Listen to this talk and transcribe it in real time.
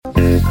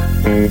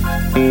Hi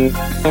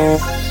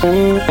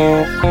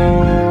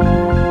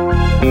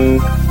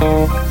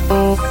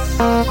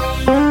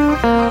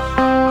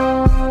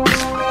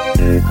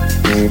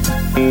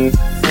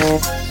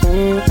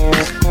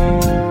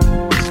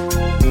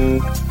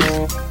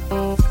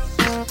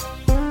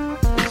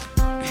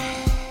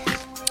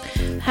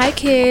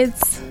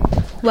kids,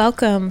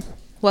 welcome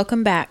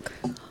back.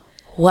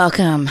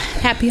 Welcome.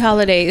 Happy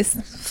holidays.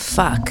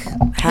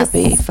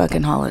 Happy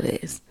fucking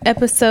holidays.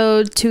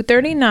 Episode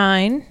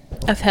 239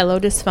 of Hello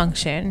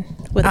Dysfunction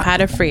with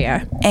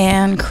Patafria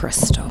and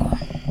Crystal.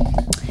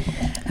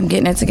 I'm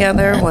getting it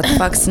together. What the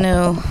fuck's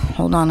new?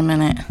 Hold on a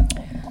minute.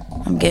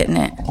 I'm getting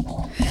it.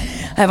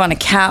 I have on a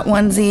cat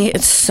onesie.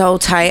 It's so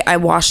tight. I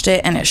washed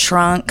it and it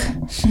shrunk.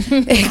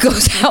 It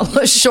goes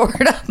hella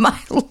short of my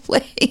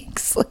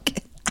legs. Look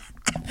at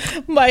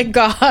my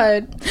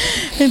God.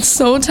 It's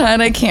so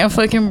tight I can't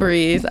fucking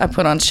breathe. I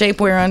put on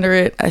shapewear under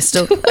it.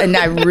 And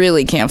I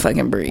really can't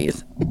fucking breathe.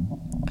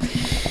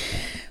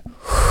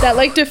 That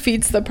like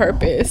defeats the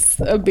purpose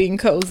of being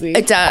cozy.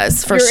 It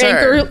does, for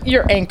sure.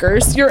 Your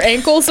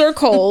ankles are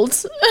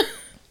cold.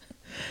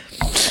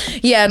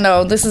 Yeah,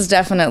 no, this is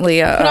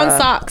definitely put on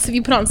socks. If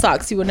you put on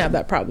socks, you wouldn't have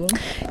that problem.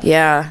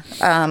 Yeah.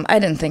 I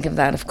didn't think of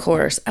that, of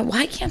course.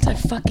 Why can't I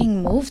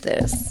fucking move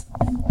this?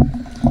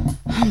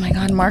 Oh my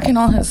God, Mark and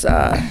all his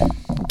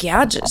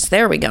gadgets.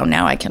 There we go.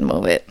 Now I can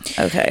move it.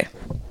 Okay.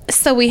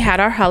 So we had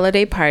our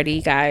holiday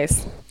party,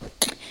 guys.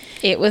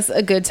 It was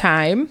a good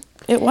time.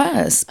 It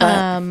was.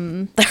 But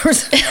there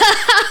was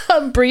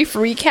a brief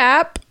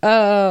recap.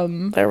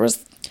 There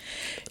was.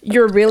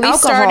 You're really alcohol.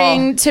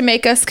 Starting to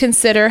make us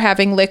consider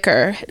having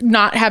liquor,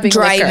 not having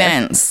dry liquor.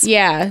 events.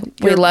 Yeah,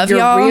 we love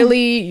y'all.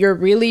 You're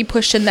really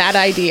pushing that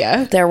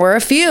idea. There were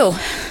a few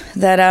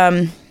that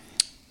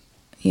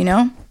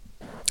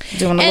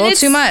doing a little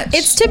too much.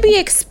 It's to be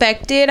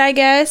expected, I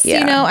guess.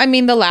 Yeah. I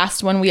mean, the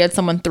last one we had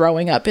someone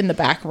throwing up in the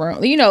back room.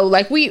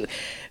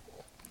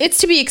 It's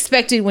to be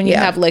expected when you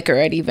have liquor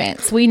at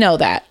events. We know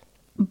that,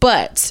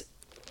 but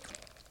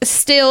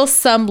still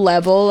some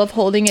level of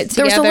holding it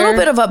together. There was a little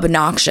bit of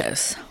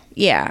obnoxious.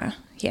 Yeah.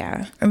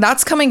 And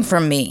that's coming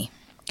from me.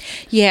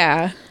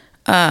 Yeah.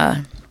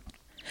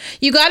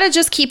 You got to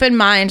just keep in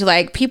mind,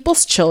 like,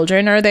 people's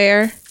children are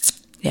there.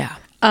 Yeah.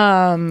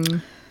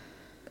 And,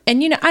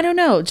 I don't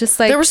know, just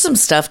like... There was some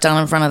stuff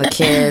done in front of the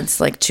kids,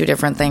 like 2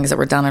 different things that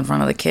were done in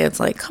front of the kids.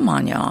 Like, come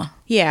on, y'all.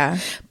 Yeah.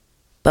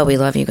 But we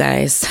love you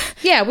guys.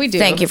 Yeah, we do.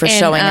 Thank you for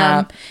showing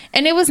up.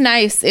 And it was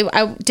nice.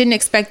 I didn't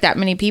expect that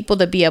many people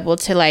to be able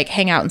to, like,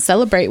 hang out and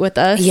celebrate with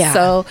us. Yeah.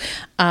 So,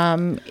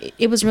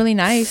 it was really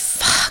nice.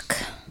 Fuck.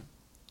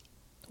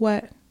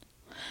 What?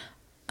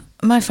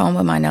 My phone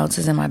with my notes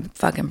is in my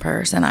fucking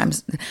purse, and I'm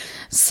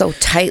so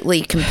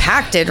tightly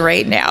compacted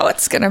right now.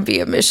 It's going to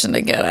be a mission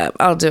to get up.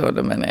 I'll do it in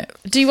a minute.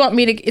 Do you want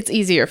me to... It's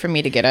easier for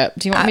me to get up.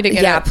 Do you want me to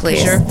get up? Yeah,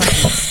 please. You're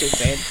fucking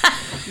stupid.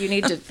 You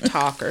need to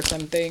talk or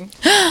something.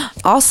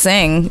 I'll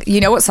sing.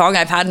 You know what song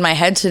I've had in my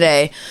head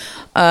today?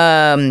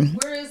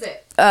 Where is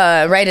it?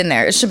 Right in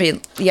there. It should be...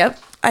 Yep.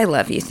 I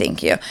love you.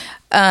 Thank you.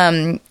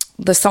 The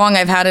song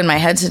I've had in my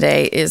head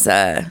today is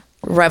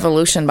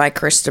Revolution by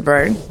Krista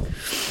Berg.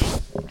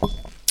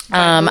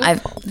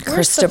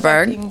 Krista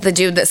Berg, the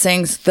dude that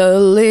sings The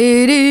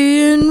Lady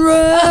in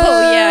Red.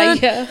 Oh,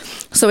 yeah.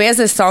 So he has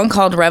this song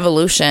called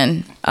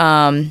Revolution.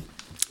 And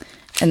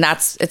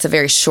it's a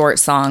very short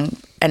song.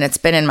 And it's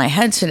been in my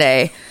head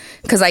today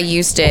because I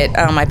used it.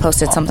 I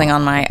posted something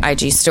on my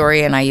IG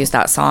story and I used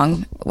that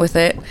song with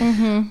it.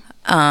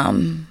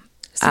 Mm-hmm.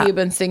 So you've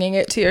been singing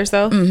it to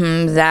yourself?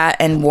 Mm-hmm. That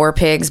and War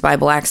Pigs by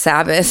Black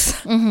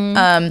Sabbath.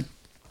 Mm-hmm.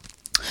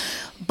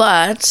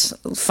 But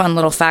fun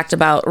little fact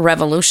about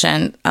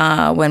Revolution,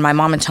 when my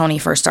mom and Tony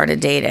first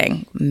started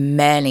dating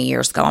many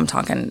years ago, I'm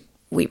talking,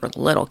 we were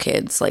little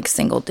kids, like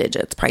single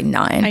digits, probably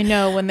 9. I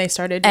know, when they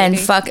started dating.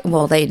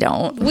 And they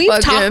don't. We've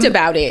talked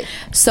about it.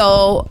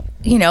 So,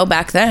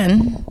 back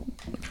then,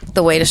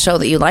 the way to show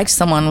that you liked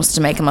someone was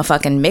to make him a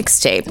fucking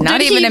mixtape.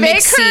 Not even a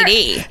mix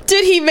CD.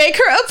 Did he make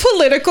her a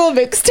political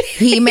mixtape?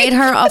 He made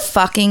her a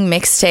fucking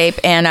mixtape,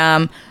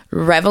 and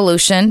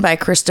Revolution by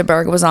Krista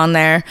Berg was on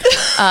there.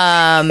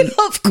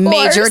 Of course.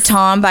 Major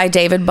Tom by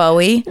David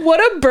Bowie. What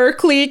a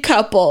Berkeley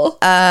couple.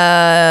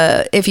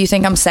 If You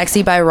Think I'm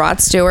Sexy by Rod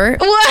Stewart.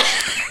 What?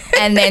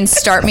 And then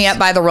Start Me Up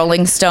by the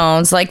Rolling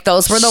Stones. Like,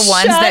 those were the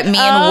ones that me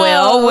and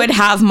Will would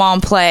have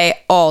mom play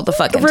all the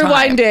fucking time.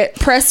 Rewind it.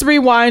 Press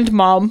rewind,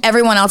 mom.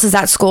 Everyone else is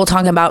at school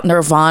talking about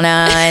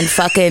Nirvana and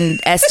fucking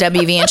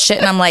SWV and shit.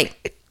 And I'm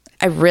like,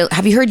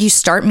 have you heard You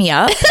Start Me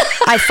Up?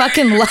 I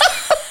fucking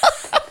love...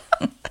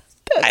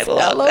 I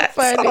love that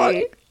funny.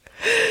 Song.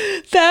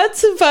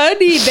 That's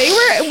funny. They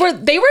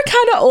were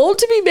kind of old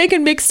to be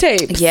making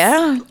mixtapes.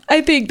 Yeah,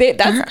 I think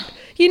that's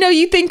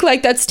you think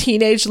like that's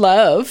teenage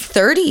love.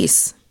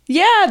 30s.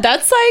 Yeah,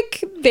 that's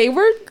like they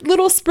were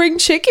little spring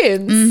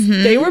chickens.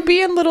 Mm-hmm. They were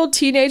being little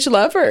teenage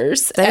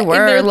lovers. They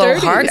were in their little 30s.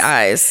 hard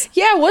eyes.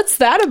 Yeah, what's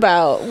that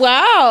about?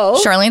 Wow.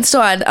 Charlene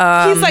still had.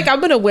 He's like, I'm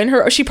gonna win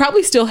her. She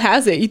probably still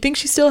has it. You think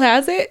she still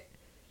has it?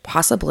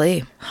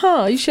 Possibly.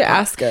 Huh? You should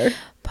ask her.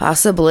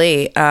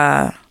 Possibly.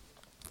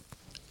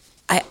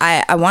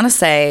 I want to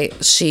say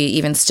she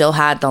even still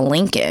had the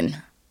Lincoln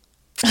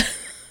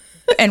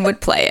and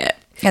would play it.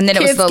 And then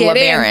it was the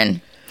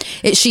LeBaron.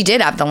 She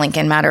did have the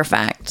Lincoln, matter of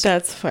fact.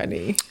 That's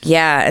funny.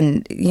 Yeah,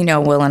 and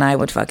Will and I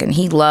would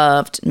he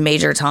loved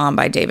Major Tom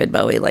by David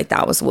Bowie. Like,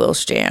 that was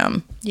Will's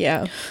jam.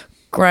 Yeah.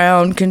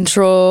 Ground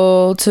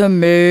control to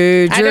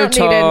Major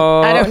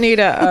Tom. I don't need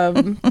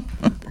a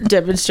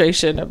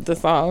demonstration of the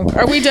song.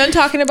 Are we done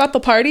talking about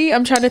the party?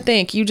 I'm trying to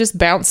think. You just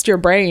bounced your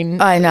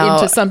brain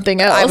into something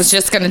else. I was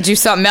just going to do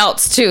something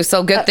else too.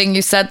 So good thing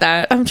you said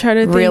that. I'm trying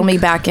to reel me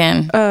back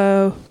in.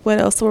 What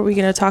else were we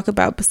going to talk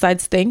about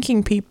besides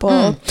thanking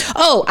people?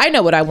 Oh, I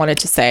know what I wanted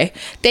to say.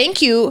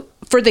 Thank you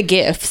for the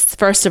gifts,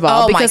 first of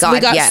all, because we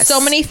got so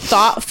many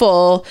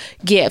thoughtful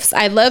gifts.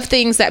 I love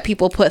things that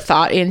people put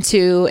thought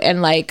into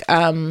and like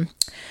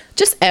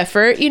just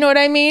effort, you know what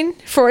I mean?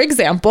 For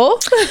example,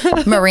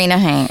 Marina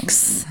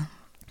Hanks.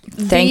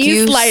 Thank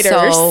you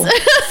so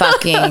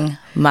fucking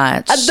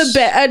much.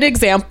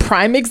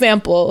 Prime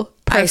example.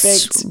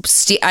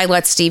 Perfect. I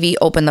let Stevie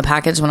open the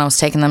package when I was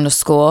taking them to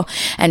school,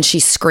 and she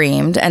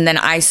screamed, and then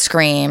I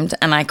screamed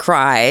and I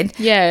cried.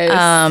 Yes.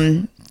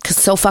 Cause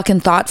so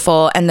fucking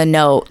thoughtful, and the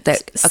note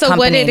that accompanied it. So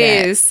what it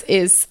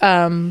is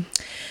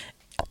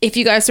if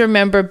you guys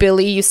remember,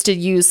 Billy used to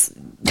use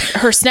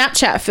her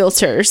Snapchat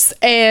filters,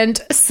 and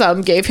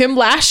some gave him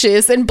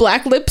lashes and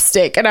black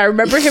lipstick, and I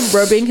remember him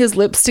rubbing his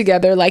lips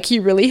together like he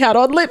really had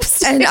on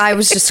lipstick, and I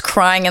was just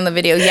crying in the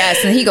video.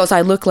 Yes, and he goes,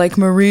 "I look like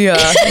Maria."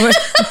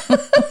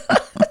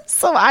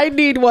 So I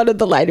need one of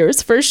the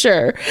lighters for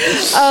sure.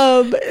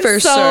 So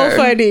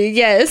funny.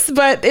 Yes.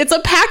 But it's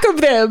a pack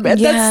of them. And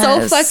that's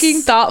so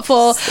fucking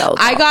thoughtful.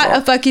 I got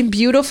a fucking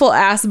beautiful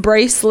ass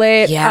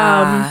bracelet.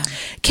 Yeah.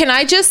 Can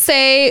I just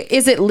say,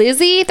 is it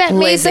Lizzie that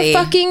made the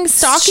fucking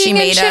stocking? She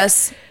made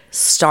us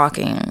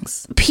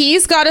stockings.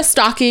 Pea's got a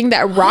stocking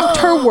that rocked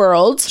her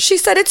world. She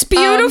said it's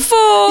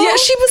beautiful. Yeah,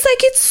 she was like,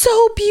 it's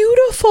so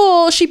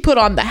beautiful. She put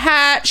on the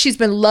hat. She's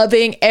been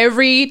loving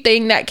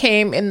everything that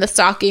came in the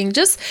stocking.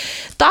 Just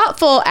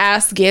thoughtful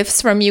ass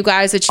gifts from you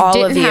guys that you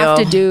didn't have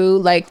to do.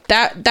 Like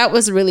that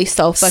was really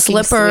so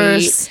fucking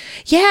sweet.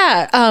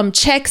 Yeah.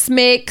 Chex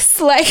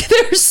Mix. Like,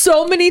 there's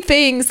so many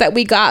things that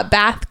we got.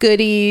 Bath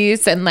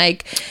goodies and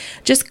like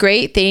just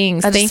great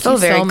things. Thank you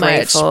so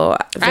much.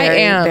 I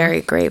am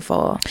very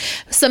grateful.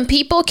 Some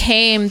people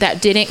came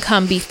that didn't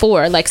come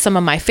before. Like, some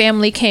of my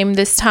family came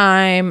this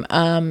time.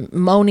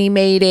 Moni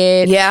made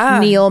it. Yeah.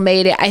 Neil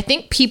made it. I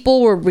think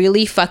people were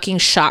really fucking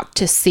shocked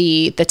to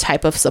see the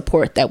type of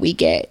support that we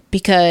get,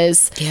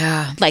 because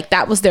like,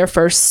 that was their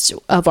first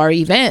of our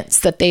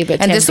events that they've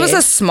attended. And this was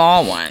a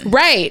small one.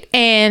 Right.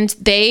 And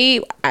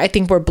I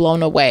think, were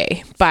blown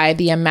away by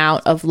the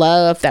amount of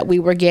love that we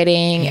were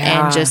getting,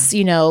 and just,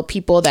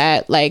 people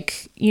that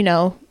like,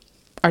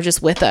 are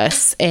just with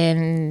us,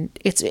 and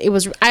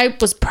I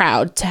was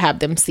proud to have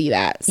them see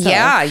that. So.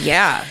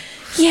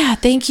 Yeah,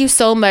 thank you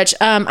so much.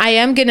 I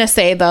am gonna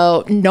say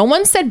though, no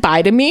one said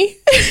bye to me,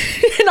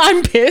 and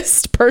I'm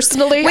pissed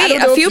personally.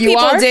 Wait, a few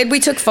people did.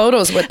 We took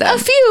photos with them. A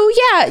few,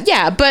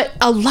 yeah, but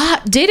a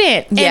lot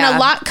didn't, and a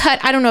lot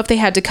cut. I don't know if they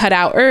had to cut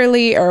out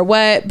early or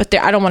what, but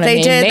I don't want to.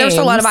 They did. There's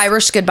a lot of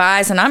Irish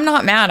goodbyes, and I'm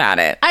not mad at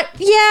it.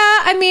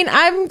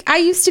 I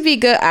used to be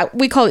good.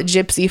 We call it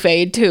gypsy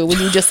fade too, when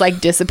you just like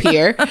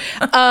disappear.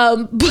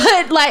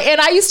 But like, and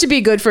I used to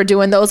be good for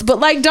doing those, but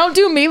like, don't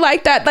do me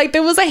like that. Like,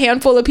 there was a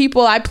handful of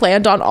people I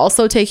planned on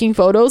also taking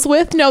photos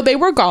with. No, they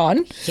were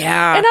gone.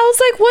 Yeah. And I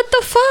was like, what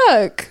the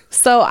fuck?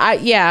 So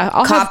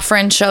Cop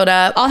friend showed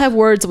up. I'll have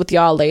words with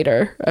y'all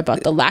later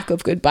about the lack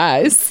of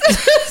goodbyes.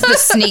 The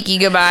sneaky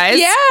goodbyes.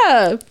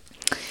 Yeah.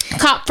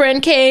 Cop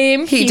friend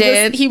came.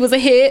 He was a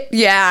hit.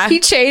 Yeah. He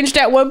changed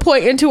at one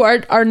point into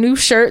our new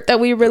shirt that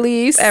we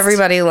released.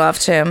 Everybody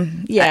loved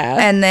him. Yeah.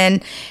 And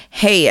then,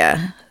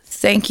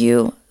 thank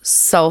you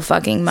so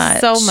fucking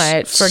much. So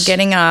much. For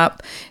getting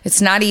up.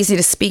 It's not easy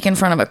to speak in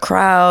front of a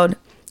crowd.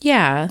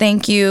 Yeah.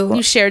 Thank you.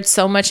 You shared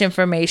so much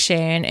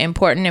information,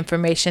 important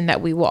information that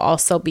we will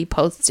also be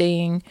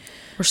posting.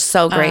 We're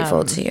so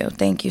grateful to you.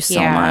 Thank you so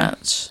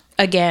much.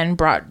 Again,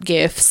 brought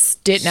gifts.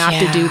 Didn't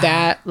have to do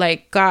that.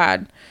 Like,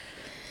 God.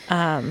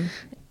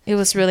 It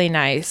was really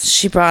nice.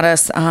 She brought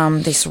us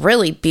these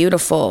really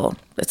beautiful,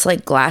 it's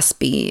like glass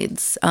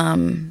beads.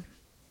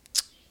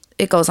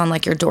 It goes on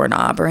like your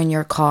doorknob or in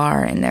your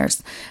car, and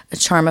there's a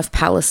charm of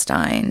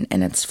Palestine,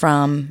 and it's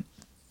from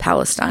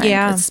Palestine.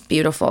 Yeah. It's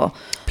beautiful.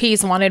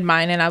 Peace wanted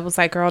mine, and I was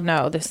like, girl,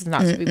 no, this is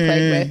not to be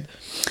played with.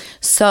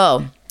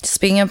 So,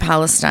 speaking of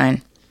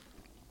Palestine,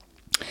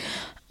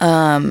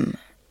 I've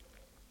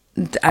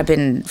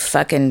been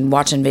fucking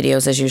watching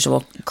videos as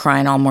usual,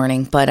 crying all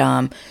morning, but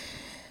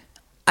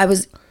I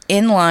was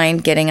in line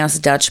getting us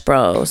Dutch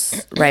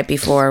Bros right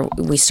before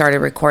we started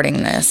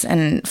recording this.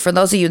 And for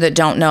those of you that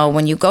don't know,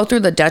 when you go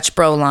through the Dutch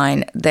Bro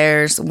line,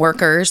 there's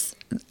workers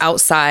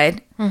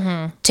outside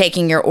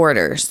taking your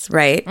orders,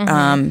 right?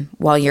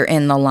 While you're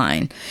in the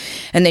line.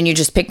 And then you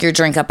just pick your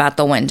drink up at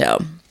the window.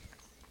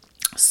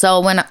 So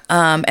when,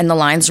 and the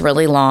line's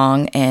really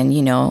long, and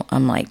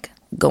I'm like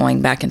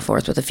going back and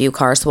forth with a few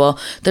cars. Well,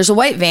 there's a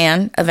white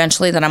van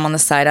eventually that I'm on the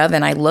side of,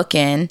 and I look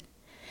in,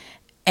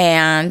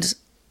 and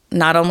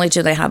not only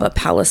do they have a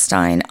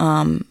Palestine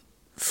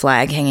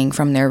flag hanging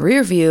from their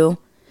rear view,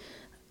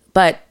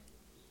 but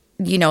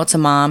it's a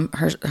mom,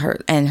 her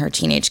and her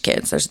teenage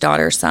kids. There's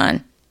daughter,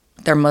 son.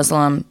 They're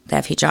Muslim. They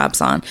have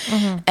hijabs on,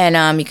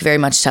 and you can very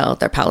much tell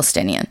they're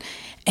Palestinian.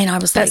 And I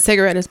was that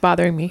cigarette is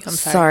bothering me. I'm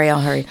sorry.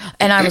 I'll hurry.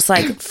 And I was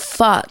like,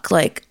 fuck,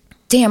 like,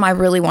 damn, I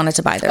really wanted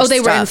to buy their stuff. Oh,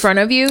 they were in front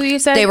of you, you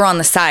said? They were on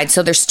the side.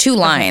 So there's two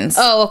lines.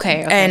 Oh,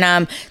 okay.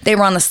 And they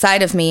were on the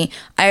side of me.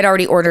 I had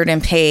already ordered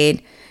and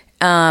paid.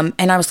 And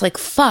I was like,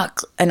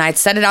 fuck. And I'd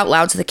said it out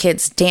loud to the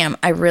kids. Damn,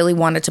 I really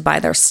wanted to buy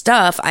their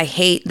stuff. I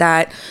hate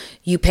that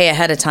you pay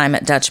ahead of time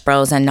at Dutch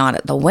Bros and not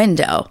at the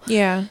window.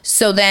 Yeah.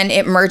 So then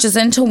it merges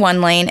into one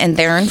lane, and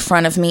they're in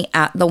front of me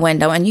at the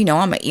window. And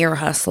I'm an ear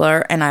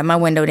hustler, and I have my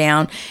window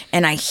down.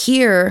 And I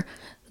hear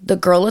the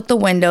girl at the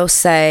window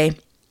say,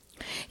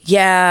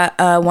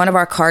 yeah, one of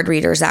our card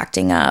readers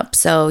acting up.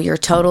 So your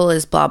total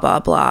is blah, blah,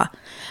 blah.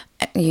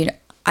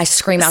 I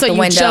scream out the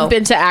window. So you jump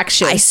into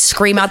action. I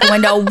scream out the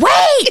window,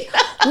 wait.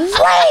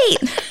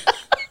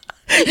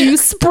 You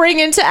spring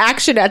into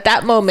action at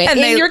that moment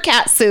in your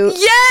cat suit.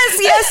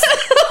 Yes.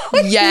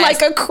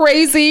 Like a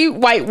crazy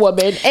white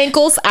woman,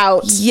 ankles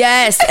out.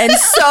 Yes. And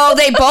so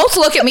they both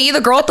look at me,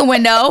 the girl at the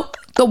window,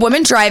 the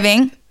woman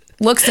driving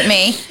looks at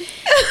me,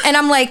 and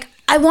I'm like,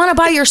 I want to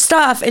buy your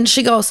stuff. And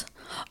she goes,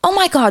 oh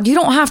my God, you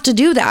don't have to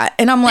do that.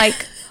 And I'm like,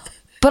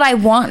 but I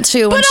want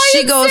to. And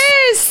she goes,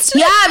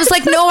 yeah, I was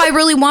like, no, I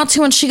really want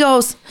to. And she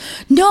goes,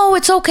 no,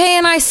 it's okay.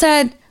 And I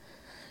said,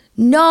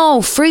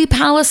 no, free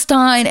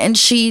Palestine. And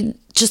she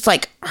just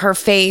like her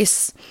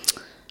face,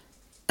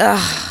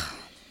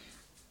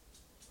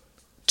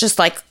 just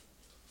like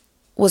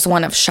was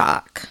one of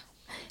shock.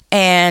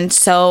 And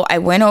so I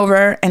went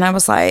over and I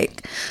was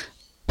like,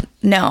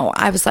 no,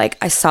 I was like,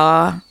 I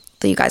saw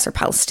that you guys are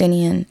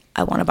Palestinian.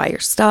 I want to buy your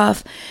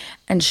stuff.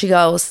 And she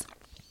goes,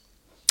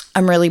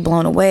 I'm really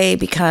blown away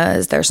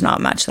because there's not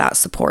much that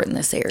support in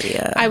this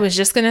area. I was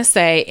just going to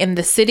say, in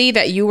the city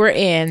that you were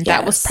in,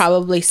 that was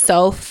probably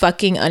so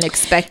fucking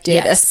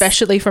unexpected,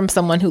 especially from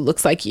someone who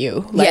looks like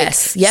you. Like,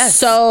 yes.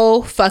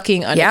 So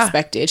fucking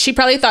unexpected. Yeah. She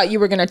probably thought you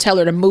were going to tell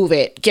her to move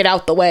it, get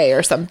out the way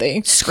or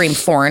something. Scream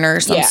foreigner,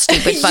 some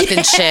stupid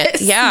fucking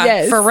shit.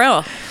 Yeah, for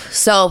real.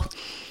 So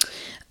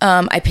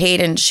I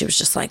paid, and she was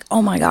just like,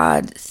 oh my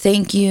God,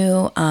 thank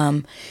you.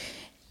 And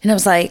I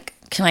was like,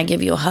 can I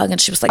give you a hug? And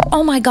she was like,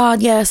 oh my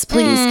God, yes,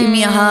 please give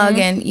me a hug.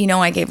 And,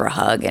 I gave her a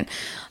hug.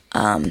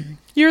 And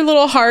your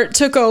little heart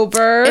took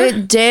over.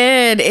 It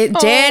did.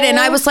 And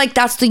I was like,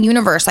 that's the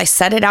universe. I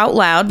said it out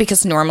loud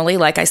because normally,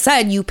 like I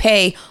said, you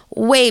pay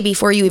way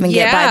before you even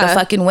get by the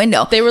fucking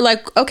window. They were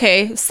like,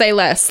 okay, say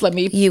less. Let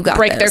me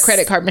break their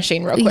credit card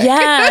machine real quick.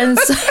 Yeah.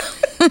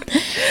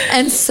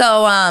 And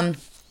so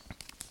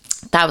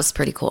that was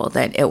pretty cool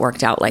that it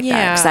worked out like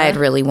that, because I had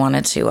really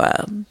wanted to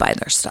buy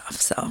their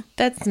stuff. So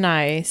that's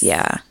nice.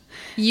 Yeah.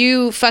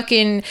 You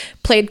fucking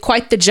played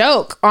quite the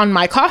joke on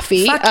my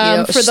coffee. Fuck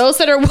you. For those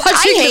that are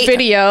watching the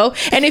video,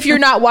 and if you're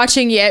not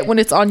watching yet, when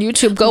it's on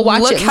YouTube, go watch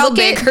it. Look how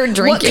big her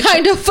drink is. What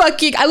kind of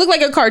fucking... I look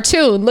like a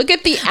cartoon. Look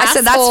at the asshole. I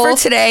said that's for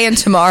today and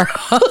tomorrow.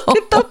 Look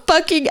at the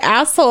fucking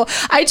asshole.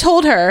 I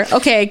told her,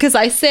 okay, because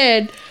I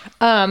said...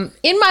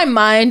 in my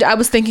mind, I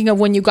was thinking of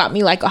when you got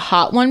me like a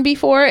hot one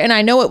before, and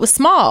I know it was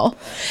small.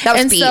 That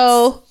was Beats.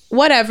 So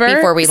whatever.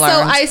 Before we learned.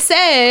 So I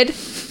said,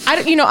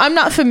 I'm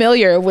not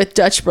familiar with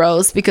Dutch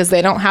Bros because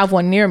they don't have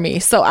one near me.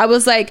 So I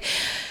was like,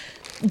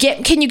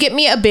 can you get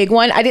me a big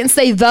one? I didn't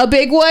say the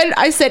big one.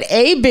 I said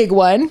a big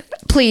one,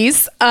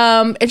 please.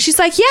 And she's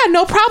like, yeah,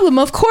 no problem.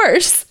 Of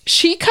course.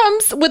 She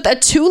comes with a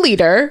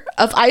 2-liter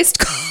of iced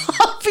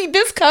coffee.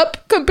 This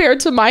cup compared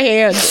to my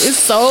hand is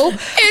so...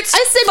 I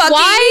said,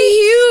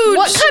 why? Huge.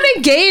 What kind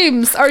of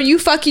games are you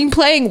fucking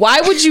playing?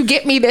 Why would you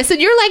get me this?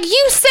 And you're like,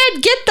 you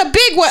said get the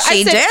big one.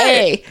 She I said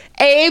did.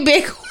 a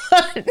big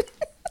one.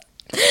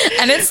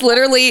 And it's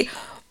literally...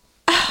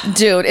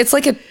 Dude, it's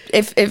like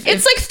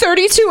it's like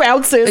 32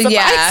 ounces of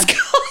iced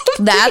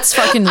coffee. That's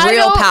fucking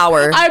real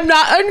power. I'm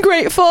not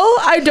ungrateful.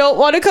 I don't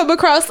want to come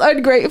across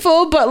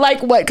ungrateful, but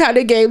like, what kind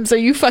of games are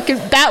you fucking...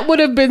 That would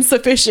have been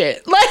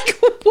sufficient. Like,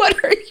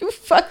 what are you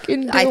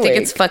fucking doing? I think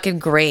it's fucking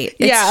great.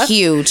 It's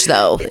huge,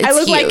 though. I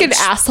look like an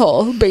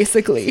asshole,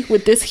 basically,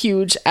 with this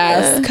huge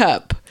ass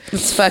cup.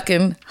 It's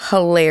fucking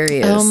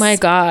hilarious. Oh my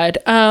God.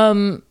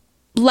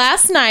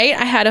 Last night,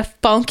 I had a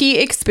funky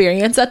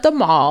experience at the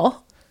mall.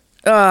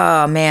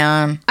 Oh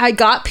man, I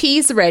got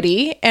peas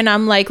ready and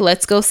I'm like,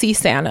 let's go see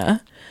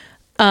Santa.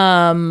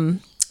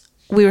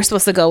 We were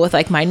supposed to go with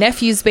like my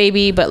nephew's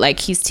baby, but like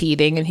he's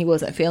teething and he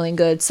wasn't feeling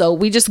good, so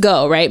we just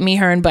go, right? Me,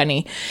 her, and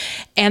Bunny.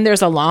 And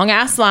there's a long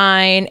ass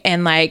line,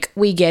 and like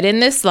we get in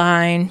this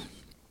line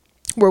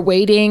We're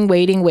waiting.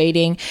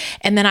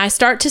 And then I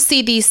start to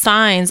see these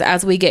signs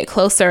as we get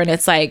closer, and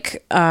it's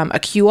like a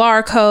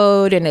QR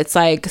code, and it's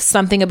like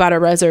something about a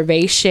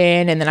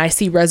reservation. And then I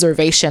see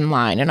reservation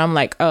line, and I'm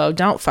like, oh,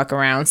 don't fuck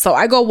around. So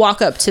I go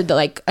walk up to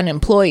an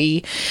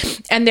employee,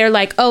 and they're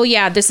like, oh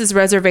yeah, this is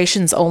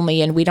reservations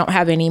only, and we don't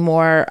have any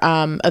more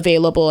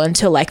available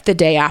until like the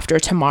day after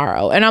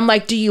tomorrow. And I'm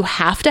like, do you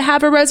have to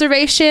have a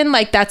reservation?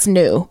 Like, that's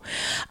new.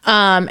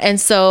 And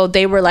so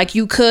they were like,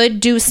 you could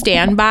do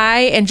standby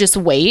and just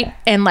wait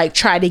and like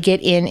try to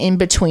get in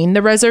between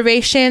the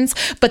reservations,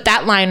 but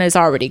that line is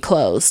already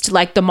closed.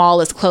 Like, the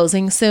mall is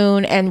closing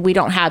soon, and we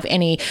don't have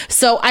any.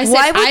 So I said,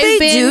 why would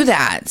they do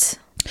that?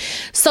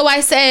 So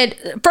I said,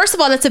 first of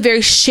all, that's a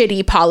very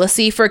shitty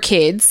policy for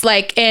kids,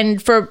 like,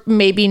 and for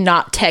maybe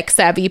not tech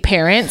savvy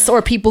parents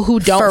or people who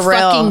don't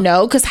fucking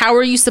know. Because how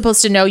are you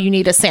supposed to know you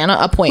need a Santa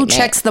appointment? Who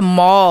checks the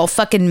mall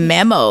fucking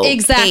memo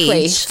exactly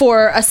page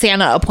for a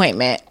Santa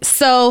appointment?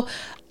 So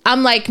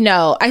I'm like,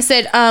 no. I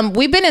said,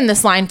 we've been in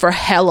this line for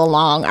hella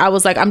long. I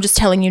was like, I'm just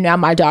telling you now,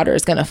 my daughter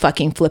is going to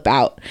fucking flip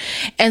out.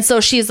 And so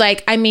she's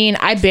like, I mean,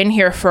 I've been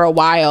here for a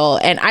while.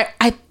 And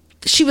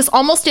she was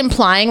almost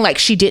implying like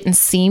she didn't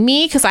see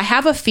me, because I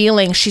have a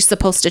feeling she's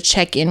supposed to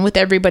check in with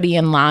everybody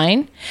in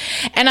line.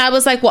 And I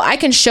was like, well, I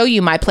can show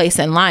you my place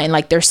in line.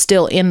 Like, they're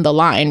still in the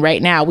line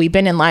right now. We've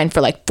been in line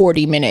for like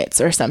 40 minutes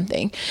or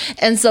something.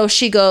 And so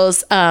she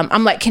goes,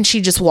 I'm like, can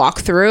she just walk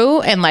through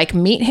and like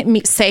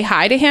meet, say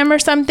hi to him or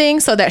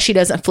something so that she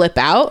doesn't flip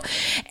out?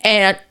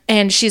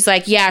 And she's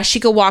like, yeah,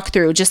 she could walk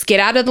through. Just get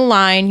out of the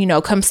line, you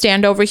know, come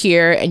stand over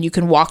here and you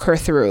can walk her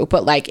through.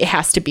 But like, it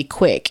has to be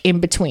quick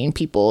in between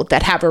people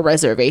that have a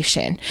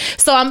reservation.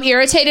 So I'm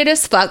irritated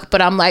as fuck,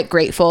 but I'm like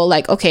grateful.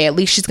 Like, okay, at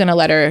least she's going to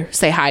let her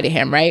say hi to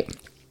him, right?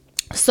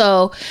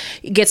 So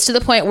it gets to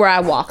the point where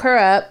I walk her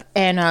up,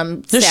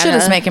 and this shit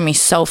is making me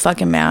so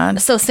fucking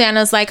mad. So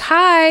Santa's like,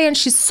 hi, and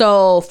she's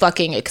so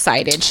fucking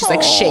excited. She's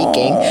like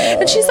shaking,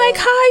 and she's like,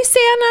 hi,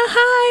 Santa,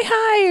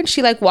 hi. And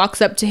she like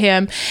walks up to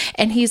him,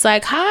 and he's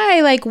like, hi,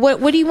 like, what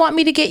do you want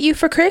me to get you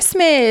for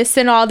Christmas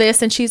and all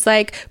this? And she's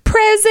like,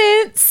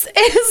 presents.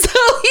 And so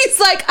he's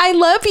like, I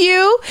love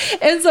you.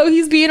 And so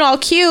he's being all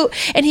cute,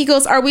 and he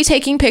goes, are we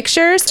taking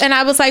pictures? And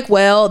I was like,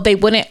 well, they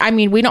wouldn't. I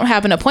mean, we don't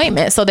have an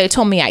appointment, so they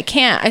told me I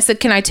can't. I said,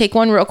 can I take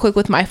one real quick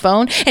with my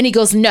phone? And he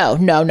goes, no,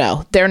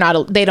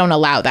 they don't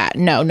allow that.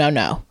 No.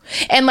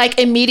 And like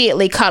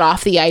immediately cut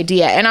off the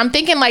idea. And I'm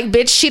thinking like,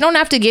 bitch, she don't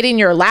have to get in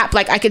your lap.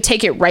 Like, I could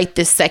take it right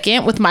this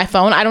second with my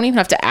phone. I don't even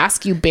have to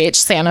ask you, bitch,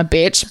 Santa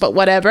bitch, but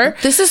whatever.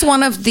 This is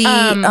one of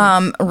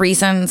the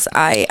reasons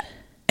I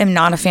am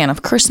not a fan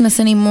of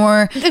Christmas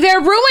anymore. They're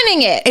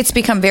ruining it. It's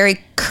become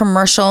very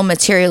commercial,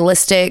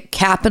 materialistic,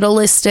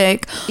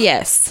 capitalistic.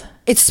 Yes.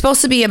 It's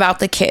supposed to be about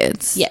the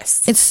kids.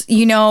 Yes. It's,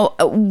 you know,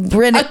 a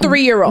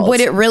 3-year-old. Would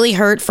it really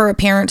hurt for a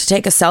parent to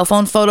take a cell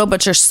phone photo,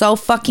 but you're so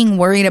fucking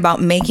worried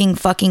about making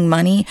fucking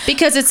money?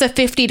 Because it's a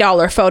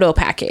 $50 photo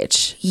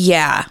package.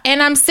 Yeah.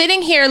 And I'm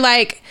sitting here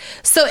like,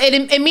 so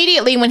it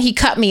immediately when he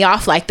cut me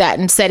off like that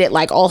and said it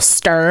like all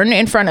stern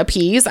in front of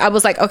Peas, I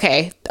was like,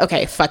 okay,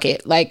 fuck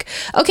it. Like,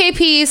 okay,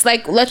 Peas,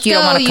 like, let's you go.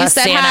 You don't want to cuss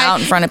Santa out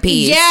in front of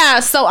Peas. Yeah.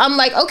 So I'm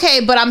like,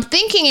 okay, but I'm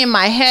thinking in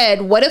my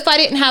head, what if I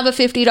didn't have a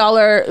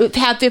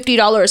 $50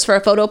 for a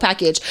photo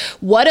package?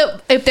 What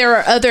if there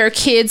are other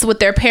kids with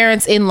their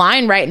parents in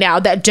line right now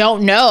that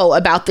don't know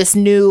about this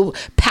new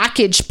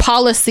package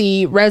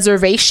policy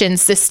reservation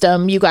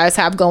system you guys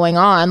have going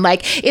on?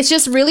 Like, it's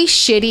just really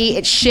shitty.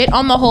 It's shit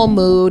on the whole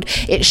mood.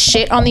 It's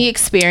shit on the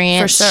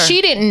experience. For sure.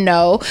 She didn't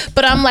know,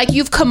 but I'm like,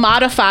 you've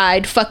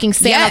commodified fucking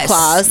Santa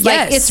Claus.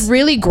 Like, it's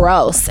really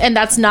gross, and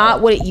that's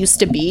not what it used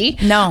to be.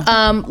 No.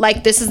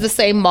 Like, this is the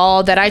same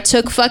mall that I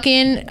took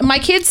fucking my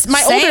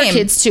older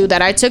kids to,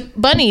 that I took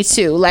Bunny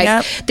to. Like,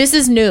 this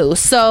is new.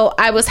 So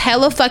I was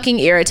hella fucking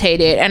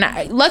irritated,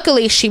 and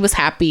luckily she was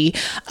happy,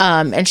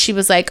 and she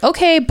was like,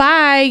 okay,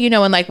 bye, you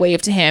know, and like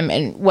waved to him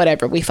and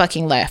whatever. We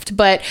fucking left.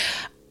 But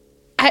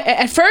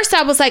at first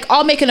I was like,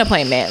 I'll make an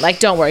appointment. Like,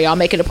 don't worry, I'll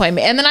make an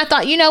appointment. And then I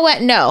thought, you know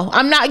what? No,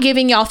 I'm not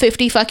giving y'all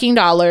 $50 fucking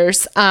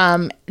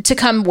to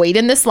come wait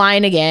in this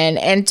line again.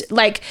 And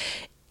like,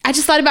 I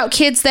just thought about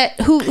kids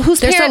whose parents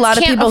There's a lot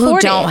of people who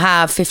don't it.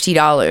 have $50.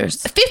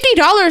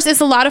 $50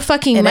 is a lot of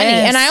fucking money.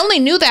 And I only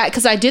knew that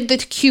because I did the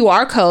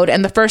QR code,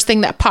 and the first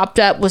thing that popped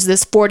up was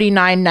this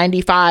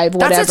 $49.95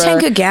 whatever. That's a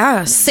tank of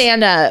gas.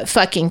 Santa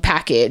fucking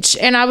package.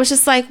 And I was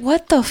just like,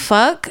 what the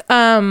fuck?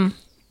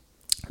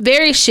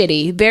 Very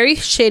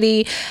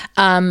shitty.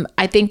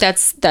 I think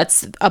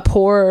that's a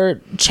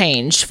poor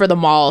change for the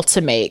mall to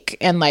make,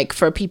 and like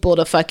for people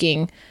to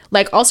fucking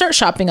like, I'll start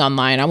shopping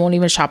online. I won't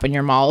even shop in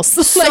your malls.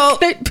 So,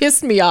 like, it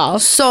pissed me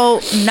off. So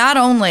not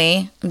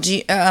only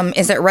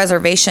is it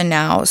reservation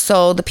now,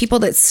 so the people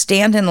that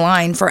stand in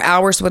line for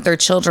hours with their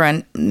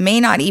children may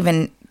not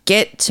even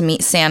get to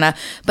meet Santa.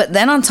 But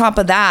then on top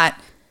of that,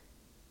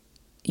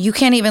 you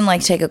can't even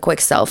like take a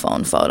quick cell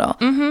phone photo.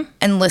 Mm-hmm.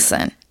 And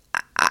listen,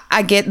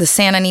 I get the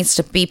Santa needs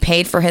to be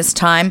paid for his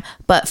time,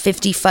 but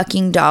 $50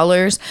 fucking,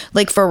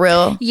 like, for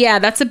real. Yeah,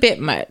 that's a bit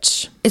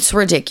much. It's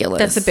ridiculous.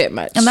 That's a bit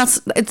much. And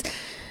it's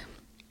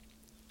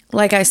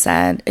like I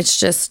said, it's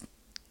just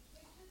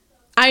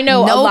I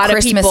know a lot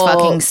Christmas of people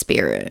fucking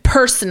spirit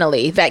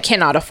personally that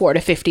cannot afford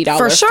a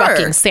 $50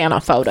 fucking Santa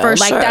photo.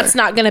 That's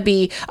not going to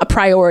be a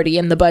priority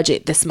in the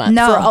budget this month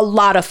for a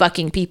lot of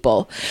fucking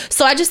people.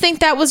 So I just think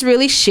that was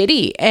really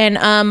shitty. And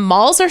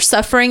malls are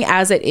suffering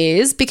as it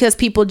is because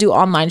people do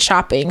online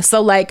shopping.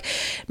 So like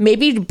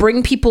maybe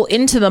bring people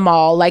into the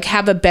mall, like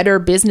have a better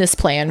business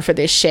plan for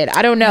this shit.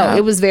 I don't know. Yeah.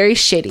 It was very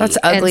shitty. That's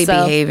ugly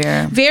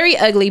behavior. Very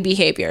ugly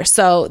behavior.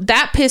 So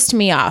that pissed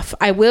me off.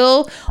 I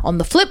will, on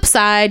the flip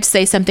side,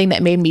 say something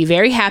that made me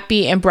very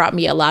happy and brought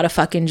me a lot of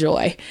fucking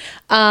joy.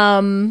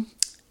 You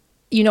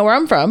know where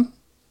I'm from.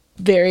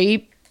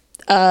 Very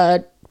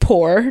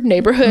poor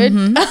neighborhood.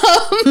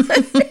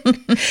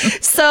 Mm-hmm.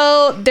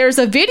 So there's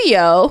a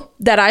video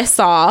that I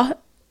saw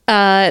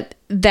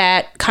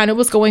that kind of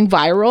was going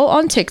viral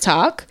on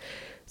TikTok.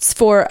 It's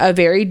for a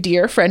very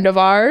dear friend of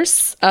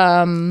ours.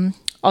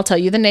 I'll tell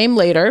you the name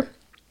later,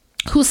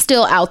 who's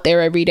still out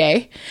there every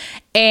day.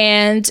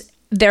 And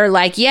they're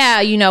like,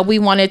 yeah, you know, we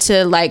wanted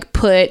to like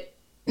put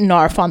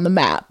NARF on the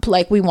map.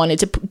 Like we wanted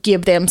to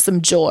give them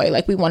some joy.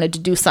 Like we wanted to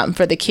do something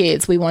for the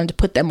kids. We wanted to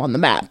put them on the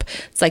map.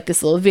 It's like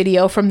this little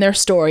video from their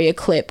story, a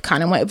clip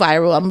kind of went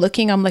viral.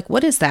 I'm like,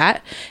 what is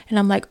that? And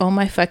I'm like, oh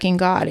my fucking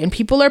God. And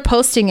people are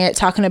posting it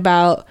talking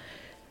about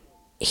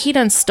he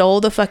done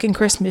stole the fucking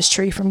Christmas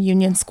tree from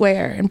Union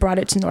Square and brought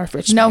it to North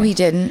Richmond. No, he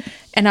didn't.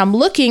 And I'm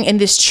looking, and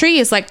this tree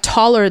is like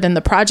taller than the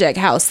project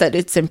house that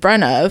it's in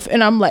front of.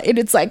 And I'm like,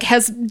 it's like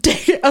has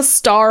a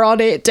star on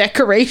it,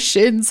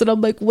 decorations. And I'm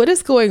like, what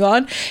is going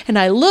on? And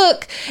I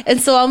look, and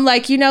so I'm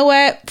like, you know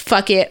what?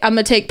 Fuck it. I'm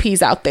gonna take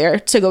Peas out there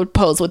to go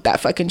pose with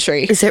that fucking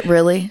tree. Is it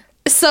really?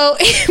 So,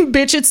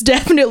 bitch, it's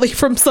definitely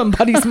from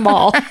somebody's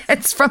mall.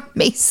 It's from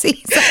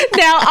Macy's.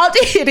 Now,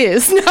 it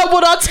is. Now,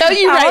 what I'll tell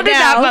you right now. How did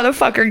that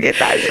motherfucker get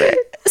that shit?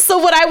 So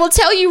what I will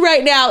tell you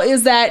right now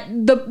is that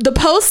the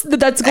post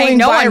that's going Ain't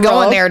no viral, one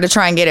going there to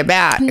try and get it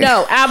back.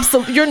 No,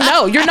 absolutely. You're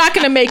not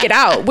going to make it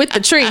out with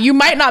the tree. You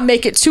might not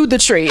make it to the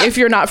tree if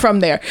you're not from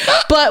there.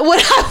 But what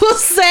I will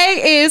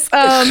say is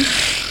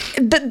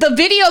the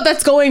video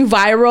that's going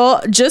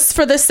viral, just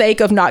for the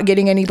sake of not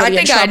getting anybody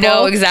in trouble. I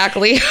know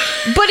exactly.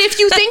 But if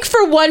you think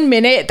for 1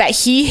 minute that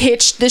he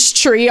hitched this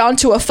tree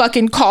onto a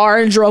fucking car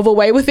and drove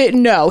away with it,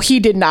 no, he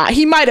did not.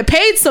 He might have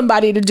paid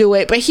somebody to do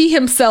it, but he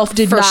himself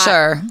did not. For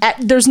sure.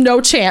 There's no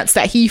chance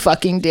that he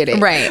fucking did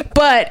it. Right.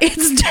 But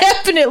it's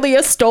definitely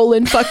a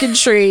stolen fucking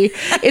tree.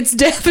 It's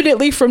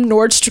definitely from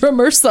Nordstrom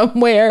or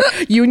somewhere,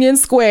 Union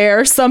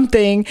Square,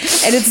 something,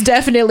 and it's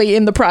definitely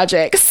in the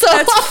project. So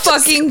that's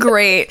fucking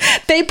great.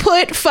 They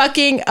put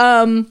fucking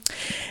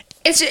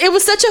it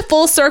was such a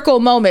full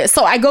circle moment.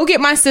 So I go get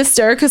my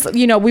sister because,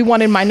 you know, we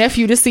wanted my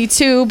nephew to see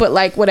too, but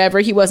like whatever,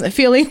 he wasn't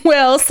feeling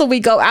well. So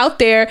we go out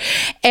there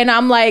and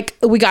I'm like,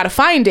 we got to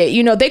find it.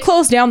 You know, they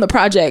closed down the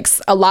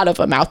projects, a lot of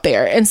them out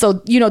there. And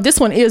so, you know, this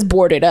one is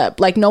boarded up,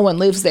 like no one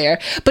lives there.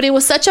 But it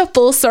was such a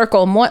full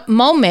circle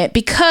moment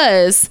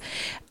because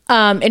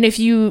and if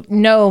you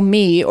know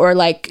me or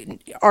like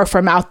are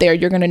from out there,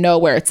 you're going to know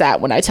where it's at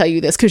when I tell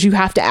you this, because you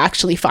have to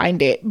actually find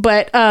it.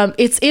 But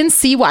it's in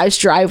CY's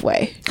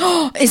driveway.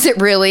 Is it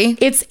really?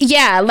 It's,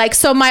 yeah. Like,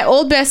 so my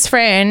old best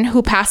friend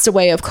who passed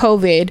away of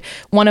COVID,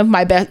 one of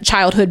my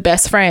childhood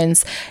best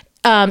friends,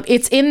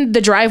 it's in the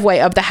driveway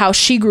of the house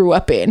she grew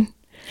up in.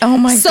 Oh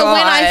my God. So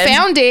when I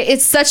found it,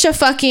 it's such a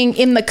fucking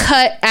in the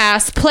cut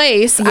ass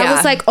place. Yeah. I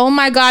was like, oh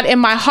my God, in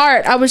my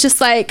heart, I was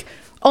just like,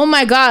 oh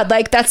my God,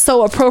 like that's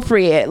so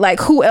appropriate.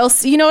 Like who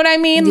else, you know what I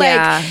mean?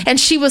 Yeah. Like, and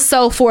she was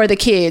so for the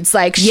kids.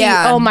 Like she,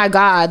 oh my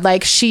God,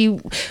 like she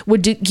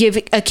would give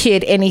a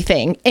kid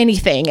anything.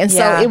 And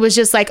so it was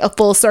just like a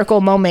full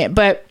circle moment.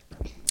 But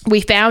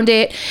we found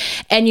it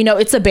and, you know,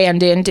 it's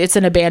abandoned. It's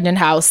an abandoned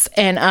house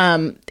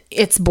and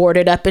it's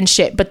boarded up and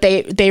shit. But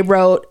they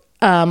wrote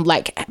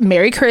like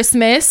Merry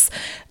Christmas,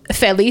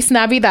 Feliz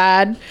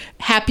Navidad,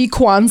 Happy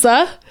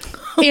Kwanzaa,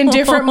 in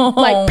different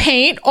like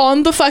paint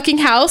on the fucking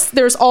house.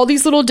 There's all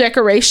these little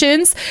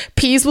decorations.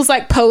 Peas was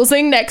like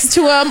posing next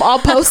to him. I'll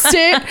post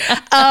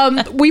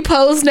it. We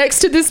posed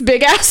next to this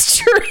big ass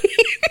tree.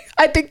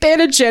 I think they had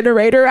a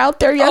generator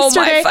out there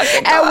yesterday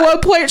at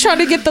one point trying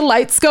to get the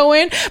lights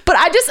going. But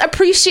I just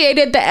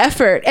appreciated the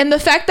effort, and the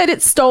fact that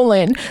it's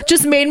stolen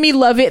just made me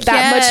love it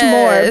that much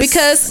more.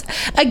 Because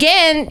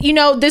again, you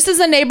know, this is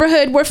a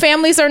neighborhood where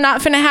families are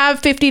not finna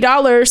have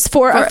 $50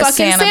 for a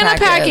fucking Santa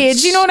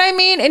package. You know what I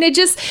mean? And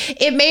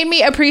it made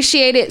me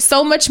appreciate it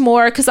so much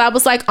more, because I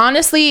was like,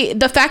 honestly,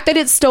 the fact that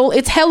it's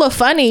hella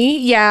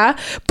funny,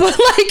 but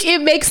like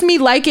it makes me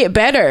like it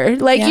better.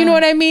 Like, you know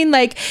what I mean?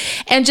 Like,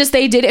 and just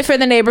they did it for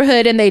the neighborhood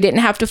and they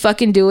didn't have to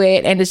fucking do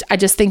it, and I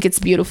just think it's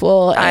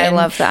beautiful. I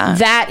love that.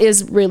 That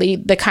is really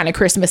the kind of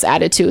Christmas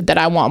attitude that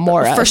I want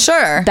more of. For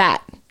sure.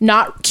 That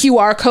not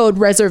QR code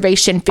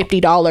reservation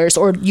 $50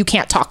 or you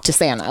can't talk to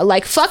Santa.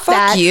 Like, fuck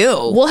that. you.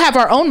 We'll have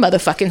our own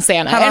motherfucking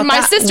Santa. And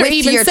my sister with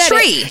even your said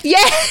tree? it.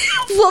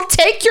 Yeah, we'll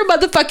take your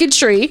motherfucking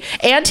tree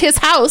and his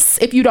house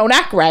if you don't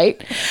act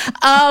right.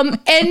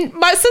 And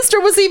my sister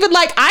was even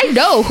like, I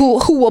know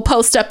who will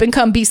post up and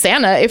come be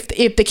Santa if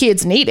the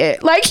kids need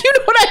it. Like, you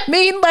know what I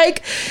mean?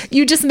 Like,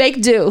 you just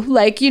make do.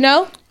 Like, you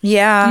know?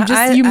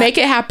 Yeah, you make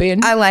it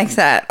happen. I like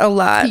that a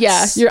lot.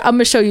 Yeah, I'm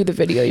gonna show you the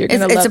video. You're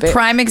gonna love it. It's a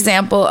prime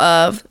example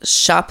of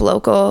shop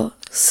local,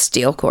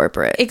 steal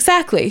corporate.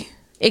 Exactly.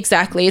 It's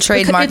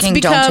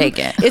Trademarking, don't take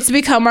it. It's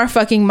become our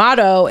fucking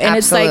motto, and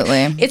Absolutely. it's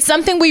like it's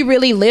something we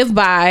really live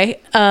by.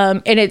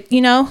 And it,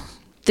 you know,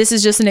 this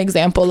is just an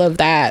example of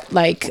that,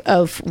 like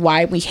of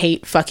why we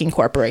hate fucking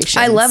corporations.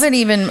 I love it.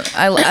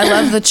 I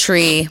love the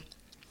tree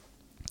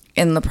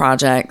in the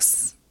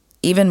projects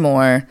even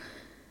more.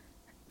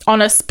 On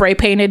a spray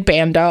painted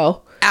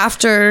bando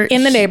After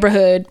in the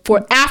neighborhood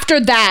after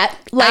that,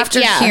 like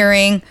after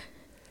hearing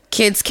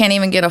kids can't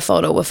even get a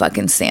photo with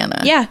fucking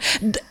Santa. Yeah.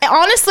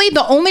 Honestly,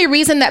 the only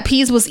reason that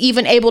Peas was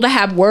even able to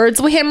have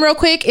words with him real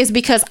quick is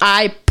because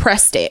I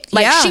pressed it.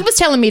 Like, she was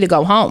telling me to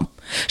go home.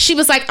 She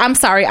was like, I'm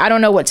sorry, I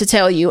don't know what to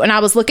tell you. And I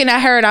was looking at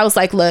her and I was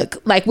like,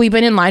 look, like, we've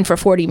been in line for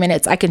 40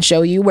 minutes. I can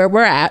show you where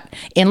we're at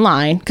in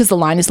line because the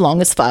line is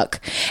long as fuck.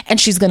 And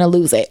she's going to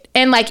lose it.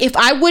 And like, if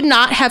I would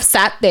not have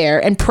sat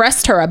there and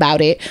pressed her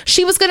about it,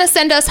 she was going to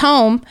send us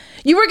home.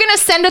 You were going to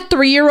send a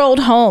 3-year-old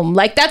home.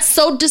 Like, that's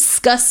so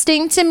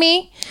disgusting to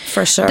me.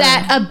 For sure.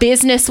 That a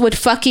business would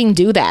fucking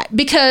do that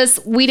because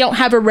we don't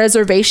have a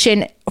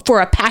reservation for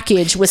a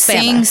package with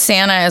Santa. Seeing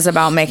Santa is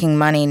about making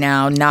money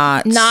now,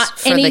 not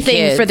for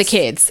anything for the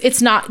kids.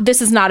 It's not.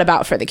 This is not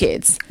about for the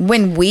kids.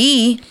 When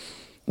we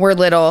were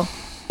little,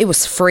 it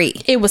was free.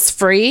 It was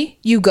free.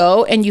 You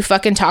go and you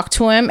fucking talk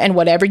to him and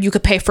whatever. You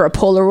could pay for a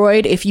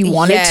Polaroid if you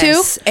wanted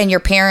to. And your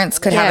parents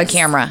could have a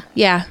camera.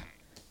 Yeah.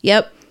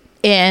 Yep.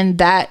 And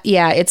that,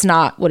 it's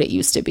not what it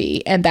used to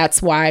be. And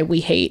that's why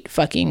we hate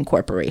fucking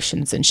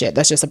corporations and shit.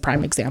 That's just a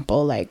prime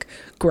example. Like,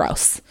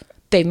 gross.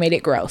 They've made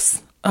it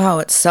gross. Oh,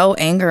 it's so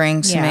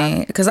angering to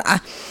me. Because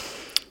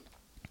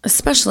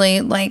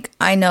especially, like,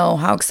 I know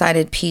how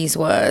excited Peas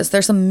was.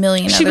 There's a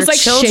million she other was, like,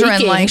 children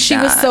shaking. like she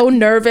that. was so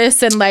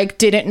nervous and, like,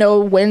 didn't know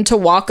when to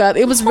walk up.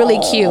 It was really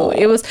cute.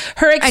 It was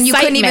her excitement. And you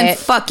couldn't even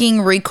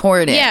fucking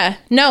record it. Yeah.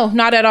 No,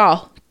 not at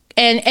all.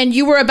 And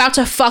you were about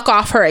to fuck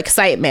off her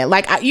excitement.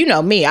 Like, you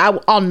know me,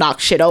 I'll knock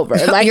shit over.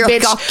 Like,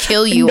 bitch, I'll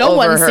kill you. No over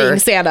one's her. seeing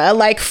Santa.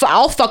 Like,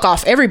 I'll fuck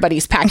off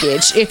everybody's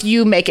package if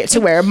you make it to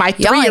where my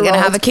 3-year-old. Y'all ain't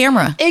gonna have a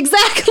camera.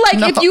 Exactly.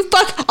 Like, if you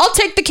fuck, I'll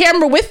take the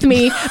camera with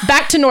me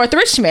back to North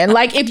Richmond.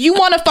 Like, if you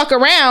want to fuck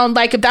around,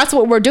 like, if that's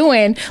what we're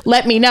doing,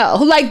 let me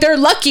know. Like, they're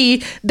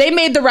lucky they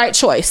made the right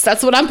choice.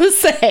 That's what I'm gonna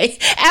say.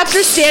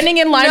 After standing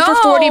in line for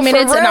 40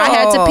 minutes and I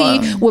had to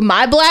pee with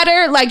my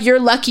bladder, like,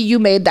 you're lucky you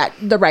made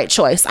the right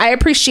choice. I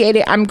appreciate it.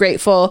 I'm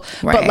grateful.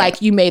 Right. But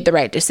like, you made the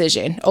right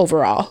decision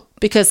overall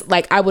because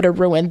like I would have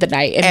ruined the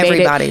night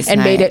and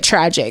made it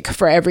tragic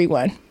for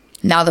everyone.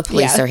 Now the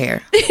police are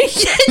here.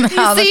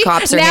 Now the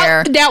cops are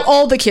here. Now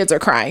all the kids are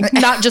crying,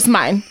 not just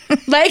mine.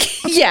 Like,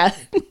 yeah,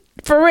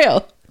 for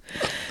real.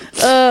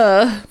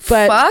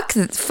 But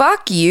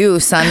fuck you,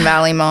 Sun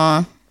Valley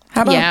Mall.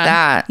 How about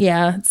that?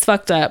 Yeah, it's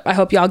fucked up. I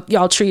hope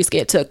y'all trees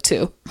get took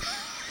too.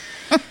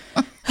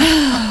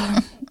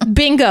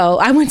 Bingo.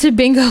 I went to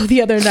bingo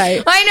the other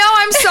night. I know.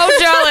 I'm so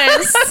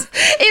jealous.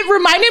 It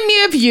reminded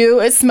me of you.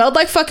 It smelled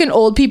like fucking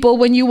old people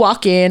when you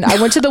walk in. I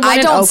went to the one in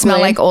Oakland. I don't smell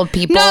like old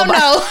people.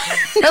 No.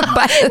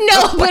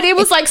 But it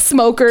was like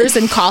smokers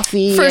and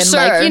coffee. For and sure.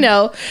 Like, you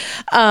know.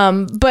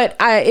 But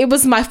it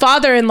was my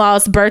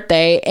father-in-law's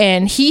birthday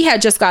and he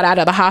had just got out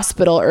of the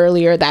hospital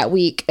earlier that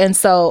week. And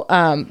so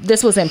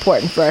this was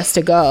important for us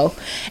to go.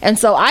 And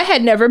so I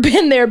had never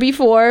been there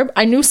before.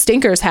 I knew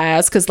Stinkers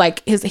has because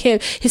like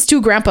his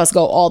two grandpas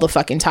go all the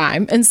fucking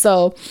time. And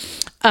so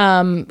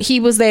he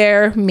was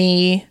there,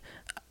 me,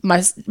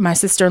 my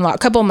sister-in-law, a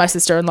couple of my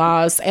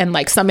sister-in-laws, and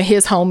like some of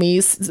his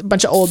homies, a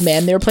bunch of old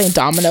men. They were playing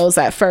dominoes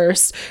at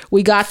first.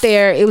 We got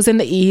there, it was in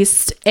the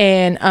East,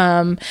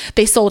 and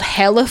they sold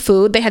hella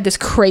food. They had this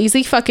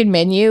crazy fucking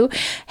menu,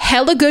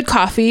 hella good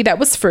coffee that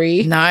was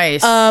free.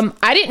 Nice.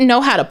 I didn't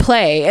know how to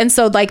play, and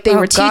so like they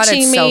were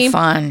teaching me. So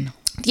fun.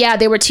 Yeah,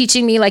 they were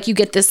teaching me like you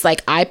get this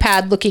like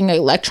iPad looking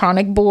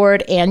electronic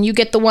board and you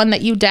get the one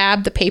that you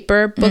dab, the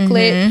paper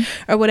booklet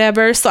or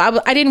whatever. So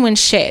I didn't win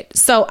shit.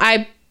 So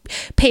I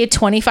paid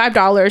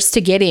 $25 to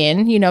get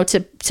in, you know,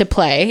 to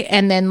play.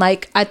 And then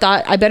like I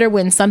thought I better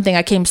win something.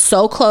 I came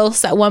so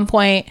close at one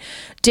point,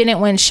 didn't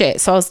win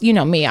shit. So I was, you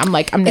know me, I'm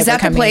like, I'm never coming again.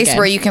 Is that the place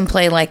where you can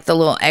play like the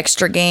little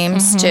extra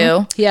games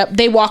too? Yep.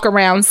 They walk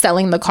around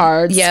selling the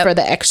cards for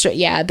the extra.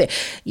 Yeah.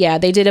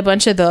 They did a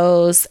bunch of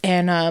those.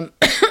 And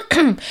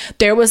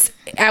There was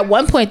at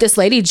one point this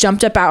lady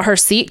jumped up out her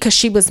seat because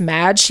she was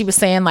mad. She was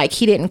saying like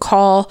he didn't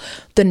call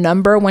the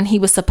number when he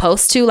was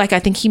supposed to. Like I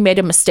think he made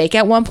a mistake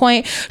at one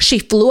point. She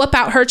flew up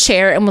out her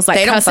chair and was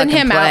like cussing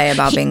him out.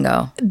 About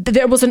bingo.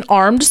 There was an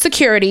armed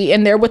security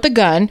in there with a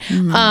gun.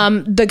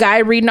 The guy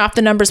reading off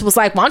the numbers was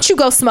like, "Why don't you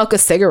go smoke a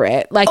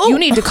cigarette? Like you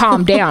need to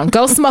calm down.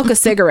 Go smoke a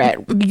cigarette.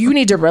 You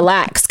need to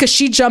relax." Because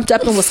she jumped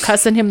up and was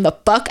cussing him the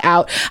fuck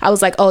out. I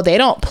was like, "Oh, they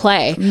don't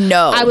play."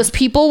 No, I was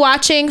people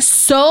watching.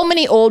 So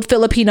many old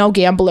Filipino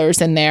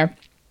gamblers in there.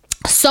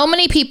 So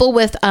many people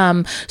with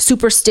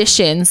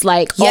superstitions,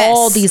 like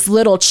all these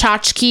little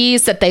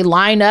tchotchkes that they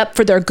line up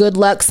for their good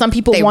luck. Some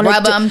people they wanted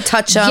rub to them,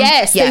 touch them.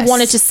 Yes, they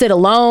wanted to sit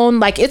alone.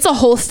 Like it's a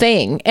whole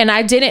thing, and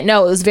I didn't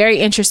know. It was very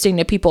interesting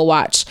to people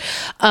watch.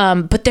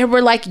 But there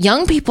were like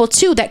young people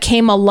too that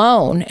came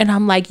alone, and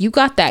I'm like, you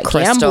got that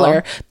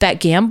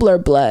gambler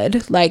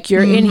blood. Like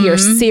you're in here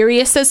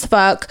serious as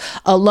fuck,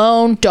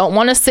 alone, don't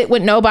want to sit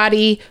with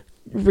nobody.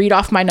 Read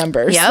off my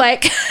numbers.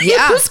 Like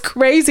it was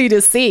crazy to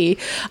see.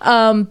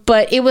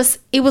 But it was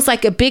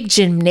like a big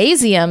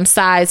gymnasium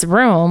size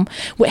room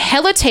with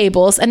hella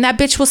tables, and that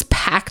bitch was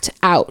packed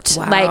out.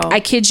 Wow. Like I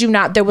kid you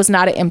not, there was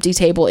not an empty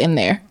table in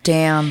there.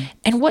 Damn.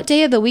 And what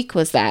day of the week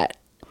was that?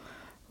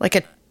 Like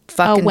a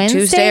fucking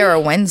Tuesday or a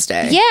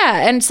Wednesday.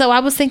 Yeah. And so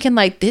I was thinking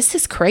like, this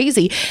is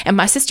crazy. And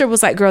my sister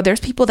was like, girl, there's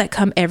people that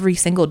come every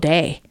single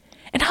day.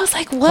 And I was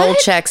like, what? Whole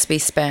checks be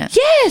spent.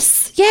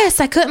 Yes.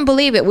 I couldn't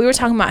believe it. We were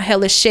talking about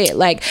hellish shit.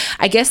 Like,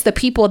 I guess the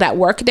people that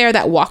work there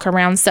that walk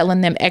around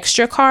selling them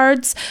extra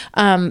cards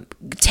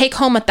take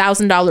home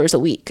 $1,000 a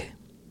week.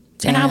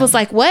 Damn. And I was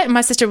like, what? And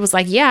my sister was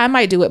like, yeah, I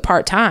might do it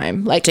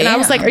part-time. Like, and I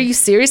was like, are you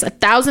serious?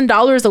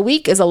 $1,000 a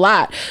week is a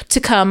lot to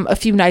come a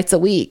few nights a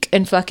week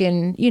and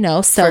fucking,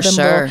 sell them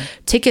little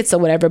tickets or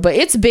whatever. But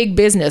it's big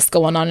business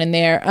going on in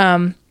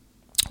there.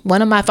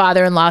 One of my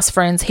father-in-law's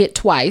friends hit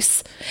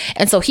twice.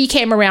 And so he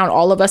came around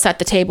all of us at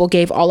the table,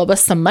 gave all of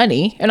us some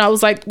money. And I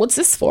was like, what's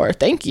this for?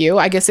 Thank you.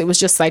 I guess it was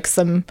just like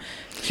some...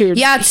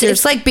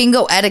 it's like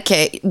bingo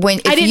etiquette.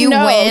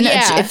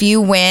 If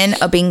you win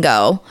a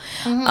bingo,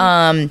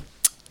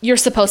 you're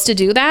supposed to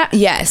do that?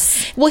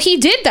 Yes. Well, he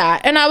did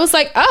that. And I was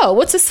like, oh,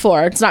 what's this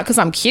for? It's not because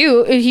I'm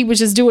cute. He was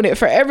just doing it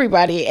for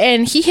everybody.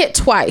 And he hit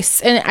twice.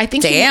 And I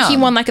think he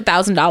won like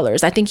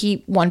 $1,000. I think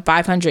he won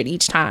 $500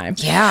 each time.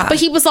 Yeah.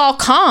 But he was all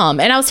calm.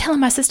 And I was telling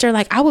my sister,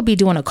 like, I would be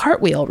doing a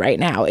cartwheel right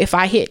now if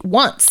I hit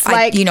once.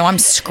 Like, I'm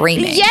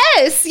screaming.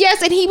 Yes.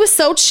 And he was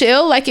so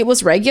chill. Like it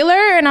was regular.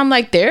 And I'm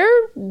like,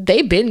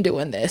 they've been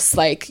doing this.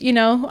 Like,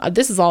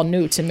 this is all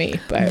new to me.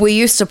 But we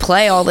used to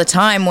play all the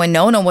time when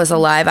Nona was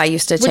alive. I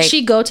used to Would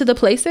she go to the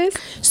places?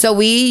 So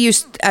we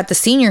used at the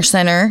senior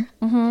center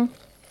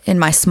in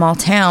my small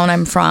town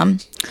I'm from.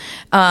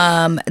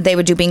 They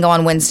would do bingo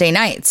on Wednesday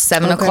nights,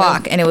 7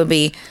 o'clock, and it would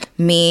be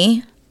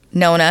me,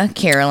 Nona,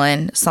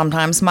 Carolyn,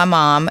 sometimes my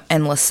mom,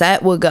 and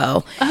Lisette would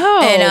go.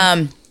 Oh,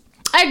 and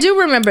I do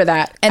remember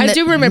that. And I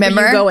do remember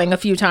you going a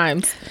few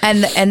times.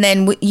 And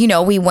then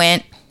we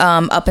went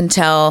up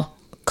until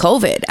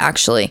COVID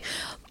actually,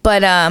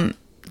 but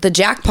the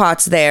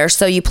jackpot's there,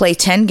 so you play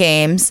 10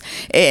 games.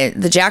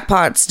 The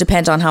jackpots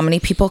depend on how many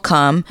people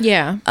come.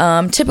 Yeah.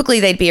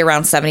 Typically, they'd be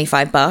around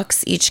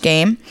 $75 each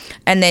game.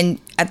 And then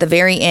at the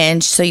very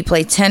end, so you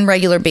play 10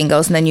 regular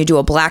bingos, and then you do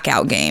a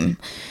blackout game.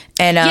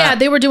 And yeah,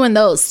 they were doing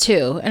those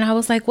too. And I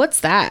was like,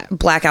 what's that?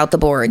 Black out the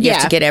board. You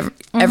have to get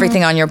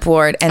everything on your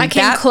board. And I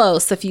came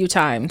close a few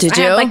times. Did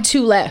you? I had like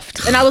 2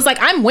 left. And I was like,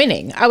 I'm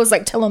winning. I was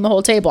like telling the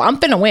whole table, I'm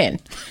finna win.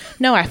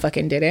 No, I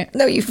fucking didn't.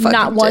 No, you fucking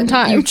Not one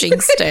time. You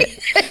jinxed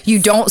it. You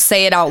don't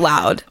say it out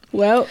loud.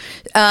 Well,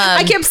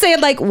 I kept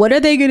saying like, what are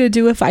they going to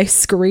do if I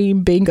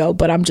scream bingo,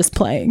 but I'm just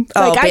playing?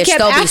 Like, bitch,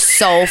 they'll be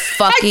so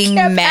fucking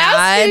mad.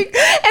 Asking,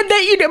 and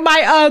then,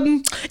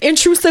 my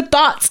intrusive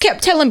thoughts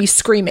kept telling me,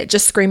 scream it.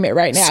 Just scream it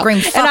right now.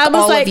 Scream fuck and I was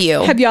all like, of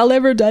you. Have y'all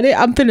ever done it?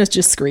 I'm finna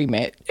just scream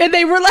it. And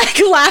they were like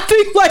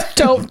laughing like,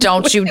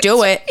 don't you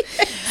do it.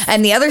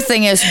 And the other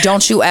thing is,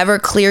 don't you ever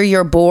clear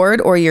your board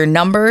or your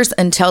numbers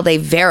until they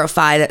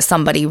verify that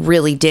somebody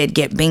really did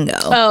get bingo.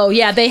 Oh,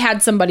 yeah. They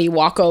had somebody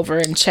walk over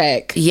and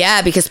check.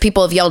 Yeah, because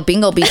people have yelled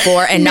bingo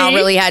before and not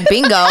really had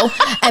bingo.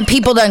 And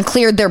people done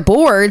cleared their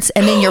boards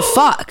and then you're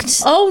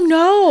fucked. Oh,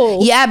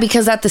 no. Yeah,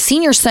 because at the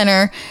senior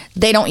center,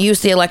 they don't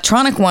use the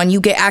electronic one. You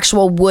get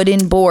actual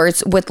wooden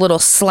boards with little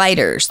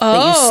sliders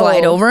that you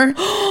slide over.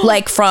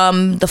 Like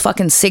from the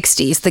fucking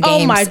 60s. The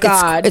games. Oh, my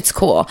God. It's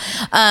cool.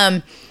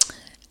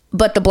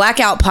 But the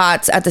blackout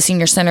pots at the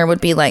senior center would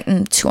be like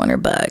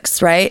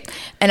 $200, right?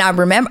 And I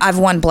remember I've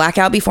won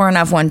blackout before and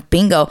I've won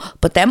bingo,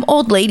 but them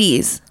old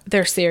ladies,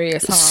 they're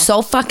serious, huh?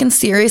 So fucking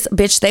serious,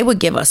 bitch. They would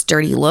give us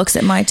dirty looks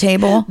at my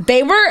table.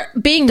 They were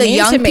being mean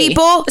young to me.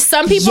 people.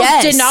 Some people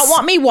did not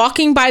want me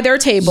walking by their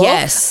table.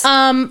 Yes.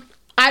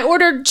 I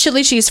ordered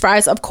chili cheese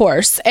fries, of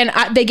course, and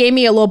they gave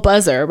me a little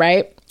buzzer,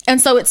 right? And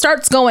so it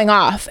starts going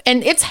off,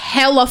 and it's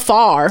hella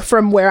far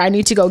from where I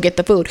need to go get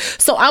the food.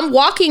 So I'm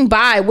walking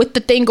by with the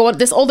thing going.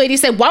 This old lady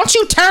said, "Why don't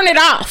you turn it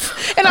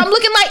off?" And I'm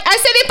looking like, I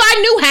said, if I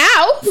knew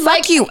how.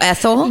 Like you,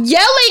 Ethel.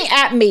 Yelling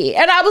at me.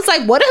 And I was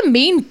like, what a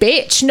mean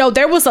bitch. No,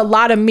 there was a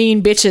lot of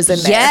mean bitches in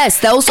there. Yes,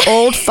 those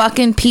old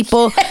fucking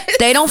people.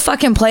 They don't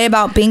fucking play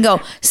about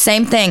bingo.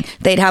 Same thing.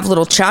 They'd have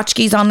little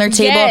tchotchkes on their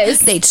table.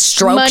 Yes. They'd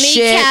stroke Money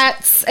shit.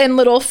 cats and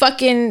little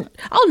fucking,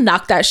 I'll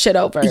knock that shit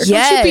over. Yes.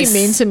 Don't you be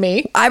mean to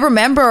me. I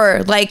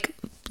remember like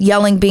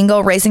yelling bingo,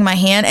 raising my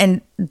hand,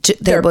 and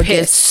they would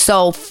get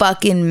so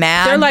fucking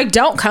mad. They're like,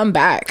 don't come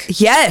back.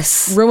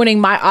 Yes. Ruining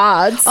my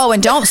odds. Oh,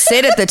 and don't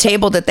sit at the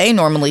table that they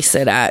normally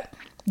sit at.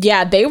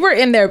 Yeah, they were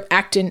in there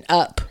acting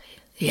up.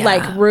 Yeah.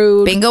 Like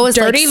rude. Bingo is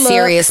dirty like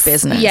serious looks.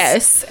 business.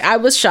 Yes, I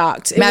was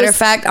shocked. Matter of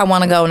fact, I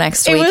want to go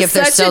next week if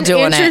they're still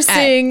doing it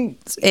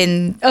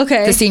in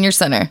the senior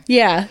center.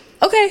 Yeah.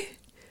 Okay.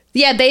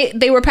 Yeah,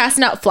 they were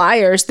passing out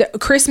flyers. The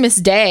Christmas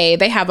Day,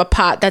 they have a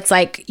pot that's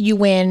like you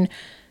win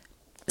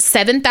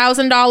 $7,000,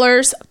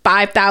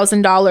 $5,000,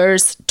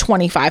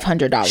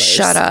 $2,500.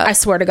 Shut up! I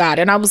swear to God.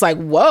 And I was like,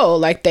 whoa!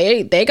 Like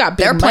they got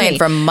big. They're playing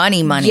for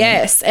money.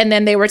 Yes. And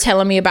then they were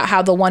telling me about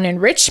how the one in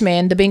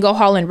Richmond, the bingo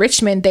hall in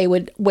Richmond, they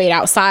would wait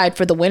outside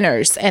for the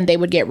winners and they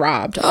would get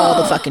robbed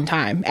all the fucking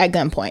time at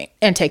gunpoint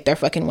and take their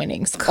fucking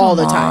winnings all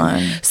the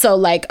time. So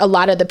like a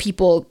lot of the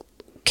people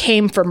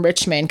came from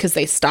Richmond because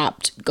they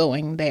stopped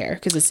going there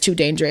because it's too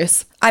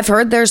dangerous. I've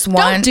heard there's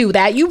one. Don't do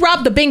that. You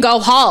rob the bingo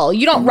hall.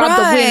 You don't rob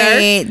the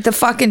winner. The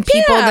fucking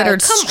people that are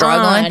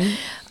struggling.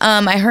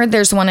 I heard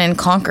there's one in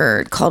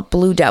Concord called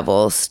Blue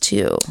Devils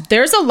too.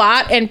 There's a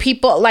lot, and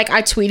people, like,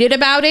 I tweeted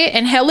about it,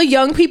 and hella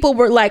young people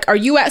were like, "Are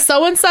you at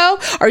so and so?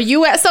 Are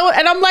you at so?"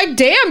 And I'm like,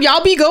 "Damn,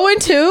 y'all be going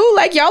too?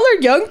 Like, y'all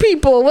are young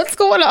people. What's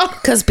going on?"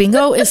 Because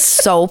bingo is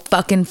so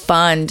fucking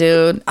fun,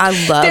 dude. I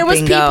love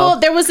bingo.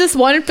 There was this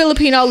one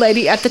Filipino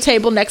lady at the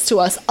table next to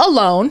us,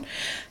 alone,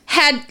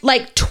 had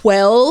like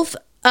 12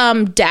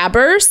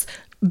 dabbers,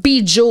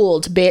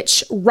 bejeweled,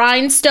 bitch,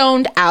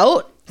 rhinestoned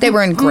out. They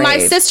were engraved. My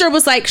sister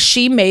was like,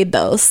 she made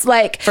those,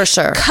 like, for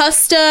sure,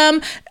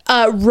 custom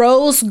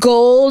rose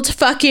gold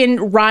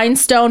fucking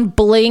rhinestone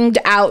blinged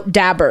out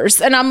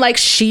dabbers. And I'm like,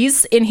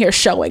 she's in here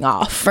showing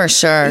off for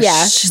sure.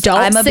 Yeah,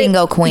 I'm a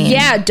bingo queen.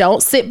 Yeah,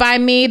 don't sit by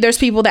me. There's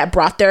people that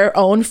brought their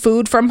own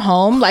food from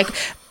home, like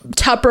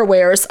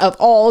Tupperwares of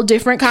all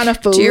different kind of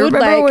food. Do you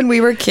remember when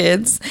we were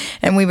kids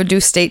and we would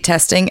do state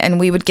testing and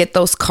we would get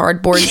those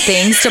cardboard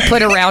things to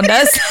put around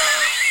us?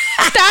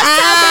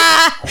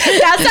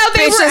 That's how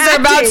they were acting.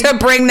 About to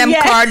bring them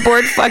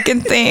cardboard fucking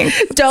things.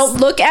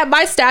 Don't look at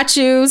my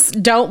statues.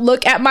 Don't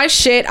look at my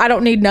shit. I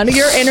don't need none of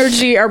your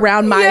energy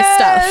around my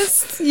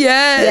stuff.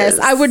 Yes.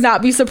 I would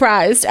not be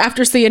surprised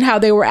after seeing how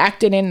they were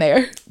acting in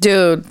there.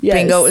 Dude,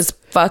 bingo is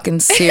fucking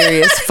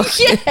serious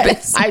fucking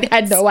business. I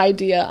had no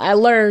idea. I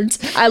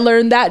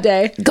learned that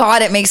day.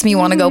 God, it makes me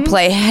want to go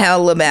play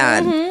hella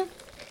bad.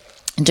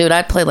 Dude,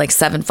 I'd play like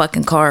 7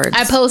 fucking cards.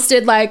 I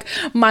posted like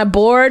my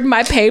board,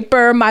 my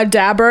paper, my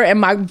dabber, and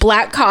my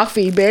black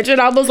coffee, bitch.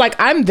 And I was like,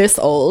 I'm this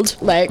old.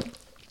 Like,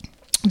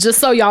 just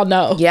so y'all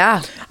know.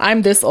 Yeah.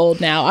 I'm this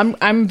old now.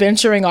 I'm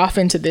venturing off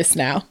into this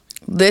now.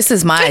 This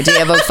is my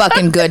idea of a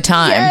fucking good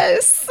time.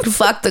 Yes.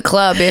 Fuck the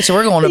club, bitch.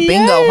 We're going to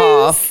bingo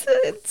hall.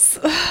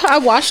 I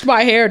washed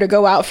my hair to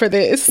go out for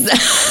this.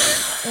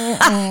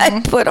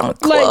 I put on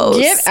clothes.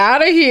 Like, get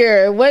out of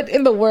here. What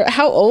in the world?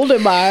 How old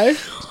am I?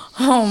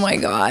 Oh my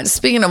God.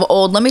 Speaking of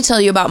old, let me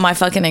tell you about my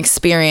fucking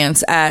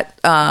experience at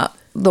the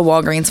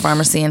Walgreens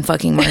pharmacy in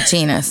fucking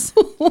Martinez.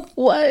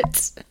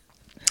 What?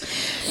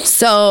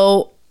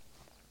 So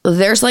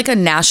there's like a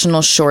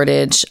national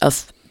shortage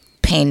of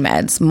pain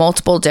meds,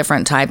 multiple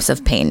different types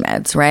of pain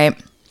meds, right?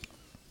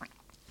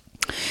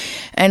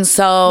 And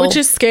so, which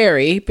is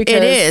scary because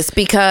it is,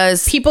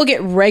 because people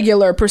get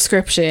regular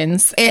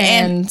prescriptions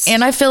and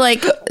I feel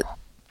like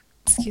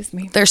excuse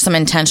me, there's some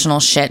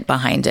intentional shit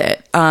behind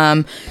it.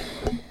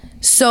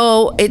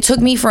 So it took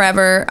me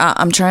forever.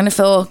 I'm trying to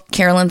fill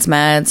Carolyn's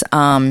meds.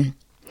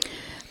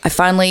 I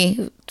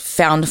finally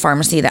found a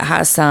pharmacy that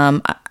has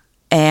some,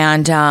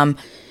 and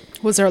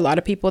was there a lot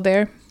of people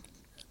there?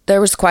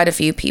 There was quite a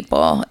few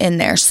people in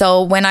there.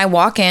 So when I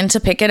walk in to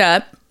pick it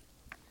up,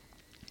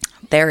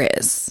 there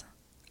is.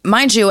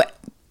 Mind you,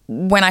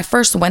 when I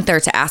first went there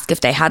to ask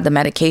if they had the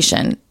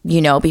medication, you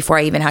know, before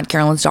I even had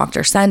Carolyn's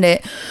doctor send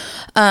it,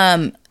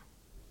 the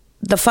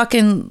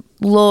fucking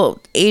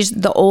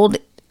the old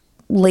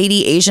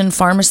lady Asian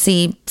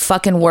pharmacy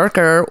fucking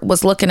worker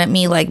was looking at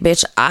me like,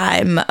 bitch,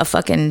 I'm a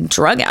fucking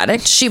drug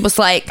addict. She was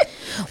like,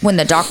 when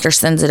the doctor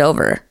sends it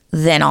over,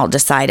 then I'll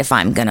decide if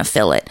I'm gonna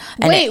fill it.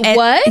 And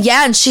what?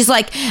 Yeah, and she's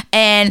like,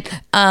 and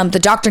the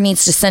doctor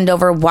needs to send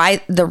over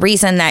the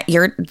reason that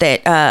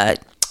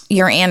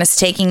your aunt is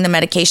taking the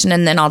medication,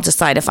 and then I'll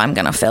decide if I'm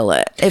gonna fill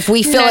it. If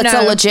we feel it's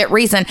a legit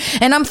reason.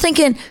 And I'm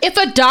thinking, if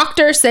a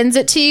doctor sends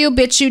it to you,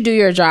 bitch, you do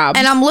your job.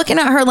 And I'm looking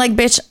at her like,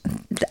 bitch,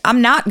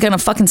 I'm not gonna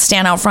fucking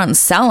stand out front and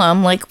sell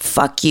them. Like,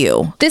 fuck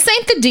you. This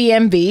ain't the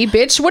DMV,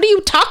 bitch. What are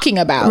you talking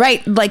about?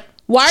 Right? Like,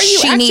 why are you?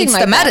 She acting needs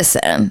like the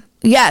medicine.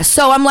 Yeah.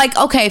 So I'm like,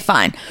 okay,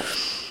 fine.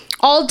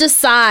 I'll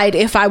decide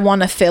if I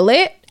want to fill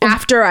it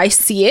after I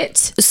see it.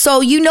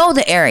 So you know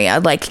the area,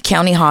 like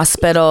County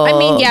Hospital. I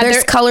mean, yeah,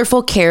 there's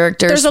colorful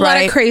characters. There's a lot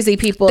right? of crazy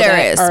people There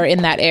that is. are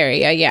in that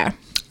area. Yeah.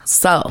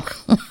 So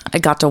I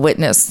got to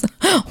witness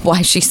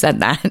why she said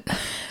that.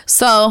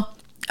 So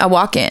I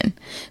walk in.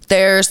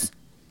 There's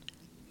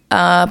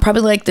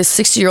probably like this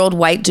 60-year-old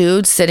white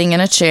dude sitting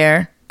in a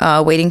chair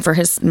waiting for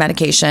his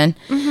medication.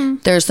 Mm-hmm.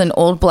 There's an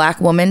old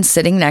black woman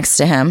sitting next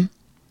to him.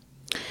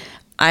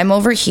 I'm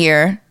over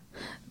here.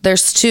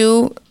 There's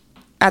two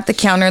at the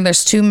counter.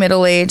 There's two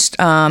middle-aged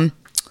Arab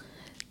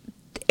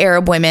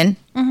women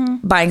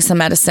buying some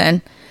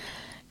medicine.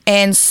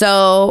 And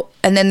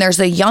then there's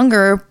a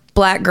younger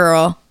black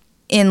girl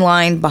in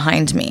line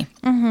behind me.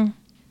 Mm-hmm.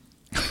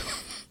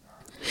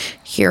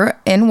 Here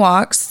in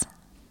walks,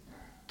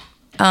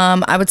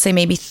 I would say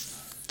maybe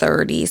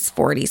 30s,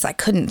 40s. I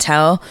couldn't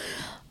tell.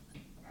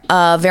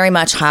 Very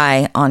much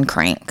high on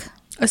crank.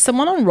 Is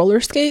someone on roller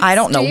skates? I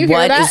don't know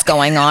what is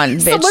going on,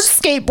 bitch. Someone's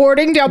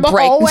skateboarding down the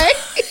hallway.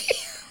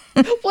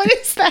 What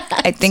is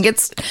that? I think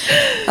it's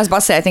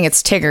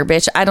Tigger,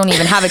 bitch. I don't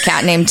even have a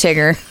cat named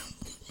Tigger.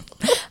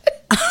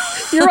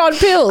 You're on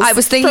pills. I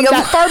was thinking from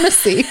of that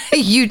pharmacy.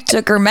 You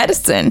took her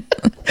medicine.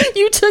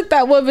 You took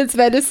that woman's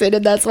medicine,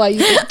 and that's why you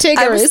think Tigger is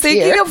here. I was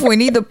thinking of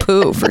Winnie the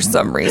Pooh for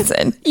some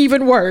reason.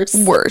 Even worse.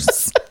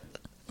 So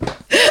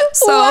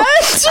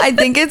What? I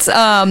think it's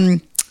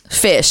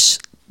fish,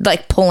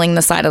 like pulling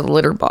the side of the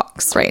litter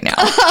box right now.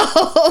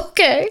 Oh,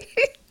 okay.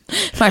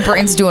 My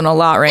brain's doing a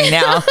lot right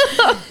now.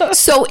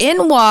 So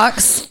in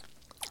walks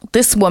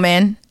this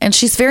woman, and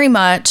she's very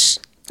much...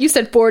 You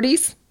said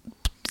 40s?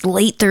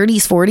 Late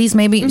 30s, 40s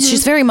maybe. Mm-hmm.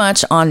 She's very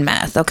much on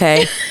meth,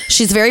 okay?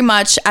 She's very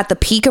much at the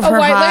peak of her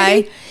white high.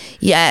 Lady?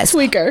 Yes.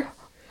 Tweaker.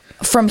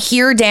 From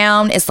here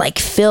down is like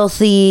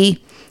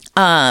filthy.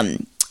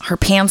 Her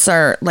pants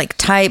are like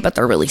tight, but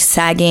they're really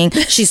sagging.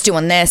 She's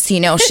doing this,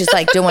 she's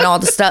like doing all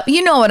the stuff.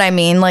 You know what I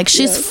mean? Like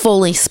she's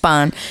fully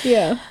spun.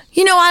 Yeah.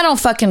 I don't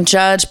fucking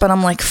judge, but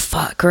I'm like,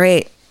 fuck,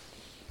 great.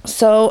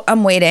 So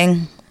I'm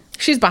waiting.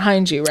 She's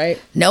behind you, right?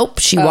 Nope.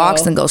 She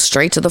walks and goes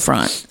straight to the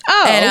front.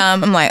 Oh.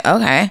 And I'm like,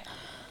 okay.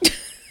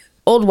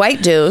 Old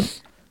white dude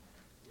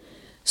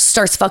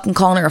starts fucking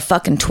calling her a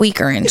fucking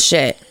tweaker and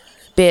shit.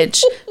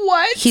 Bitch.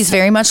 What? He's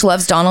very much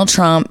loves Donald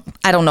Trump.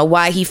 I don't know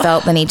why he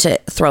felt the need to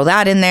throw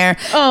that in there.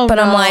 Oh, but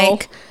no. I'm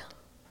like,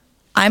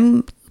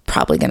 I'm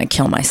probably going to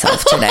kill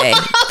myself today.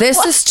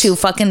 This is too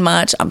fucking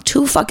much. I'm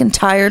too fucking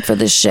tired for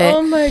this shit.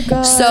 Oh my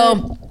God.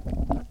 So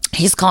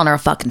he's calling her a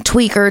fucking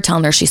tweaker,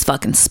 telling her she's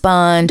fucking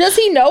spun. Does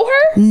he know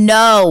her?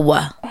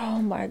 No.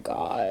 Oh my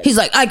God. He's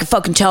like, I can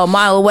fucking tell a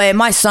mile away.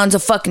 My son's a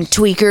fucking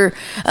tweaker.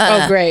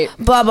 Oh, great.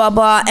 Blah, blah,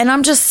 blah. And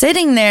I'm just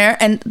sitting there,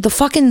 and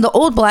the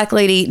old black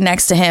lady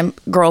next to him,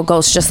 girl,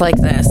 goes just like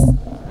this.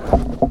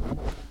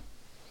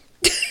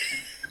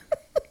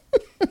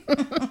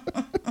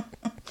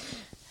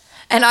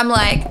 And I'm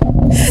like,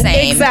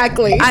 same.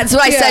 Exactly. That's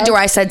what I said to her.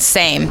 I said,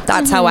 same.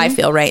 That's how I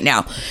feel right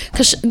now.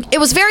 Because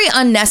it was very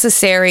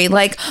unnecessary.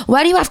 Like,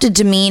 why do you have to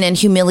demean and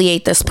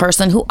humiliate this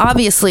person who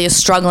obviously is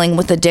struggling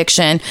with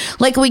addiction?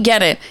 Like, we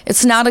get it.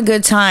 It's not a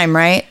good time,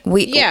 right?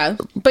 Yeah,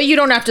 but you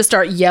don't have to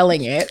start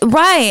yelling it.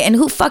 Right. And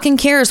who fucking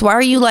cares? Why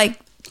are you like...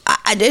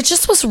 it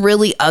just was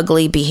really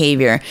ugly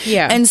behavior.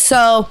 Yeah. And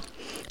so...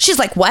 She's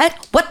like, what?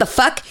 What the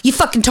fuck? You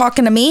fucking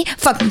talking to me?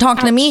 Fucking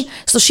talking to me?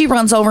 So she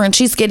runs over and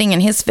she's getting in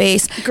his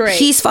face. Great.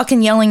 He's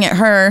fucking yelling at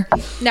her.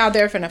 Now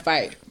they're finna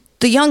fight.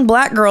 The young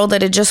black girl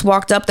that had just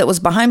walked up that was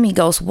behind me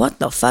goes, what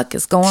the fuck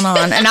is going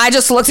on? And I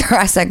just looked at her.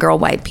 I said, girl,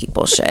 white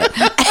people shit.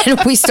 And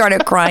we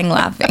started crying,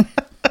 laughing.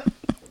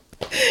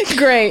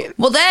 Great.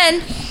 Well,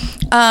 then...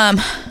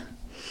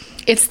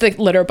 It's the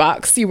litter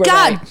box. You were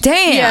God right.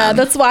 damn. Yeah,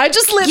 that's why I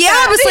just lit Yeah,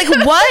 that. I was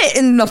like, what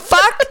in the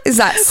fuck is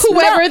that?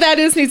 Whoever that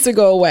is needs to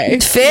go away.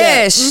 Fish,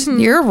 Yeah. Mm-hmm.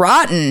 You're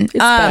rotten. It's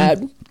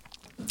bad.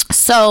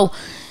 So,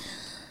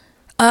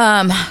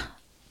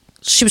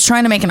 she was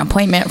trying to make an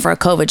appointment for a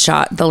COVID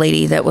shot, the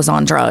lady that was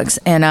on drugs.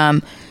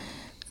 And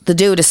the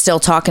dude is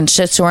still talking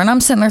shit to her. And I'm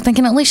sitting there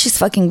thinking, at least she's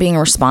fucking being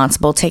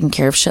responsible, taking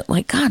care of shit.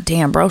 Like, God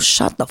damn, bro,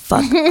 shut the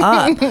fuck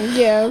up.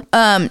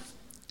 Yeah.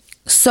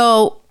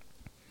 So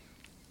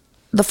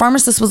the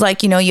pharmacist was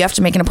like, you have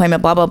to make an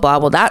appointment, blah, blah, blah.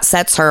 Well, that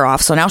sets her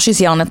off. So now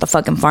she's yelling at the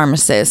fucking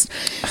pharmacist.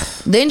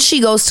 Then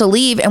she goes to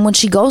leave. And when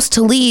she goes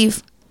to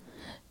leave,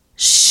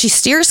 she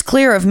steers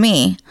clear of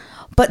me.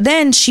 But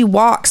then she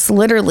walks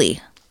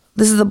literally.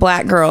 This is the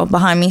black girl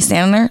behind me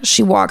standing there.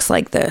 She walks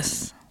like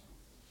this.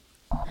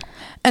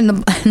 And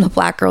the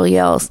black girl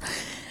yells,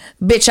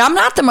 bitch, I'm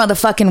not the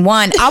motherfucking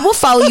one. I will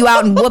follow you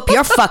out and whoop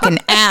your fucking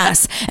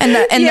ass.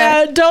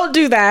 Don't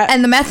do that.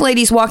 And the meth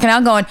lady's walking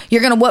out going,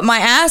 you're going to whoop my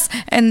ass?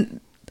 And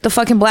the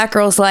fucking black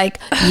girl's like,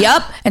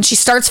 yep. And she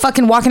starts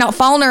fucking walking out,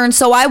 following her. And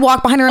so I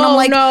walk behind her and I'm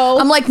like,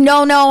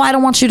 no, I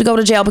don't want you to go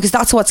to jail because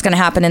that's what's going to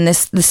happen in the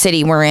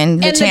city we're in,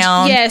 the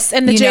town.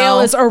 And the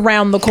jail is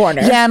around the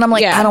corner. Yeah. And I'm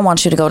like, I don't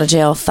want you to go to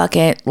jail. Fuck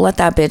it. Let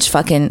that bitch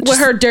fucking. With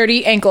her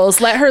dirty ankles.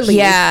 Let her leave.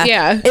 Yeah.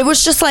 Yeah. It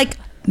was just like,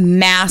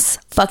 mass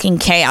fucking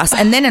chaos.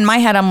 And then in my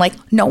head, I'm like,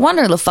 no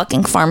wonder the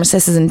fucking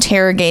pharmacist is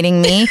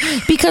interrogating me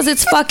because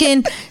it's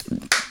fucking,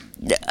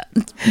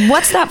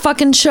 what's that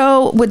fucking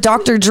show with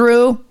Dr.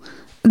 Drew?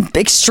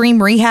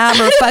 Extreme Rehab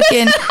or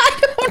fucking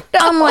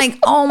I'm like,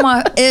 oh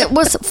my, it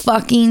was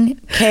fucking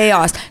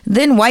chaos.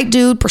 Then white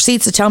dude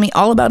proceeds to tell me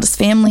all about his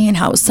family and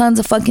how his son's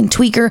a fucking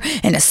tweaker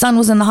and his son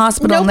was in the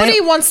hospital. Nobody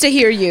wants to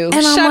hear you.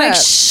 And I'm like,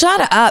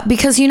 shut up,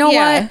 because you know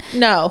what?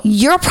 No.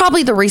 You're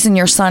probably the reason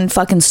your son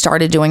fucking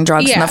started doing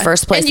drugs in the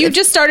first place. And you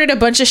just started a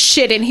bunch of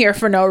shit in here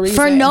for no reason.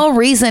 For no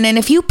reason. And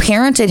if you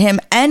parented him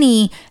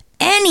any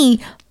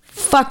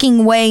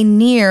fucking way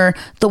near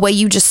the way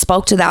you just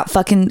spoke to that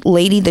fucking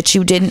lady that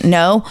you didn't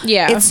know,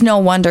 it's no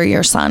wonder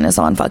your son is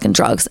on fucking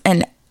drugs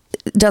and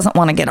doesn't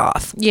want to get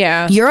off.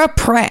 You're a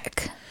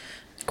prick.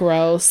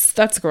 Gross.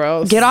 That's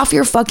gross. Get off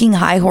your fucking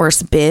high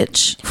horse,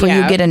 bitch, before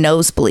you get a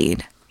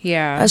nosebleed.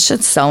 That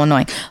shit's so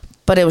annoying.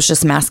 But it was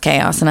just mass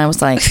chaos, and I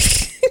was like,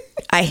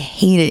 I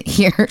hate it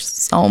here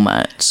so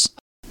much.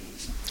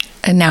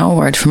 And now a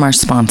word from our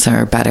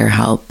sponsor,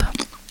 BetterHelp.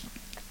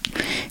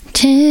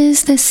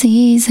 'Tis the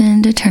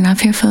season to turn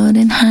off your phone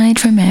and hide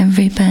from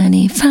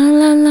everybody. Fa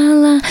la la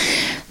la.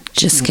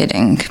 Just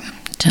kidding.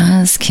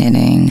 Just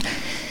kidding.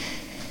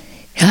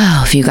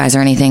 Oh, if you guys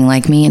are anything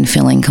like me and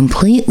feeling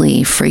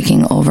completely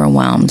freaking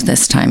overwhelmed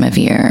this time of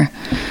year,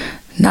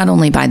 not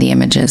only by the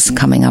images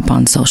coming up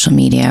on social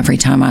media every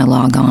time I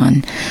log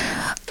on,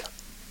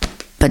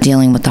 but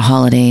dealing with the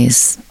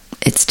holidays.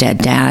 It's Dead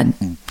Dad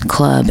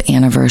Club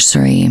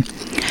anniversary,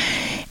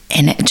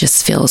 and it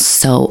just feels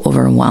so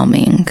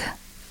overwhelming.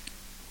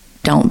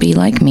 Don't be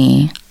like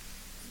me.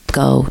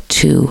 Go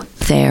to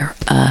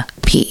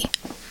therapy.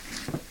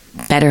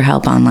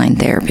 BetterHelp Online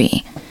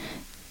Therapy.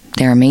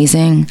 They're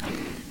amazing.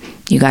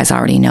 You guys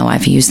already know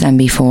I've used them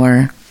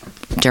before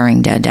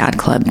during Dead Dad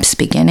Club's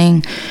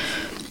beginning,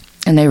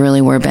 and they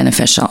really were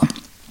beneficial.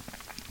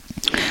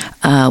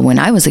 When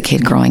I was a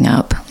kid growing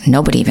up,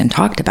 nobody even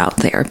talked about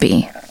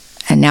therapy.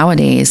 And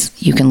nowadays,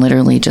 you can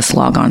literally just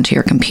log onto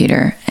your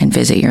computer and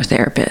visit your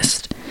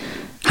therapist.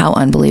 How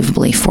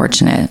unbelievably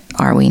fortunate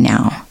are we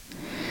now?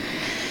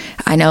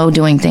 I know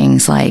doing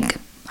things like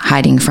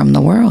hiding from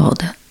the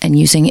world and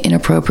using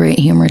inappropriate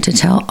humor to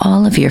tell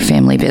all of your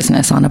family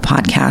business on a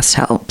podcast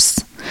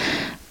helps.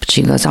 But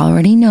you guys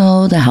already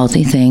know the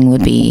healthy thing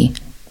would be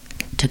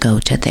to go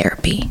to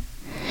therapy.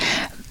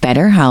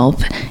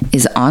 BetterHelp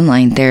is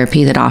online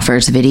therapy that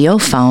offers video,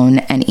 phone,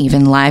 and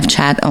even live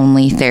chat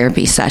only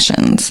therapy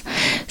sessions.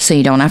 So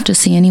you don't have to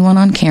see anyone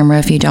on camera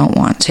if you don't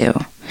want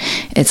to.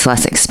 It's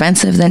less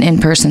expensive than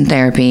in-person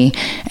therapy,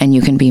 and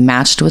you can be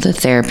matched with a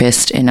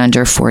therapist in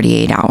under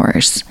 48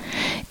 hours.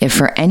 If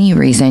for any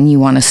reason you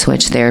want to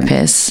switch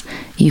therapists,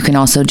 you can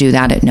also do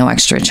that at no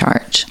extra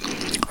charge.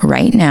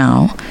 Right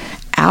now,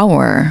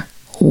 our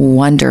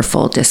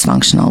wonderful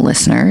dysfunctional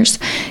listeners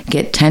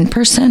get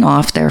 10%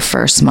 off their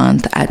first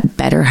month at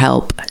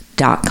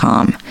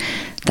betterhelp.com.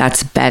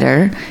 That's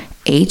better,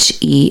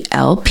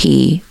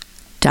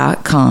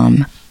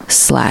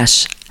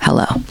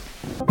 HELP.com/hello.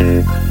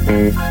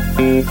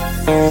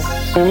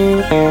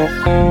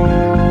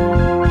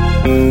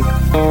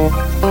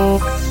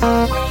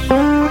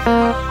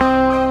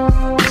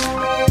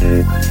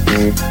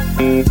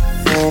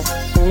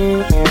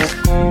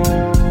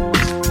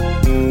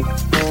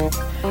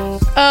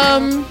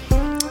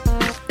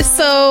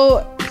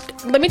 So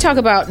let me talk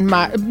about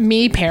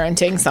me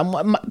parenting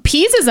someone.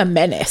 Peas is a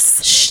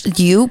menace.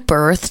 You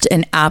birthed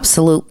an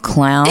absolute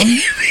clown.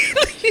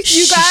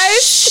 You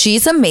guys,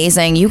 she's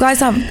amazing. You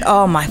guys have,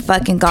 oh my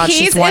fucking God, Peas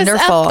she's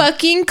wonderful. Is a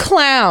fucking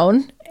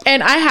clown.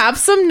 And I have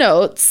some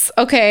notes,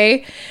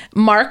 okay?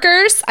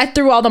 Markers, I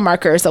threw all the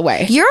markers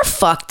away. You're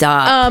fucked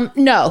up.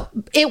 No,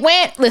 it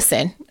went,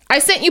 listen, I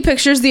sent you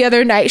pictures the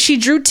other night. She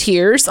drew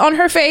tears on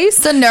her face.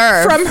 The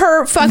nerve. From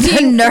her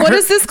fucking, what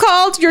is this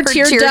called? Your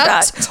tear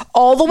duct.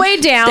 All the way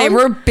down. They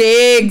were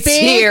big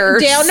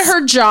tears. Down to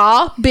her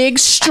jaw. Big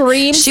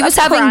streams. She was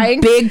of having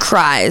crying. big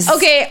cries.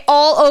 Okay,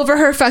 all over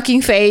her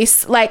fucking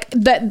face. Like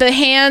the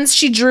hands,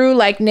 she drew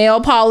like nail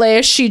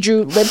polish. She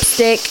drew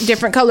lipstick,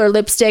 different color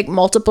lipstick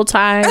multiple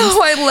times.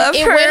 Oh, I love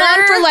her. It went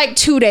on for like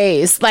 2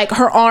 days. Like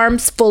her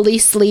arms fully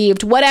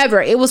sleeved, whatever.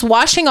 It was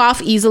washing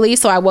off easily,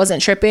 so I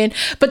wasn't tripping.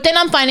 But then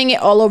I'm finding it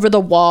all over the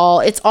wall.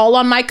 It's all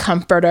on my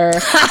comforter.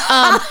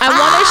 I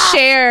want to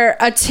share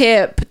a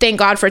tip. Thank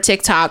God for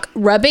TikTok.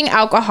 Rubbing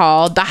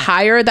alcohol, the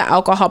higher the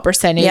alcohol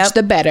percentage,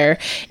 the better.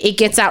 It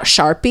gets out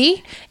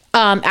Sharpie,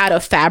 out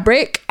of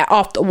fabric,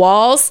 off the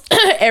walls,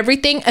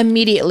 everything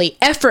immediately,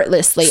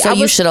 effortlessly. So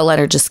you should have let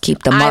her just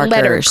keep the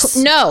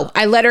markers.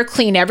 I let her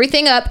clean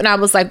everything up, and I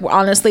was like,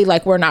 honestly,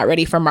 like, we're not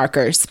ready for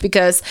markers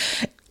because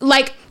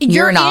Like,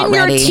 you're not in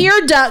ready. your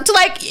tear duct.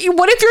 Like,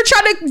 what if you're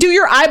trying to do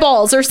your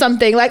eyeballs or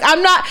something? Like,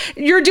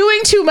 you're doing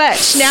too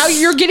much. Now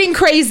you're getting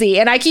crazy.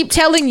 And I keep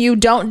telling you,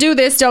 don't do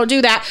this, don't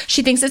do that.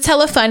 She thinks it's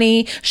hella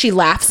funny. She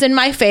laughs in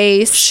my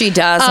face. She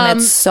does, and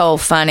it's so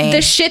funny.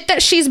 The shit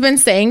that she's been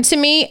saying to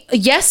me.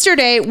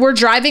 Yesterday, we're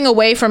driving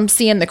away from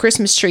seeing the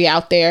Christmas tree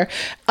out there.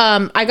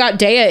 I got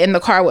Dea in the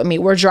car with me.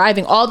 We're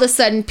driving. All of a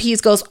sudden,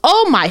 Pease goes,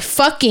 "Oh my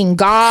fucking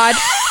God."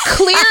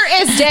 Clear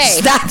as day.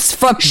 That's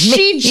from me.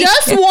 She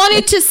just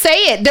wanted to say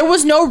it. There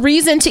was no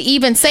reason to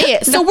even say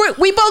it. So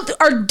we both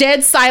are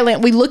dead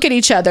silent. We look at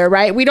each other,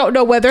 right? We don't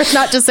know whether or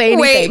not to say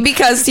anything. Wait,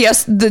 because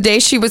yes, the day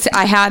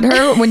I had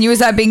her when you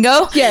was at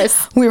bingo.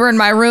 Yes. We were in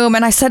my room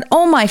and I said,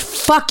 "Oh my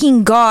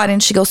fucking God."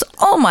 And she goes,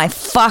 "Oh my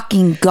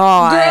fucking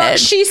God." Girl,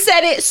 she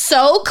said it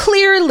so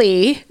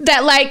clearly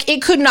that like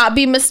it could not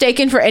be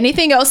mistaken for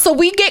anything else. So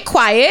we get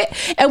quiet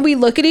and we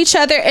look at each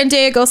other and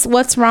Dea goes,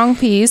 "What's wrong,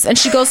 Pease?" And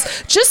she goes,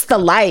 "Just the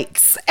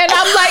lights." And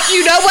I'm like,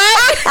 you know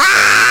what?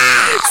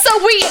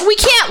 So we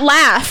can't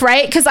laugh,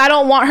 right? Because I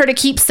don't want her to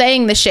keep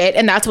saying the shit,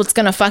 and that's what's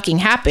gonna fucking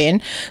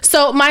happen.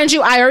 So mind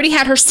you, I already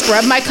had her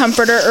scrub my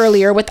comforter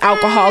earlier with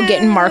alcohol,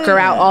 getting marker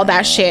out, all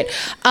that shit.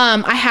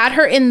 I had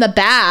her in the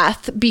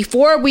bath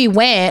before we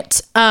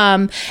went,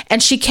 and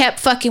she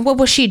kept fucking, what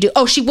was she do?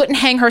 Oh, she wouldn't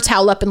hang her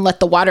towel up and let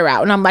the water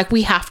out. And I'm like,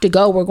 we have to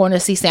go. We're going to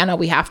see Santa.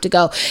 We have to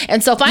go.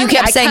 And so finally you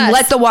kept saying, cussed.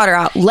 "Let the water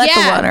out. Let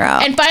the water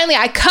out." And finally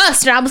I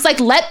cussed and I was like,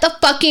 "Let the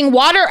fucking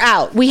water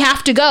out. We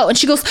have to go." And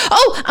she goes,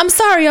 "Oh, I'm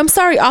sorry,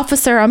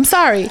 officer. I'm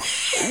sorry."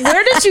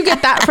 Where did you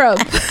get that from?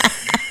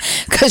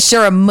 Because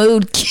you're a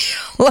mood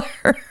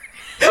killer.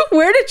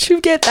 Where did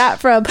you get that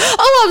from?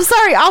 "Oh, I'm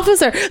sorry,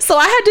 officer." So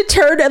I had to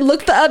turn and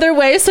look the other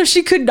way so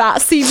she could not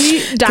see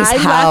me die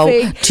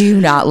laughing. Do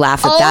not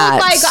laugh at that. Oh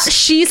my God,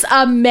 she's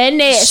a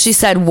menace. She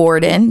said,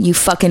 "Warden, you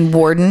fucking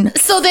warden."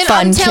 So then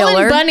fun I'm telling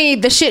killer. Bunny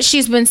the shit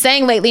she's been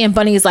saying lately, and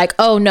Bunny's like,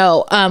 "Oh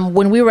no,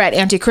 when we were at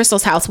Auntie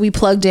Crystal's house, we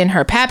plugged in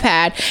her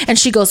pad," and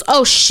she goes,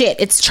 "Oh shit,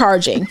 it's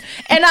charging."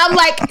 And I'm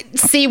like,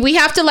 see, we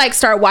have to like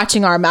start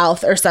watching our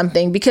mouth or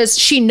something, because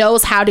she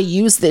knows how to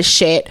use this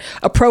shit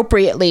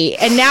appropriately.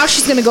 And now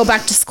she's gonna go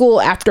back to school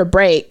after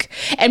break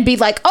and be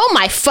like, "Oh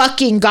my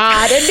fucking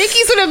God." And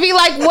Nikki's gonna be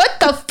like, "What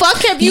the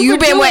fuck have you been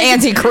doing with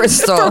Auntie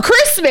Crystal for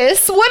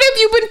Christmas? What have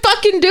you been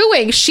fucking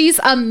doing?" She's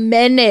a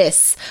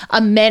menace.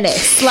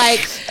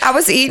 Like, I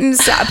was eating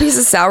a piece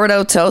of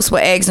sourdough toast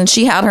with eggs, and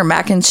she had her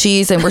mac and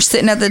cheese, and we're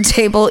sitting at the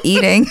table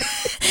eating.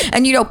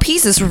 And you know,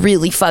 Peace is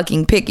really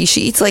fucking picky.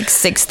 She eats like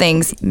 6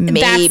 things, maybe.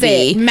 That's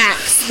it,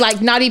 max.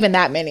 Like, not even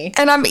that many.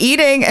 And I'm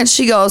eating, and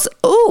she goes,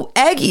 "Ooh,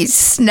 eggy,"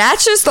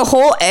 snatches the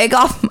whole egg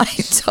off my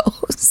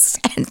toast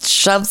and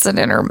shoves it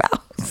in her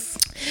mouth.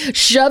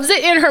 Shoves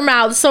it in her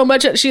mouth so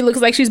much that she looks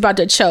like she's about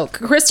to choke.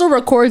 Crystal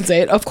records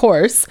it, of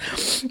course.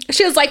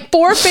 She has like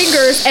 4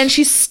 fingers and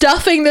she's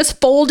stuffing this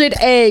folded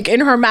egg in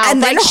her mouth. And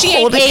like then she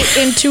ain't ate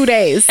in 2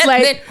 days. And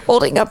like then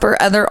holding up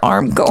her other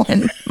arm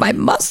going, "My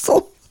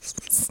muscle."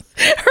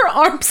 her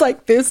arm's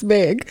like this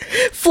big,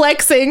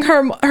 flexing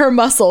her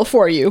muscle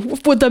for you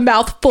with the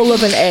mouth full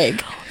of an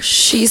egg.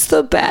 She's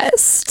the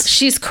best.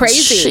 She's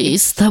crazy.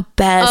 She's the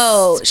best.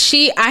 Oh,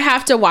 I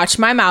have to watch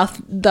my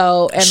mouth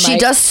though. And she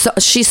does.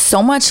 She's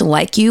so much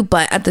like you,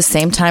 but at the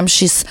same time,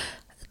 she's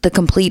the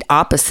complete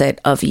opposite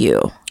of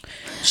you.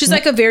 She's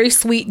like a very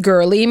sweet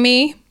girly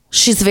me.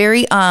 She's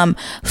very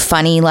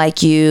funny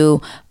like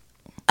you,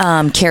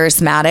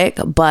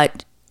 charismatic,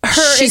 but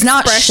she's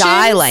not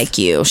shy like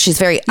you. She's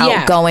very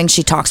outgoing.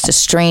 She talks to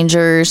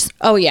strangers.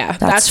 Oh yeah,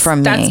 that's from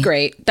me. That's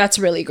great. That's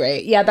really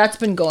great. Yeah, that's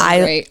been going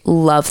great. I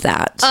love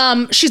that.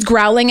 She's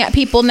growling at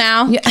people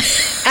now. Yeah.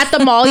 At the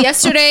mall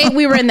yesterday,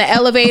 we were in the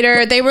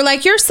elevator. They were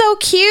like, "You're so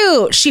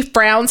cute." She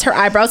frowns her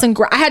eyebrows, and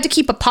I had to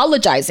keep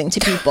apologizing to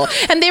people.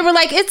 And they were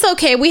like, "It's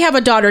okay. We have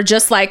a daughter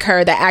just like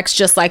her that acts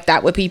just like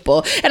that with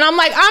people." And I'm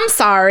like, "I'm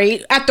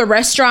sorry." At the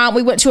restaurant,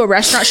 we went to a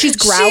restaurant. She's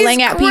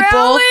growling at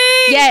people.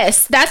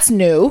 Yes, that's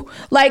new.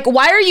 Like,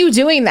 why are you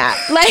doing that?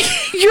 Like,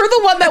 you're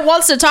the one that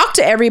wants to talk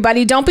to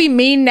everybody. Don't be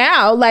mean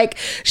now. Like,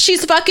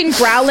 she's fucking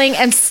growling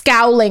and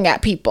scowling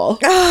at people.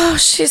 Oh,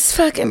 she's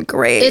fucking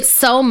great. It's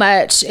so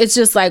much. It's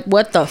just like,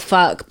 what the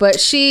fuck? But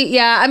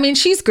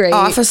she's great.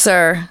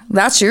 Officer.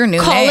 That's your new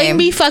name. Calling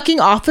me fucking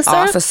officer?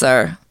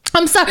 Officer.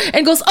 I'm sorry.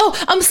 And goes, "Oh,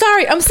 I'm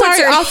sorry,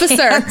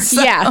 officer."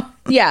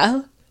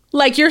 Yeah.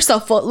 Like, you're so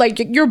full, like,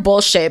 you're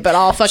bullshit, but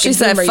I'll fucking She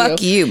said,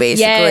 "Fuck you,"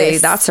 basically.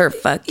 Yes. That's her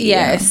fuck you.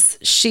 Yes.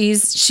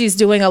 She's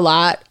doing a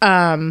lot.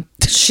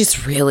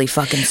 She's really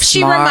fucking smart.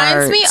 She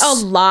reminds me a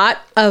lot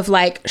of,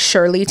 like,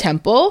 Shirley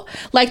Temple.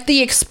 Like,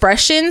 the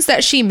expressions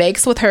that she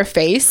makes with her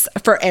face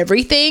for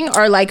everything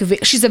are, like,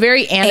 she's a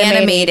very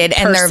animated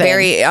person. And they're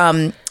very,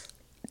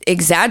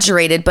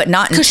 exaggerated, but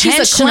not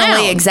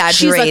intentionally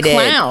exaggerated. She's a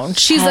clown.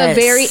 She's a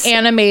very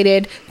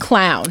animated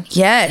clown.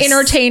 Yes.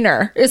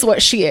 Entertainer is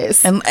what she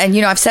is. And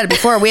I've said it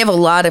before, we have a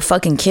lot of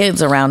fucking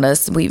kids around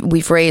us.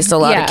 We've raised a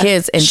lot of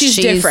kids, and she's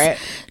different.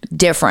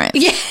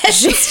 Yeah,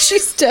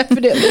 she's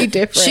definitely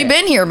different. She's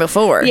been here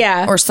before.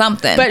 Yeah. Or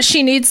something. But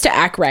she needs to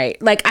act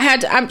right. Like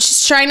I'm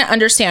just trying to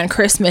understand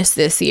Christmas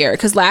this year,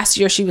 because last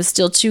year she was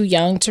still too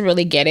young to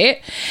really get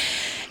it.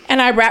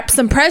 And I wrapped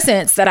some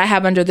presents that I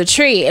have under the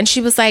tree. And she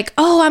was like,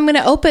 oh, I'm going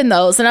to open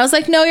those. And I was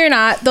like, no, you're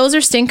not. Those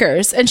are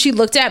stinkers. And she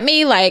looked at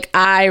me like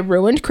I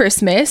ruined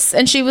Christmas.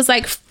 And she was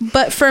like,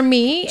 but for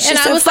me. And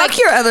I was like,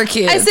 your other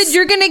kids. I said,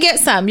 you're going to get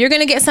some. You're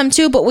going to get some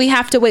too, but we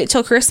have to wait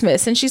till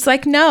Christmas. And she's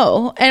like,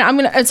 no.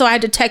 And so I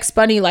had to text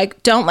Bunny,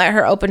 like, don't let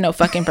her open no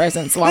fucking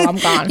presents while I'm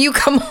gone. You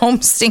come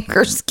home,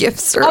 stinkers,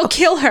 gifts her. I'll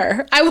kill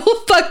her. I will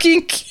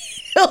fucking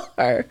kill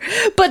her.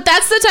 But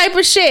that's the type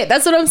of shit.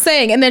 That's what I'm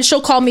saying. And then she'll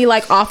call me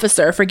like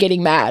officer for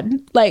getting mad.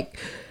 Like,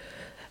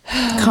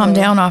 calm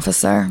down,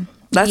 officer.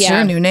 That's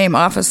your new name,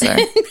 officer.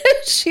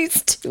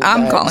 She's too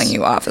I'm much. calling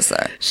you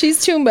officer.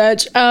 She's too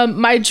much.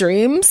 My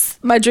dreams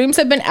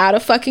have been out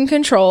of fucking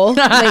control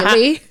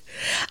lately.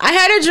 I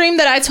had a dream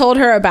that I told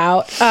her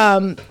about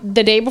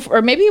the day before,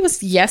 or maybe it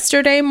was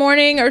yesterday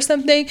morning or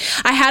something.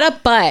 I had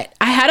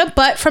a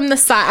butt from the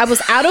side. I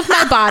was out of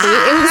my body.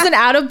 It was an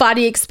out of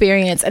body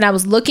experience. And I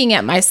was looking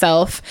at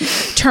myself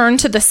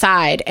turned to the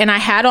side, and I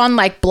had on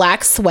like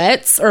black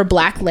sweats or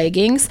black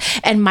leggings,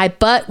 and my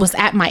butt was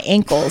at my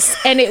ankles.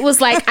 And it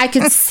was like, I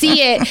could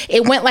see it.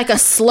 It went like a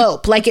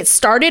slope. Like it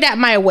started at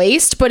my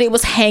waist, but it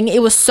was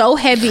so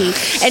heavy,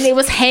 and it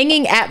was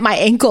hanging at my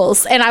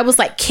ankles. And I was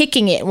like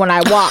kicking it when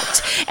I walked.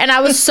 And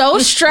I was so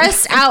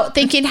stressed out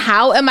thinking,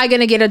 how am I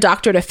going to get a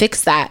doctor to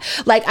fix that?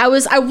 Like I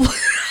was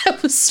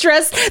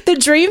stressed. The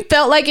dream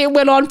felt like it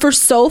went on for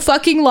so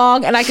fucking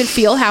long, and I could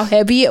feel how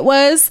heavy it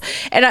was.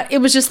 And it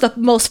was just the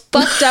most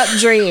fucked up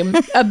dream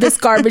of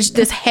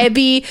this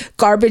heavy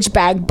garbage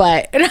bag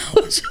butt. And I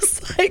was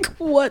just like,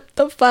 what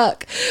the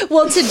fuck?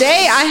 Well,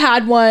 today I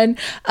had one.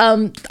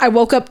 I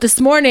woke up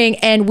this morning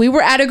and we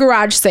were at a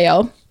garage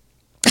sale.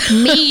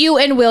 Me, you,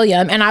 and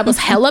William, and I was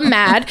hella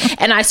mad,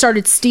 and I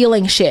started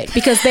stealing shit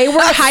because they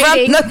were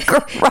hiding.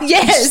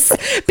 Yes,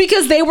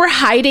 because they were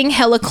hiding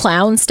hella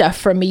clown stuff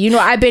from me. You know,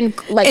 I've been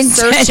like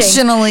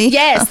intentionally. Searching.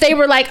 Yes, they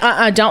were like,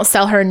 don't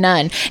sell her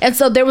none. And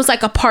so there was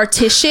like a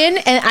partition,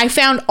 and I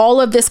found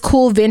all of this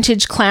cool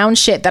vintage clown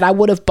shit that I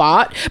would have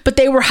bought, but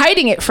they were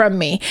hiding it from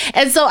me.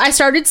 And so I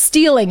started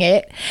stealing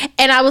it,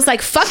 and I was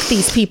like, fuck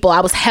these people. I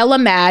was hella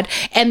mad.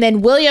 And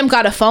then William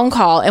got a phone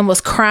call and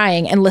was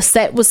crying, and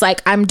Lisette was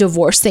like, I'm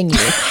divorcing you.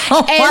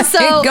 And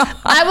so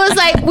I was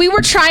like, we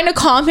were trying to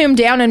calm him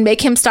down and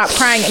make him stop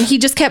crying, and he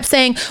just kept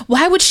saying,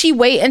 why would she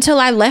wait until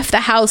I left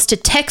the house to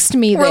text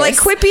me this? We're like,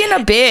 quit being a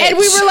bitch. And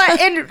we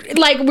were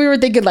like, we were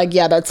thinking like,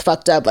 yeah, that's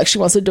fucked up. Like she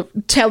wants to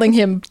telling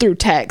him through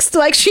text.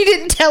 Like she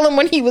didn't tell him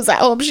when he was at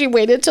home. She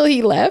waited till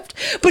he left,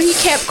 but he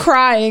kept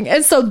crying.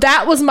 And so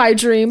that was my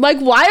dream. Like,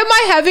 why am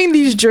I having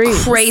these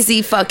dreams?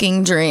 Crazy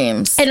fucking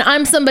dreams. And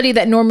I'm somebody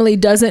that normally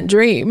doesn't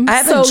dream. I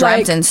haven't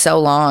dreamt in so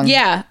long.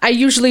 Yeah, I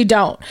usually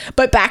don't.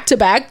 But back to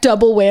back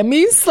double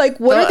whammies. Like,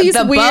 what are these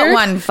the weird? The butt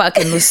one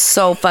fucking was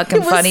so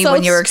fucking funny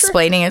when you were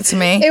explaining it to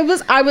me.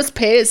 I was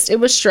pissed.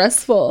 It was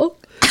stressful.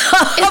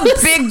 A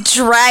big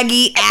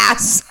draggy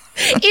ass.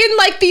 In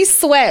like these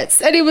sweats,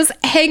 and it was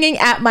hanging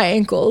at my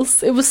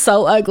ankles. It was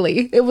so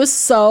ugly. It was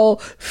so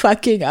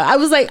fucking. I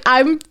was like,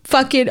 I'm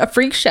fucking a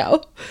freak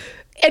show,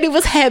 and it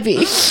was heavy.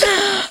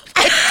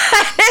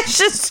 It's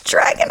just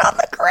dragging on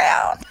the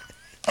ground.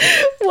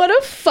 What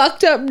a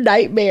fucked up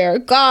nightmare.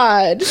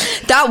 God,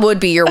 that would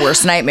be your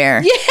worst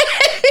nightmare. Yeah,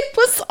 it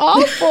was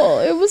awful.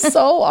 It was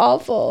so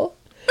awful.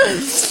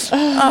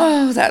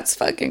 Oh, that's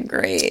fucking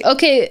great.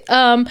 Okay,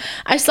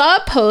 I saw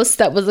a post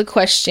that was a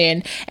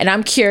question, and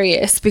I'm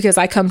curious because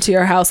I come to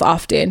your house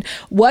often.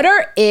 What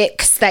are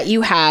icks that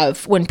you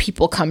have when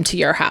people come to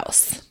your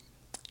house?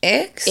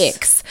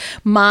 Icks.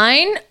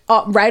 Mine,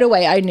 right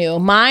away I knew.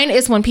 Mine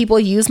is when people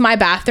use my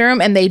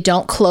bathroom and they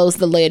don't close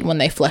the lid when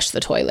they flush the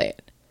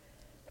toilet.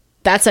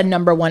 That's a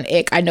number one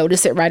ick. I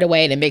notice it right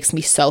away, and it makes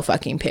me so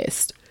fucking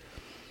pissed.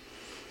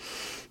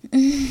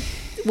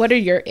 What are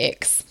your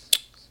icks?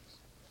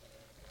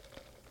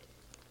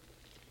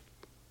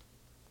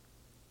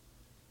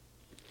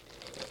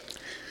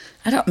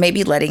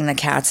 Maybe letting the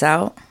cats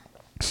out.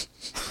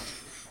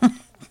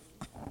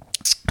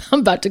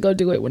 I'm about to go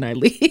do it when I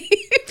leave.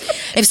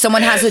 If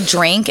someone has a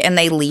drink and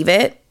they leave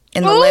it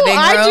in the living room.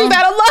 I do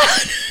that a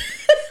lot.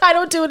 I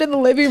don't do it in the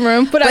living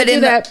room, but I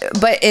do that.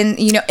 But in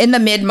the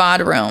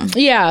mid-mod room.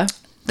 Yeah.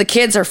 The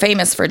kids are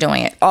famous for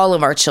doing it. All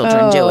of our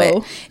children do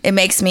it. It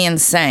makes me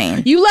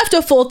insane. You left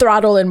a full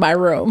throttle in my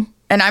room.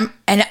 And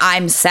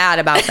I'm sad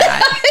about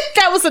that.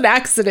 That was an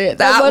accident.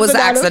 That was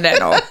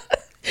accidental.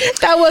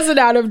 That wasn't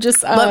out of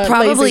just but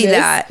probably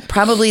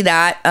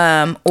that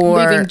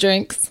or leaving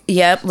drinks.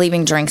 Yep,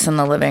 leaving drinks in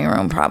the living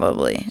room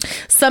probably.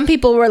 Some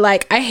people were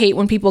like, I hate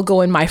when people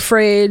go in my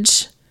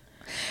fridge.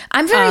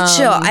 I'm very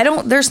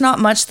chill. There's not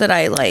much that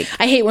I like.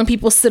 I hate when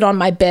people sit on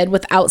my bed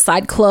with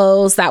outside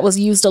clothes. That was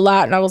used a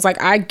lot. And I was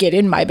like, I get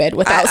in my bed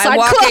with outside clothes. I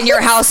walk in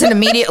your house and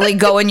immediately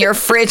go in your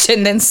fridge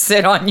and then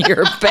sit on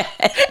your bed.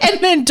 And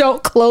then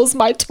don't close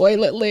my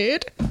toilet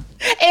lid.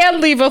 And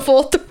leave a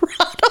full throttle.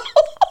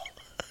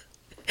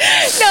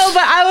 No,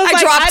 but I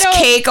dropped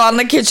cake on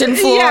the kitchen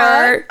floor.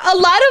 Yeah, a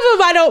lot of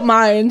them I don't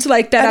mind.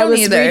 Like that I was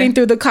either. reading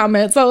through the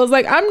comments. I was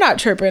like, I'm not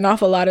tripping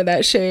off a lot of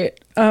that shit.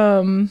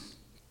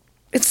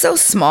 It's so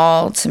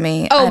small to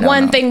me.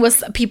 One thing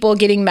was people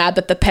getting mad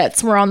that the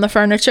pets were on the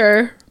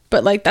furniture.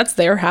 But like that's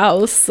their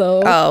house,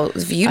 so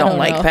if you don't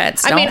like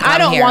pets, I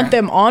don't want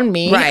them on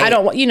me. Right. I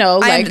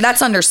don't,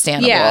 that's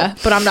understandable. Yeah,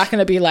 but I'm not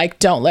gonna be like,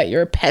 don't let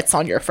your pets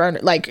on your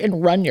furniture, like,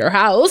 and run your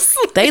house.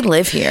 They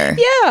live here.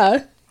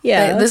 Yeah.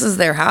 This is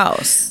their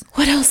house.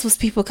 What else was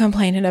people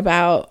complaining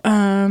about?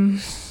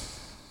 I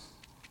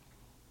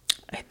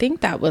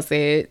think that was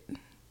it.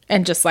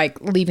 And just like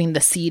leaving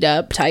the seat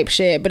up type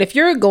shit. But if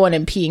you're going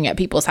and peeing at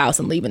people's house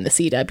and leaving the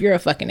seat up, you're a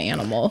fucking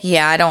animal.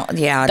 Yeah, don't do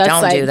that.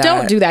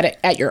 Don't do that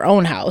at your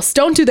own house.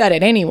 Don't do that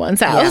at anyone's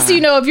house.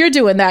 Yeah. If you're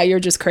doing that, you're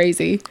just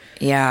crazy.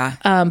 Yeah.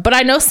 But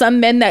I know some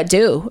men that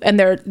do, and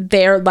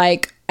their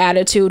like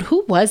attitude,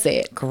 who was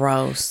it?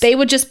 Gross. They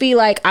would just be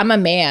like, I'm a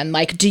man.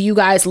 Like, do you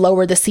guys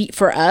lower the seat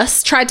for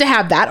us? Tried to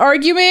have that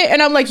argument,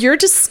 and I'm like, you're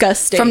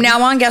disgusting. From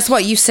now on, guess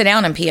what? You sit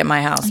down and pee at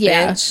my house,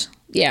 bitch.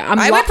 Yeah,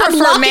 I would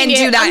prefer men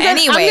do that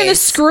anyways. I'm gonna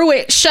screw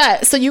it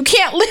shut so you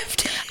can't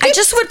lift it. I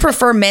just would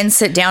prefer men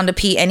sit down to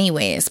pee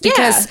anyways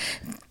because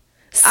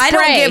I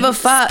don't give a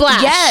fuck.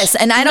 Splash. Yes,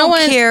 and I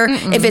don't care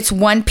if it's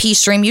one pee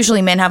stream.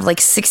 Usually men have like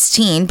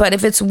 16, but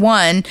if it's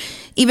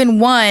even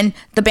one,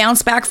 the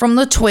bounce back from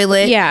the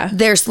toilet. Yeah,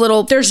 there's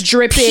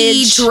drippage,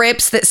 pee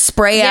drips that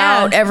spray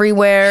out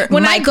everywhere.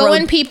 When I go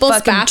in people's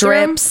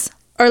bathrooms.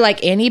 Or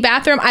like any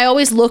bathroom, I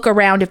always look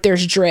around if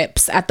there's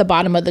drips at the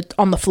bottom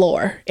on the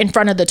floor in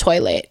front of the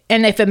toilet.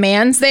 And if a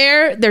man's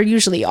there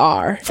usually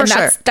are. For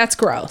sure. That's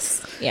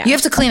gross. Yeah. You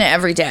have to clean it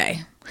every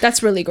day.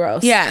 That's really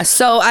gross. Yeah.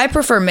 So I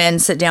prefer men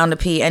sit down to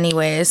pee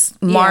anyways.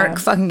 Mark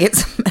fucking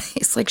gets,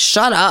 he's like,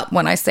 shut up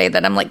when I say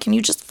that. I'm like, can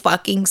you just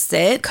fucking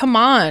sit? Come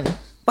on.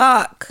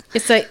 Fuck.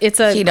 It's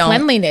a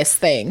cleanliness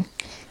thing.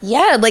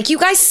 Yeah, like you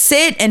guys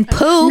sit and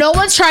poop. No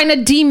one's trying to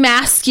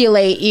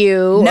demasculate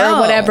you or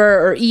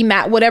whatever, or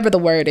whatever the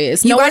word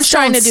is. No one's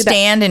trying to do that.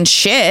 Stand and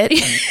shit.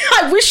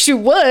 I wish you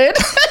would.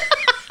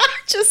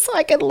 Just so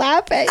I could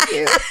laugh at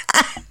you.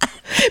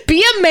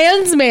 Be a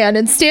man's man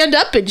and stand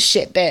up and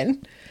shit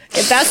then.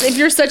 If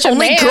you're such a man.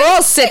 Only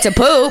girls sit to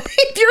poop.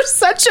 If you're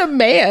such a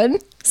man,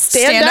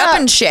 stand up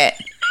and shit.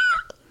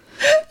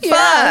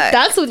 Yeah,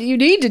 that's what you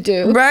need to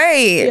do.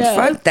 Right. Yeah.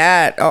 Fuck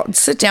that.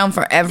 Sit down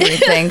for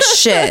everything.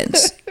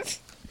 Shit.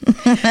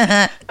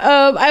 I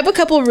have a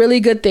couple of really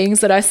good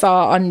things that I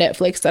saw on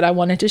Netflix that I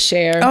wanted to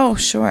share. Oh,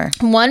 sure.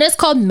 One is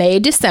called May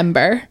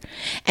December,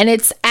 and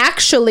it's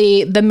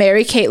actually the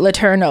Mary-Kate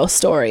Letourneau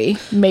story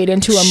made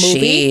into a movie.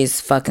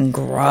 She's fucking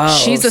gross.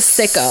 She's a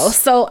sicko.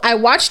 So I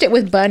watched it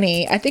with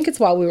Bunny. I think it's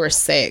while we were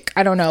sick.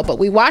 I don't know, but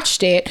we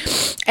watched it,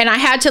 and I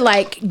had to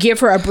like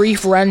give her a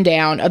brief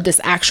rundown of this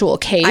actual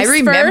case. I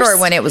remember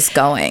when it was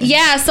going.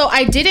 Yeah, so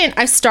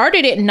I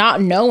started it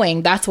not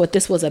knowing that's what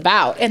this was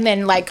about, and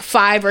then like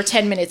 5 or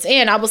 10 minutes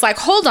in, I was like,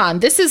 hold on,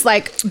 this is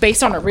like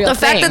based on a real thing. The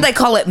fact that they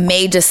call it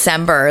May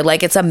December,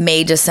 like it's a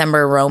May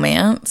December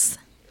romance.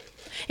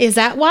 Is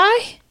that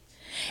why?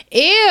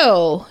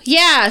 Ew.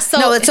 Yeah. So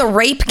no, it's a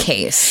rape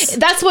case.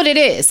 That's what it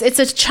is. It's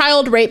a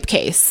child rape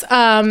case.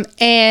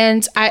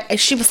 And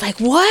she was like,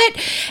 what?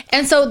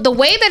 And so the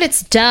way that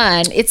it's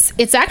done,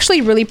 it's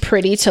actually really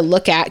pretty to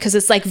look at because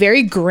it's like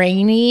very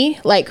grainy,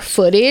 like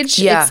footage.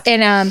 Yeah.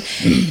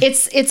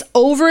 It's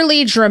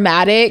overly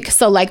dramatic.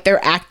 So like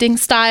their acting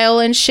style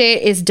and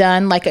shit is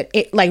done like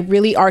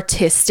really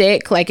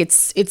artistic. Like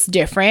it's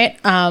different.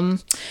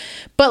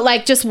 But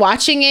like just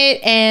watching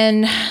it,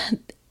 and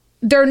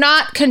they're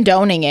not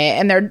condoning it,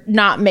 and they're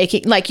not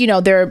making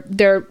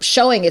they're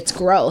showing it's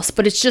gross,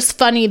 but it's just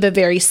funny the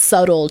very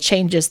subtle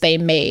changes they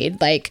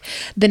made. Like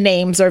the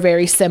names are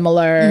very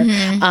similar,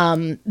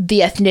 the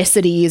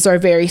ethnicities are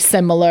very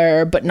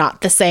similar but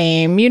not the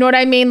same. You know what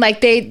I mean?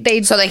 Like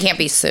they so they can't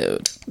be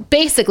sued.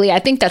 Basically, I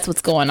think that's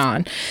what's going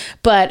on.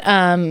 But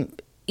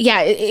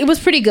yeah, it was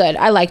pretty good.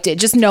 I liked it.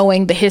 Just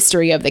knowing the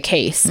history of the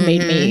case made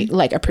me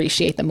like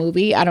appreciate the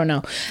movie. I don't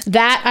know.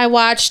 That I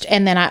watched,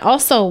 and then I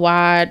also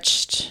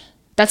watched.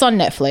 That's on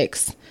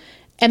Netflix.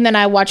 And then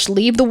I watched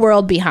Leave the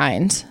World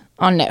Behind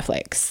on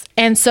Netflix.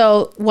 And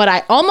so what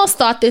I almost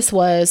thought this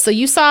was, so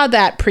you saw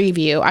that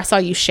preview. I saw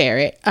you share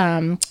it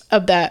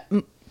of that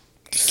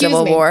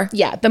Civil War.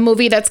 Yeah, the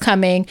movie that's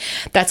coming.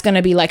 That's going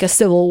to be like a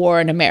civil war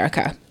in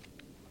America.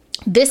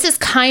 This is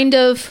kind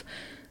of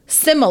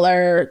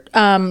similar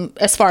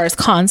as far as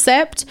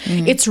concept.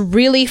 It's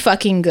really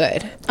fucking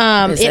good.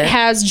 It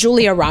has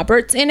Julia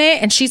Roberts in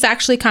it, and she's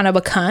actually kind of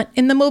a cunt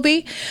in the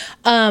movie,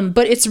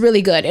 but it's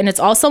really good. And it's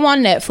also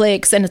on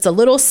Netflix, and it's a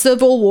little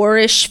Civil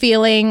War-ish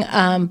feeling,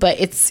 but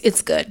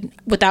it's good.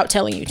 Without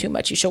telling you too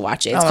much, you should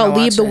watch it. It's called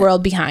Leave the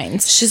World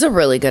Behind. She's a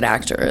really good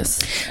actress.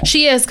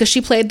 She is, because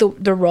she played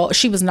the role.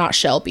 She was not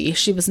Shelby.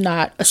 She was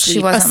not a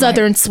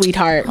Southern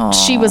sweetheart. Aww.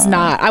 She was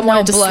not. I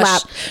wanted to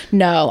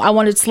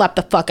slap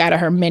the fuck out of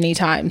her many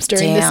times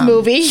during this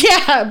movie.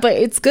 Yeah, but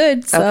it's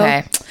good. So.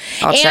 Okay.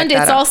 And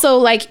it's also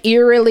like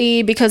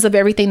eerily, because of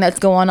everything that's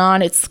going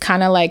on, it's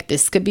kind of like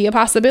this could be a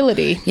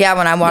possibility. Yeah,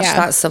 when I watched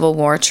that Civil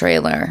War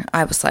trailer,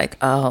 I was like,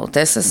 oh,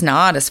 this is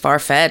not as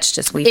far-fetched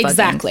as we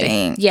fucking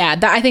think. Yeah,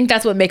 I think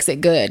that's what makes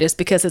it good, is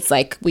because it's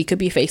like we could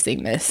be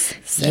facing this.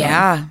 So,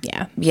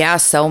 yeah,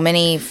 so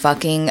many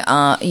fucking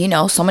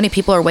so many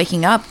people are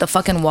waking up. The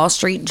fucking Wall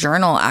Street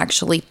Journal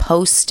actually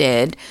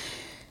posted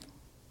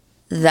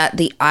that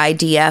the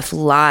IDF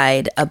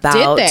lied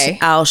about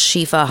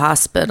Al-Shifa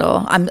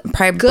Hospital. I'm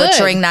probably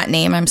butchering that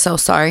name. I'm so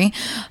sorry.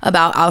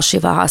 About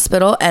Al-Shifa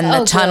Hospital and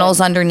the tunnels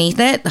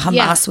underneath it.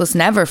 Hamas was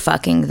never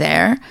fucking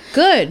there.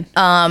 Good.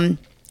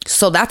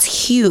 So that's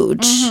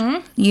huge.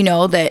 You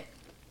know, that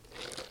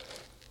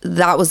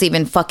was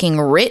even fucking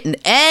written.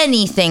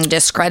 Anything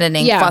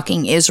discrediting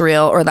fucking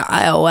Israel or the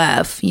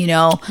IOF, you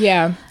know?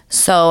 Yeah.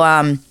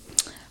 So,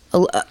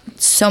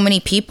 so many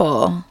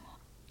people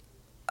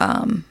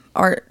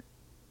are,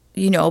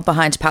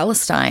 behind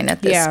Palestine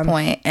at this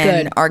point.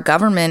 And our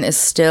government is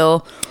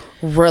still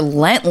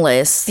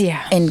relentless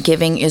in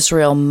giving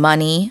Israel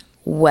money,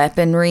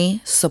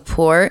 weaponry,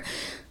 support.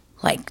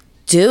 Like,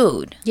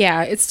 dude.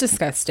 Yeah, it's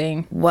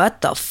disgusting.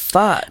 What the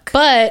fuck?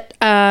 But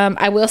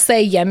I will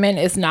say Yemen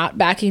is not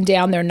backing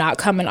down. They're not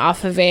coming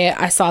off of it.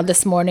 I saw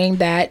this morning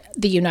that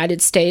the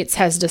United States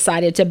has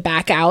decided to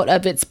back out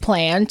of its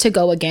plan to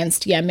go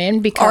against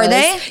Yemen. Because, are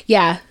they?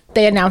 Yeah.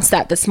 They announced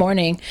that this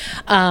morning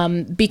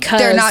because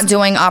they're not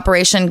doing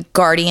Operation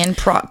Guardian,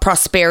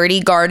 Prosperity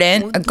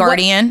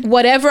Guardian.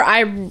 Whatever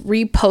I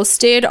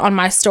reposted on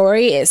my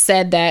story, it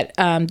said that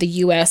the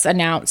U.S.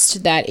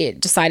 announced that it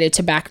decided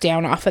to back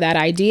down off of that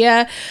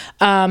idea.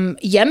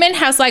 Yemen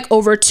has like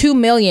over 2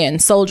 million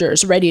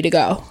soldiers ready to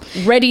go.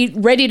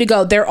 Ready to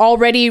go. They're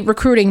already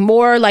recruiting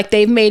more. Like,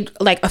 they've made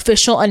like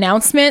official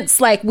announcements.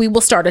 Like, we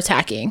will start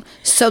attacking.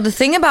 So the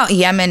thing about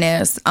Yemen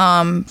is,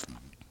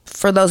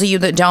 for those of you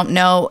that don't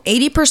know,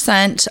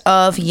 80%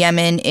 of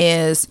Yemen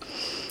is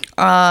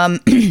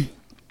the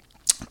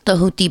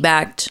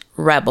Houthi-backed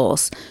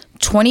rebels.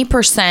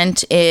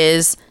 20%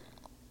 is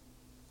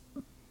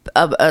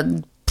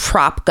a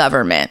prop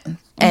government.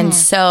 And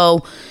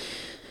so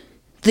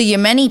the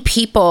Yemeni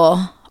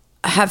people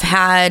have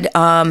had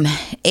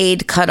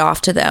aid cut off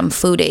to them,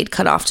 food aid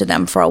cut off to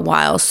them for a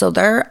while. So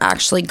they're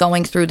actually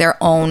going through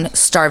their own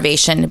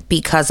starvation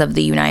because of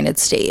the United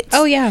States.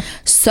 Oh, yeah.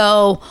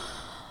 So...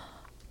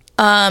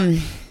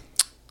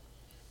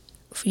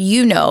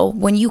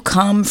 when you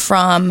come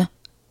from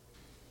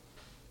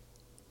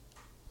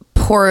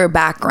poorer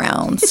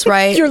backgrounds,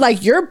 right? You're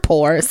like, you're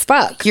poor as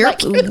fuck. You're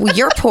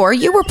poor.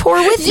 You were poor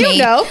with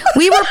me.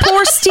 We were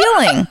poor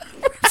stealing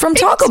from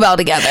Taco Bell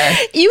together.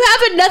 You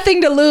have a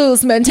nothing to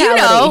lose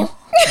mentality.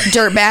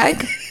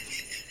 Dirtbag.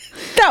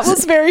 That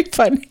was very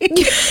funny.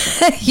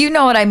 You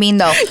know what I mean,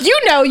 though.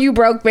 You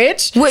broke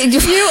bitch. Wait, you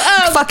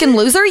fucking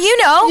loser.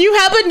 You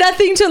have a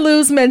nothing to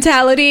lose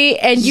mentality,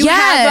 and you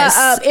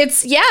have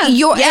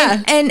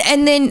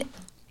and then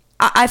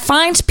I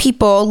find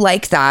people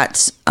like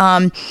that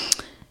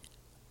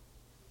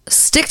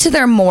stick to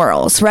their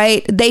morals,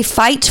 right? They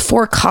fight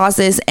for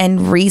causes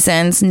and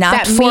reasons,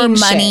 not for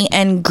money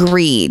and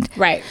greed.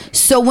 Right.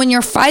 So when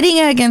you're fighting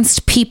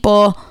against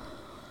people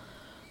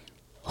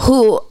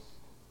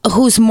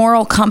whose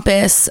moral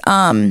compass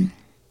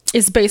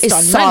is based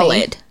on solid.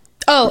 Money.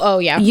 Oh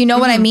yeah. You know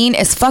what I mean?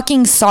 It's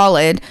fucking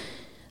solid.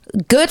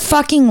 Good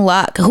fucking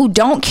luck. Who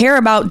don't care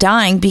about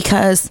dying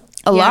because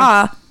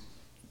Allah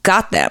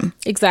got them.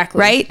 Exactly.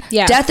 Right?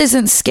 Yeah. Death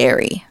isn't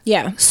scary.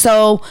 Yeah.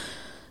 So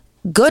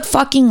good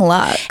fucking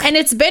luck. And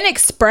it's been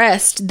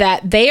expressed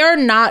that they are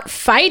not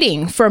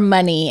fighting for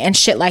money and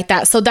shit like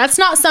that. So that's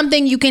not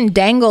something you can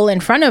dangle in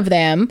front of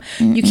them.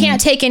 You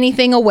can't take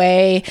anything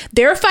away.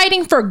 They're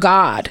fighting for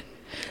God.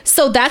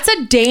 So that's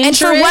a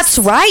dangerous... And for what's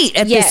right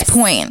at this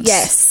point.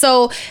 Yes.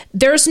 So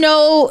there's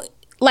no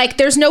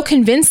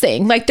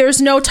convincing. Like,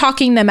 there's no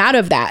talking them out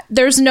of that.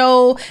 They're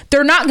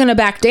not going to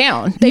back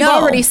down. They've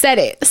already said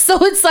it. So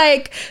it's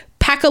like,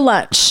 pack a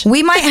lunch.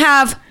 We might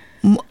have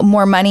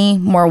more money,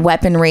 more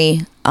weaponry,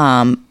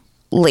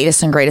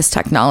 latest and greatest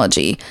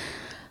technology.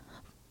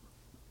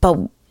 But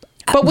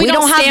we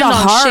don't have the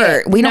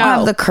heart. We don't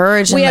have the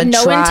courage. We have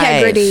no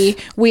integrity.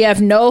 We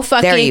have no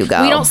fucking. There you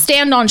go. We don't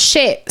stand on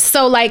shit.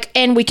 So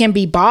and we can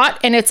be bought,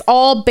 and it's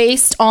all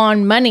based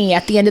on money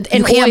at the end of the.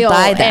 And you can't oil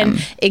buy them.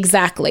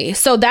 Exactly.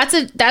 So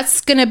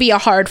that's gonna be a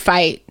hard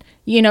fight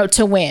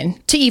to win,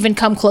 to even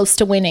come close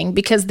to winning,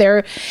 because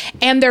they're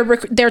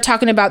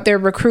talking about they're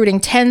recruiting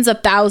tens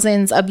of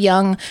thousands of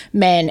young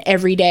men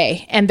every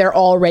day, and they're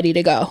all ready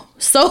to go.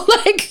 So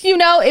like,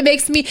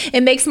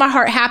 it makes my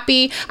heart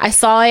happy. I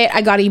saw it.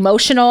 I got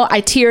emotional.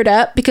 I teared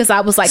up because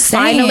I was like,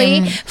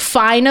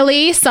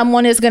 finally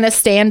someone is going to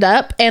stand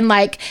up and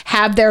like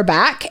have their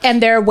back,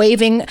 and they're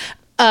waving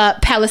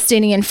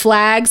Palestinian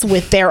flags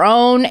with their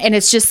own, and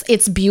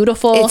it's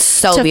beautiful. It's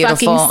so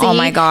beautiful. Oh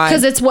my God,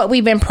 because it's what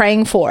we've been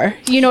praying for.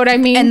 You know what I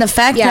mean? And the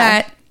fact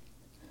that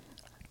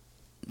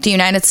the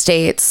United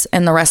States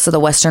and the rest of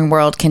the Western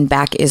world can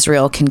back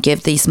Israel, can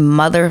give these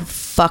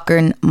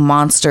motherfucking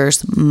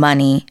monsters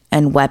money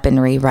and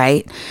weaponry,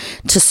 right,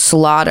 to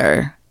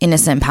slaughter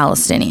innocent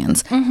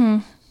Palestinians. Mm-hmm.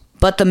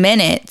 But the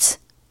minute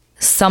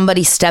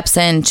somebody steps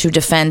in to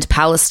defend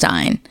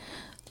Palestine,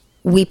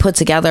 we put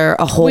together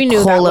a whole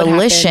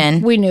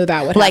coalition. We knew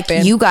that would happen.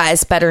 Like, you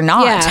guys better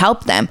not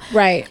help them.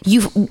 Right.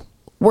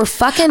 We're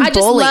fucking bullies. I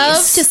just love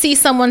to see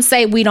someone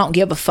say, we don't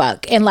give a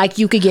fuck. And like,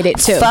 you could get it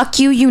too. Fuck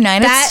you,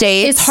 United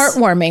States. It's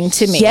heartwarming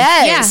to me.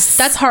 Yes.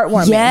 Yeah, that's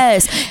heartwarming.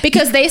 Yes.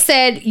 Because they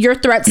said your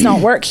threats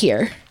don't work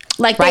here.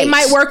 Like, they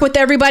might work with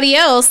everybody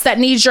else that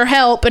needs your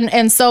help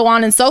and so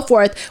on and so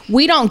forth.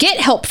 We don't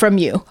get help from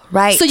you.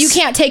 Right. So you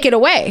can't take it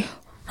away.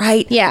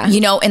 Right. Yeah.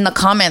 In the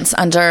comments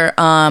under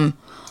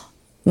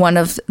one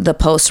of the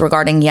posts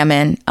regarding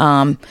Yemen,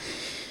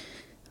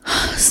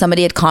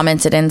 somebody had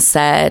commented and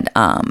said,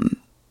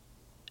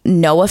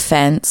 no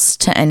offense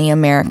to any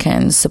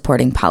Americans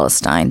supporting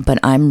Palestine, but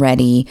I'm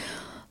ready.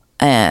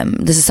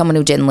 This is someone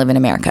who didn't live in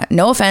America.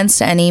 No offense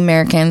to any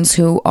Americans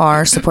who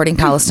are supporting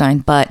Palestine,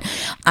 but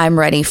I'm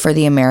ready for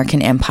the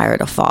American empire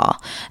to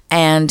fall.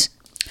 And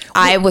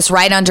I was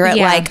right under it.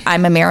 Like,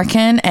 I'm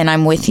American and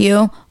I'm with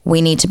you.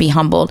 We need to be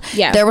humbled.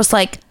 Yeah. There was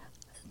like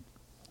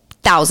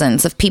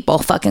thousands of people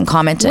fucking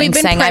commenting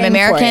saying, I'm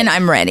American,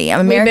 I'm ready.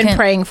 I'm American. We've been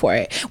praying for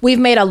it. We've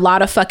made a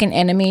lot of fucking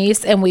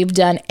enemies, and we've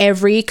done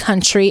every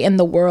country in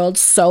the world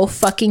so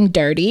fucking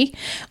dirty.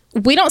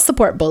 We don't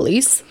support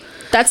bullies.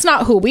 That's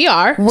not who we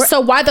are.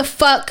 So why the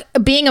fuck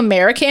being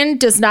American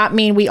does not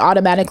mean we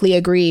automatically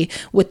agree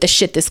with the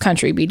shit this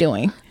country be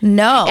doing.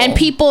 No. And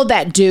people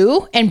that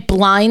do and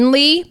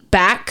blindly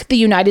back the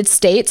United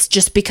States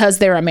just because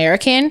they're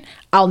American,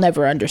 I'll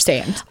never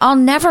understand. I'll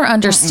never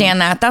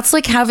understand that. That's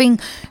like having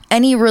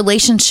any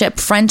relationship,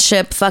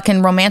 friendship,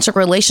 fucking romantic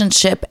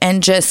relationship,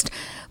 and just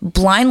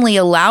blindly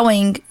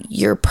allowing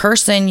your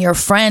person, your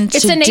friend,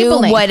 to do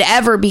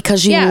whatever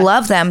because you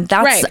love them.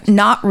 That's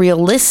not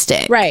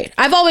realistic. Right.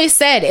 I've always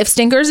said, if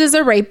Stinkers is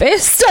a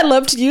rapist, I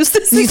love to use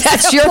this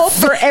example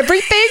for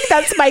everything.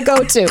 That's my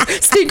go-to.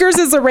 Stinkers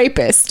is a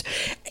rapist.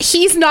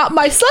 He's not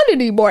my son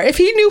anymore. If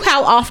he knew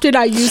how often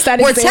I use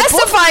that example. We're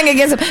testifying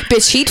against him.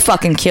 Bitch, he'd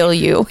fucking kill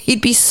you.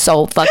 He'd be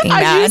so fucking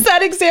mad. I use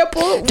that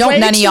example. Don't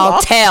none of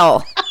y'all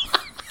tell.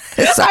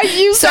 It's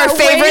our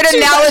favorite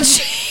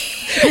analogy.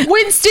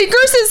 When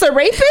Stinkers is a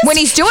rapist, when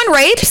he's doing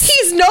rapes,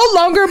 he's no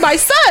longer my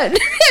son.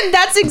 And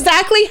that's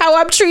exactly how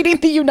I'm treating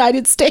the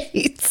United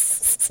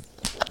States.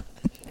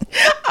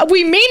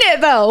 We mean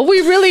it, though. We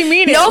really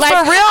mean it. No, like,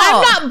 for real.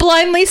 I'm not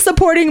blindly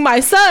supporting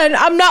my son.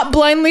 I'm not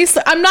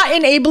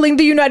enabling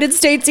the United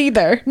States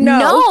either.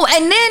 No.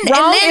 And then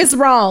wrong is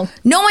wrong.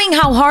 Knowing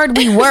how hard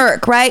we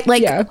work, right?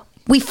 Like,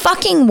 we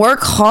fucking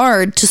work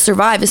hard to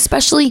survive,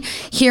 especially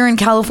here in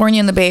California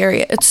in the Bay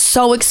Area. It's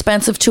so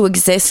expensive to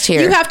exist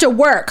here. You have to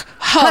work,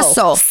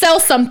 hustle, sell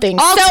something,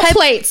 sell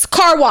plates,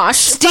 car wash,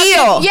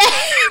 steal.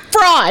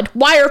 Fraud,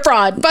 wire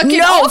fraud.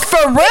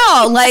 For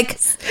real. Like,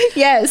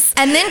 yes.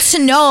 And then to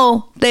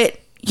know that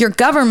your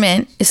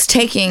government is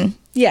taking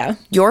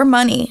your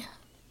money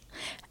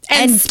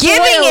and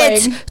giving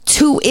it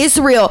to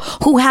Israel,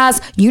 who has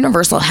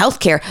universal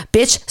health care,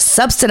 bitch,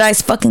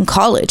 subsidized fucking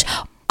college,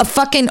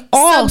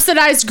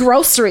 subsidized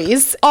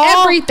groceries,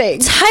 everything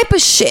type of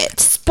shit,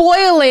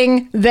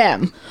 spoiling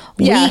them.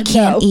 We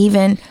can't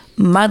even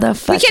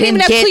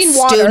motherfucking get clean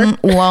water.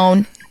 Student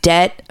loan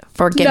debt.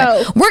 We're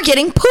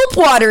getting poop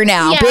water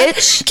now,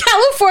 bitch.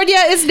 California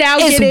is now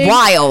getting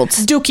wild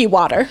dookie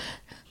water.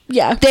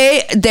 Yeah,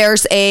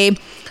 there's a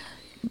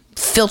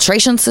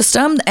filtration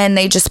system, and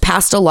they just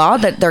passed a law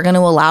that they're going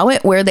to allow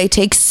it where they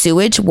take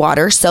sewage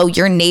water. So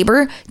your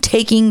neighbor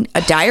taking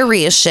a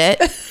diarrhea shit,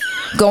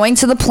 going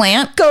to the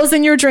plant, goes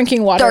in your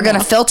drinking water. They're going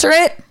to filter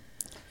it.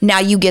 Now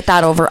you get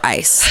that over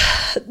ice.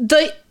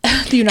 The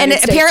United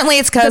States. Apparently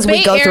it's because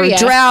we go through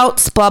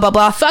droughts, blah, blah,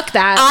 blah. Fuck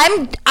that.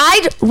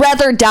 I'd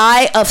rather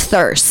die of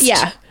thirst.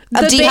 Yeah.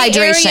 Of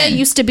dehydration. Bay Area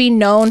used to be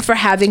known for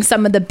having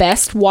some of the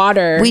best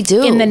water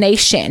in the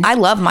nation. I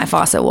love my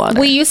faucet water.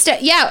 We used to,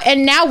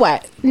 and now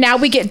what? Now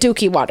we get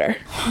dookie water.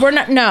 We're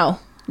not, no.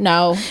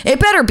 It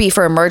better be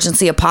for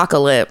emergency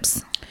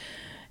apocalypse.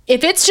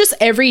 If it's just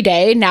every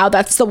day, now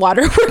that's the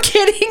water we're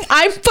getting,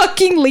 I'm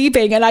fucking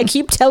leaving. And I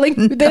keep telling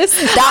you this.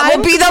 That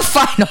will be the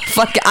final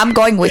I'm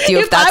going with you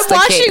if that's the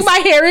case. If I'm washing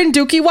my hair in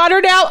dookie water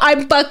now,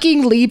 I'm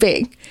fucking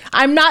leaving.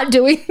 I'm not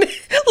doing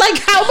like,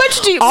 how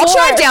much do you I'll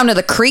drive down to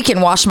the creek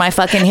and wash my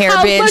fucking hair,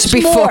 bitch,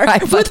 before I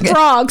fucking with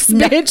frogs,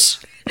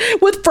 bitch.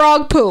 with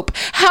frog poop.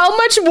 How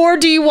much more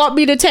do you want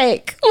me to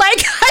take?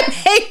 Like, I'm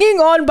hanging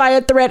on by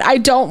a thread. I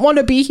don't want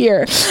to be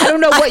here. I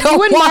don't know what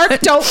you and Mark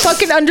don't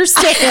fucking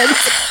understand.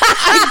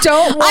 I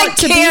don't want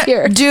to be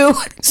here. Do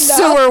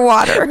sewer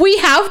water. We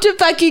have to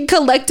fucking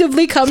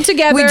collectively come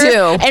together. We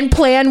do. And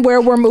plan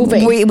where we're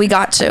moving. We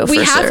got to.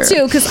 We have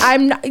to, because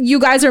you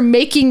guys are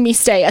making me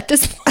stay at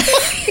this point.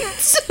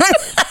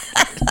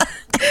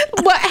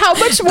 How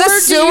much more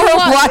the do you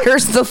want?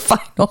 water's the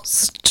final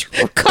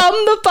straw. Come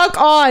the fuck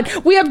on.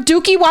 We have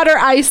Dookie water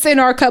ice in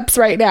our cups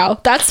right now.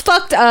 That's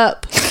fucked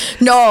up.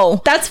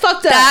 No. That's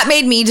fucked up. That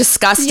made me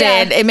disgusted.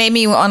 Yeah. It made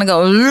me want to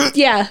go.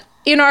 Yeah.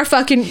 In our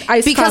fucking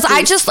ice because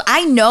coffee.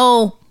 I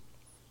know.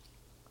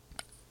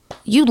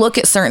 You look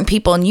at certain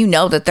people and you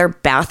know that their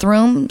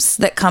bathrooms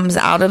that comes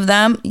out of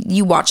them,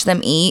 you watch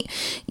them eat,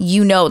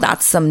 you know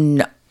that's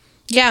some...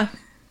 Yeah.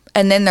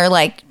 And then they're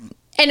like...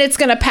 And it's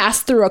going to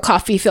pass through a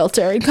coffee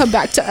filter and come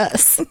back to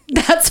us.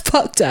 That's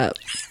fucked up.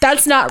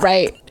 That's not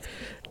right.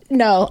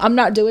 No, I'm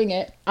not doing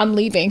it. I'm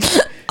leaving.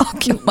 I'll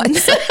kill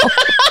myself.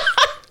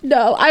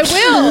 No, I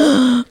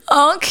will.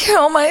 I'll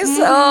kill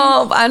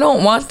myself. I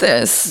don't want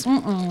this.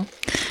 I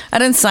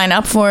didn't sign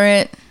up for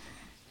it.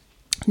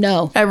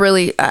 No.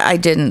 I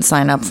didn't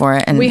sign up for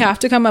it. And we have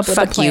to come up with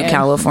a plan. Fuck you,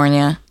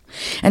 California.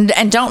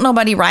 And don't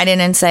nobody write in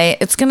and say,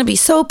 it's going to be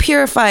so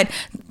purified.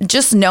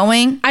 Just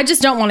knowing. I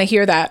just don't want to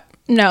hear that.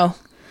 No.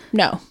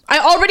 I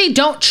already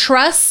don't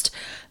trust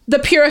the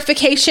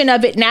purification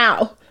of it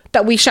now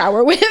that we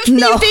shower with.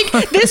 No. You think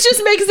this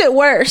just makes it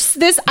worse?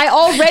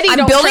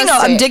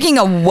 I'm digging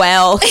a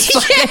well.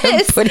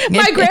 Yes.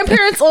 My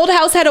grandparents' old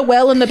house had a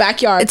well in the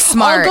backyard. It's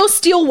smart. I'll go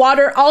steal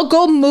water. I'll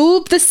go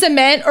move the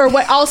cement or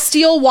what. I'll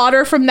steal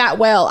water from that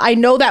well. I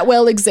know that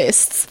well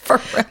exists. For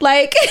real.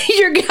 Like,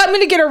 I'm going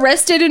to get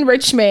arrested in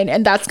Richmond,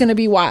 and that's going to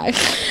be why.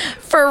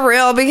 For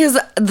real, because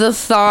the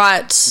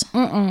thought...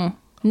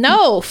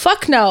 No,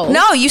 fuck no.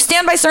 No, you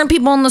stand by certain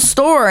people in the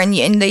store and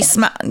they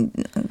smell.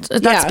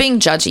 That's being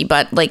judgy,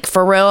 but like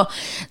for real,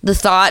 the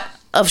thought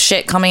of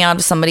shit coming out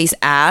of somebody's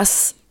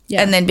ass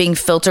and then being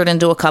filtered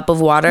into a cup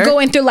of water.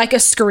 Going through like a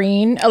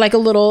screen, like a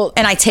little...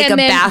 And I take a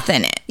bath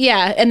in it.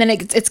 Yeah, and then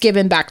it's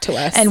given back to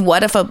us. And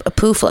what if a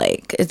poo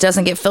flake, it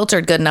doesn't get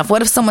filtered good enough?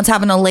 What if someone's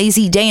having a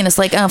lazy day and it's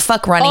like, oh,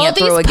 fuck running it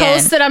through again? All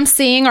these posts that I'm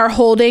seeing are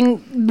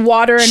holding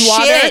water and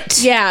water.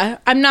 Yeah,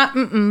 I'm not...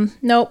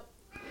 Nope.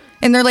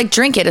 And they're like,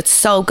 drink it. It's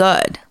so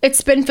good.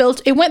 It's been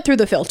filtered. It went through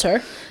the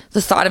filter.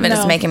 The thought of it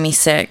is making me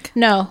sick.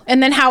 No.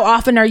 And then how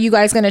often are you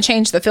guys going to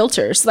change the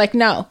filters? Like,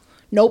 no.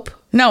 Nope.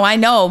 No, I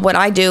know what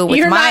I do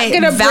with my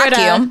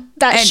vacuum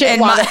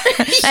water.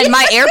 And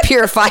my air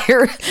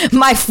purifier,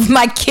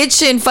 my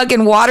kitchen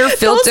fucking water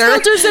filter.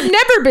 Those filters have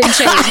never been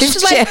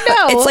changed. Like,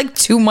 no. It's like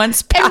 2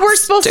 months past and we're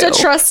supposed to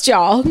trust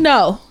y'all.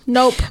 No.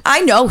 Nope.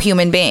 I know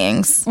human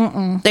beings.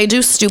 They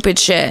do stupid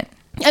shit.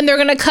 And they're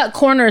going to cut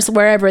corners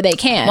wherever they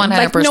can.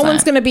 100%. Like, no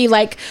one's going to be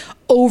like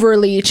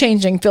overly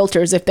changing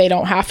filters if they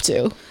don't have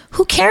to.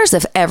 Who cares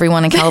if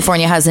everyone in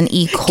California has an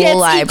E.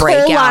 coli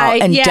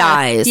breakout and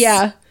dies?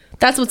 Yeah.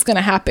 That's what's going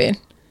to happen.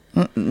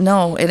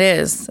 No, it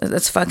is.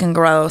 It's fucking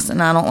gross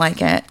and I don't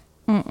like it.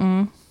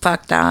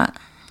 Fuck that.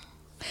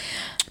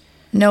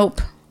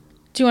 Nope.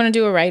 Do you want to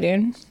do a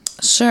write-in?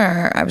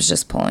 Sure. I was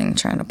just trying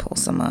to pull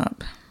some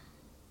up.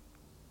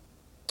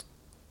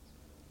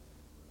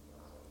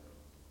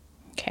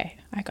 Okay.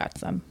 I got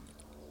some.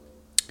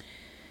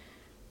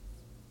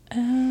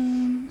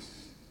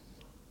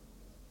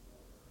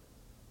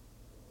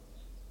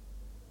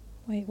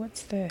 Wait,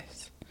 what's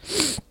this?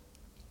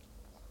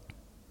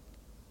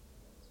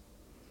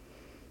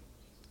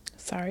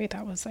 Sorry,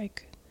 that was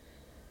like...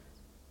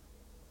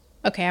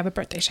 Okay, I have a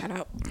birthday shout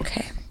out.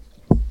 Okay.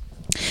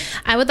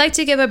 I would like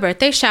to give a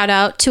birthday shout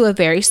out to a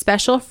very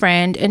special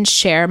friend and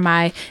share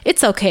my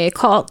 "it's okay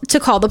to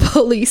call the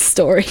police"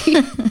 story.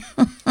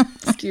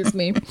 Excuse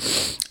me.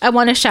 I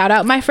want to shout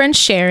out my friend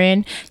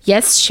Sharon.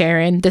 Yes,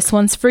 Sharon, this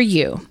one's for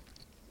you.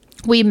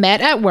 We met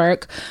at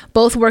work,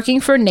 both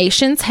working for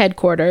Nation's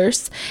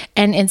headquarters,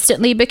 and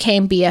instantly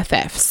became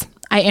BFFs.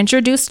 I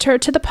introduced her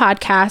to the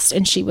podcast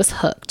and she was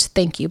hooked.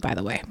 Thank you, by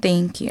the way.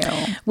 Thank you.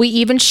 We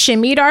even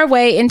shimmied our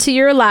way into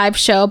your live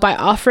show by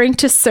offering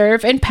to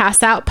serve and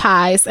pass out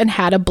pies and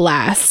had a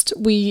blast.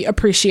 We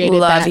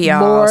appreciated that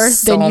more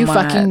than you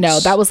fucking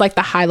know. That was like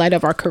the highlight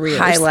of our careers.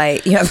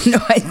 Highlight. You have no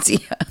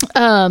idea.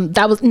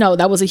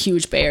 That was a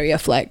huge Bay Area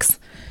flex.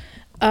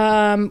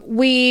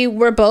 We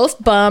were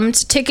both bummed.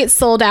 Tickets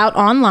sold out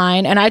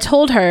online, and I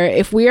told her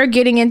if we are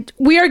getting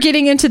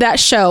into that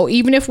show,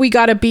 even if we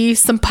gotta be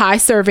some pie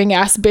serving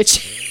ass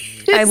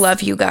bitches. I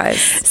love you guys.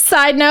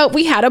 Side note,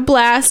 we had a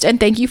blast, and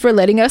thank you for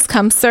letting us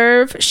come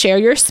serve, share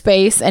your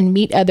space, and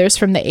meet others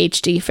from the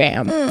HD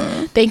fam.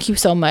 Thank you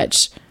so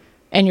much,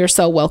 and you're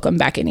so welcome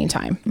back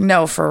anytime.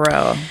 No, for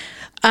real.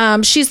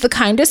 She's the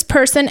kindest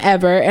person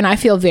ever, and I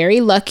feel very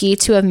lucky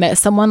to have met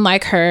someone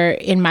like her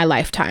in my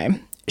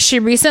lifetime. She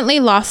recently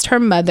lost her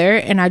mother,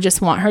 and I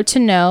just want her to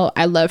know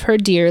I love her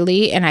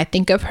dearly, and I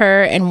think of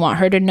her and want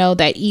her to know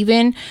that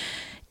even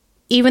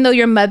though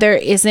your mother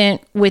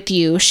isn't with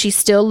you, she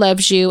still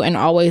loves you and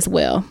always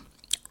will.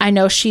 I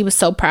know she was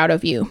so proud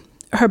of you.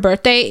 Her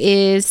birthday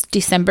is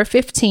December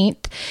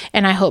 15th,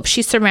 and I hope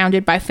she's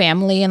surrounded by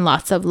family and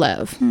lots of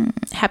love.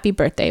 Happy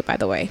birthday, by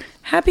the way.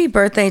 Happy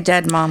birthday,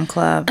 Dead Mom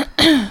Club.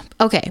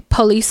 Okay,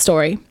 police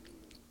story.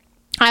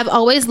 I've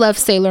always loved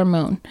Sailor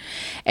Moon.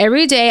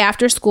 Every day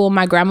after school,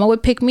 my grandma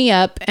would pick me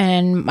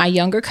and my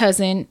younger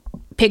cousin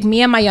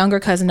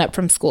up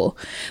from school.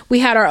 We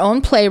had our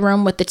own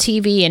playroom with the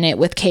TV in it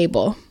with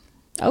cable.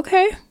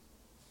 Okay.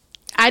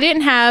 I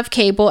didn't have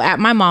cable at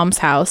my mom's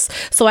house,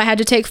 so I had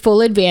to take full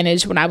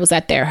advantage when I was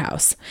at their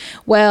house.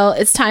 Well,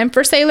 it's time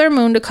for Sailor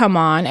Moon to come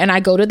on, and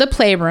I go to the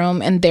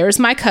playroom, and there's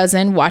my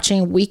cousin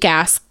watching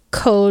weak-ass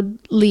Code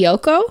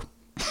Lyoko.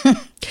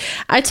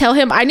 I tell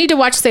him I need to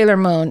watch Sailor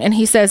Moon, and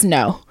he says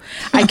no.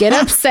 I get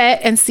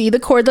upset and see the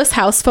cordless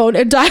house phone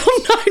and dial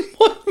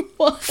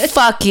 911.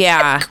 Fuck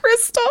yeah.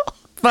 Crystal.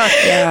 Fuck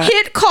yeah.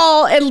 Hit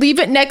call and leave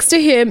it next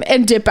to him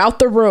and dip out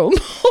the room.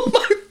 Oh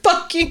my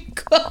fucking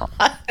God.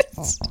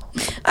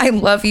 I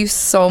love you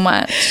so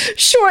much.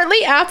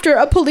 Shortly after,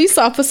 a police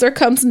officer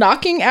comes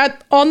knocking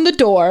on the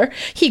door.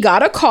 He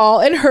got a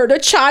call and heard a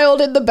child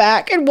in the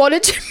back and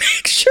wanted to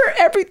make sure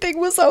everything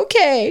was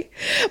okay.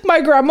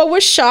 My grandma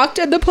was shocked,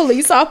 and the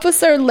police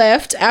officer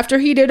left after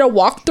he did a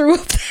walkthrough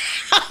of the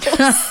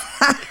house.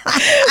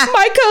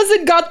 My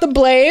cousin got the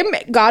blame,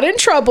 got in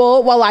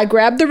trouble, while I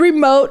grabbed the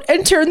remote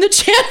and turned the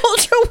channel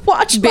to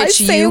watch my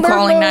Sailor Moon. You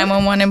calling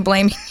 911 and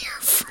blaming your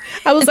friend.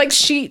 I was like,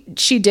 she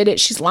did it.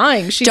 She's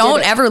lying.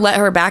 Don't ever let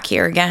her back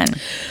here again.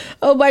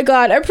 Oh my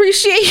God. I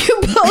appreciate you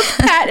both,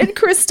 Pat and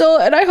Crystal,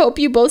 and I hope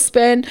you both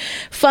spend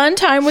fun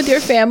time with your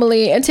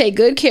family and take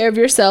good care of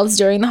yourselves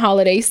during the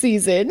holiday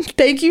season.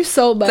 Thank you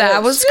so much.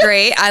 That was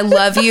great. I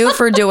love you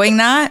for doing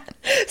that.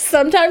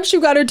 Sometimes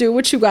you got to do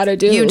what you got to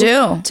do. You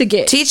do.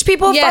 To teach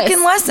people a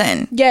fucking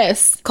lesson.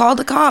 Yes. Call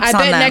the cops on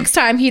them. I bet next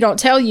time he don't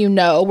tell you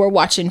no, we're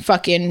watching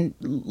fucking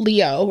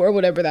Leo or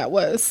whatever that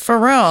was. For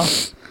real.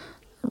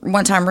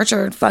 One time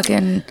Richard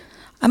fucking,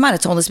 I might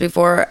have told this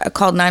before, I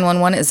called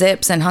 911 at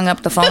Zips and hung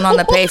up the phone on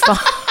the payphone.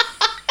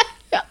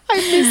 I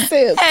miss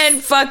Zips.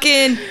 And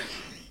fucking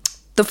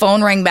the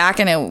phone rang back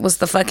and it was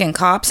the fucking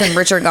cops, and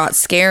Richard got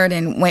scared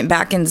and went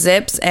back in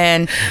Zips,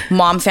 and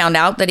Mom found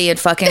out that he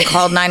had fucking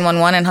called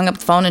 911 and hung up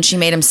the phone, and she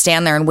made him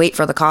stand there and wait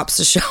for the cops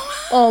to show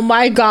up. Oh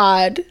my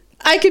God.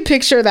 I could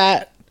picture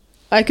that.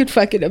 I could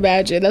fucking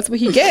imagine. That's what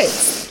he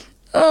gets.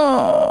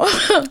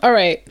 Oh. All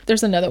right.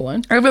 There's another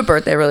one. I have a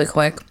birthday really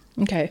quick.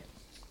 Okay.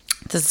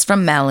 This is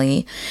from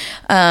Melly.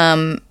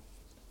 Happy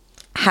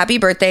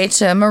birthday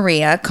to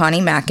Maria, Connie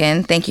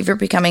Mackin. Thank you for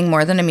becoming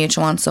more than a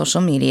mutual on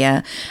social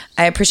media.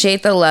 I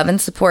appreciate the love and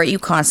support you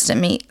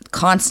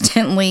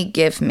constantly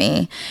give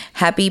me.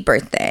 Happy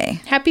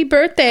birthday. Happy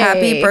birthday.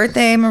 Happy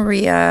birthday,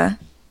 Maria.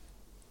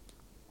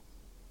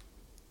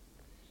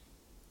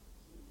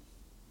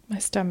 My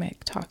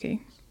stomach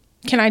talking.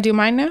 Can I do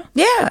mine now?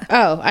 Yeah.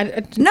 Oh,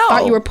 I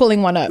thought you were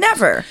pulling one up.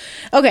 Never.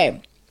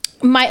 Okay.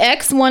 My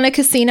ex won a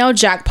casino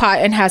jackpot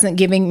and hasn't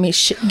given me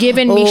shit.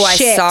 Oh, I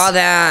saw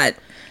that.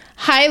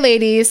 Hi,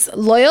 ladies.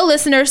 Loyal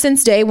listener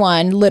since day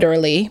one,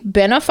 literally.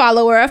 Been a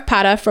follower of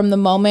Pata from the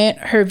moment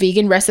her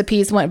vegan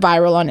recipes went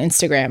viral on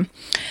Instagram.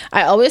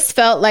 I always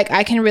felt like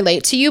I can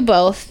relate to you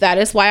both. That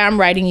is why I'm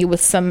writing you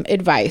with some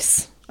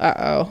advice.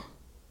 Uh-oh.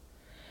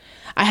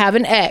 I have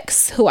an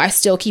ex who I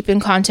still keep in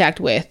contact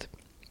with.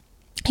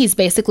 He's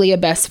basically a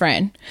best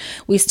friend.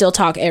 We still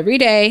talk every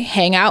day,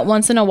 hang out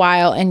once in a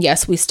while, and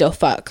yes, we still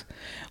fuck.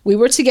 We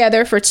were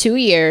together for 2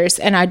 years,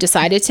 and I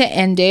decided to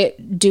end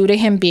it due to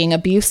him being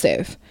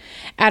abusive.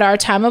 At our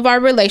time of our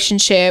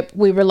relationship,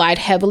 we relied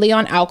heavily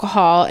on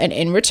alcohol, and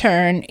in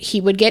return, he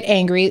would get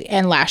angry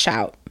and lash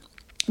out.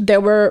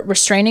 There were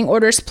restraining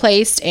orders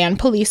placed and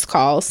police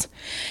calls.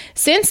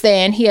 Since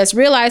then, he has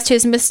realized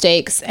his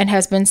mistakes and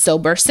has been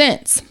sober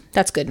since.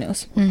 That's good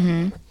news.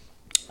 Mm-hmm.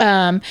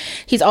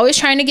 He's always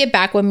trying to get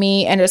back with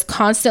me and is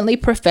constantly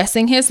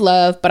professing his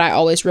love, but I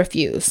always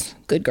refuse.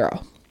 Good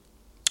girl.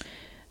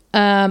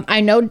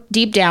 I know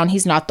deep down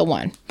he's not the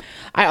one.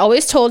 I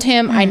always told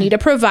him I need a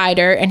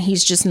provider, and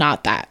he's just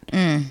not that.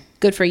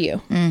 Good for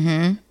you.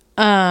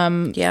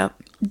 Mm-hmm.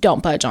 Yep.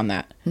 Don't budge on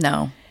that.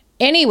 No.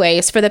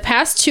 Anyways, for the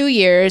past 2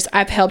 years,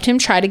 I've helped him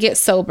try to get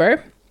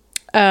sober.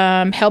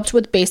 Helped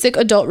with basic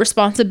adult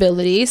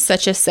responsibilities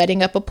such as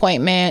setting up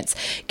appointments,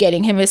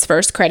 getting him his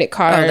first credit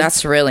card. Oh,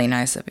 that's really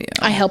nice of you.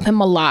 I help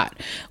him a lot.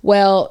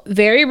 Well,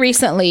 very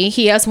recently,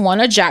 he has won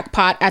a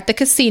jackpot at the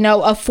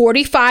casino of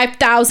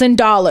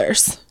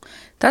 $45,000.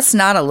 That's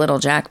not a little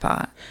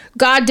jackpot.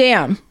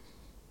 Goddamn.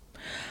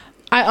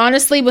 I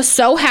honestly was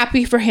so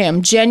happy for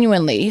him,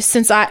 genuinely,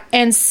 since I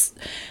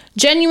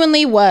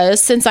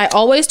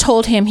always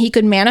told him he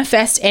could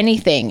manifest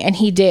anything, and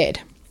he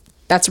did.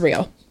 That's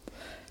real.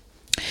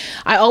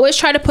 I always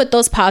try to put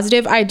those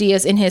positive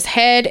ideas in his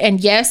head,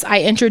 and yes,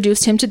 I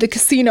introduced him to the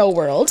casino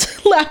world.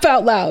 Laugh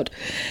out loud.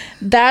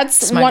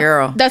 That's my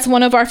girl. That's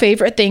one of our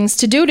favorite things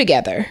to do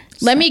together.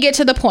 Let me get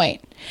to the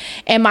point.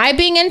 Am I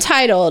being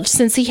entitled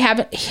since he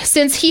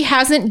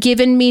hasn't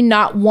given me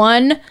not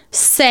 1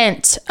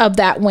 cent of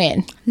that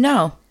win?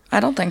 No, I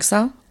don't think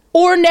so.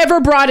 Or never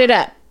brought it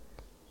up?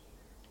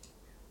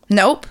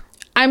 Nope.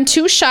 I'm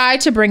too shy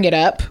to bring it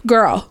up.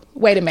 Girl,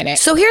 wait a minute.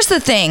 So here's the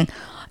thing.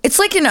 It's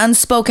like an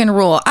unspoken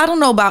rule. I don't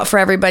know about for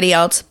everybody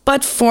else,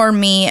 but for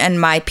me and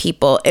my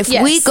people, if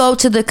we go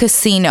to the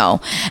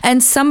casino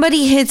and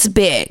somebody hits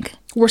big,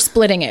 we're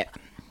splitting it.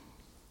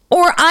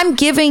 Or I'm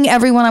giving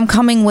everyone I'm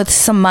coming with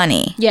some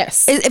money.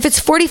 Yes. If it's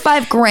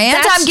 45 grand,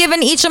 I'm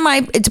giving each of my,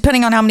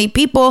 depending on how many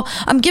people,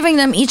 I'm giving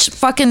them each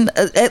fucking,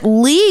 at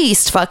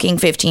least fucking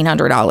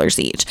 $1,500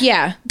 each.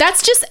 Yeah.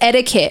 That's just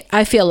etiquette,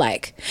 I feel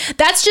like.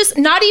 That's just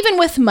not even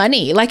with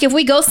money. Like if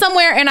we go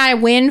somewhere and I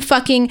win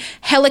fucking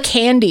hella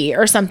candy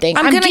or something,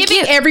 I'm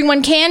giving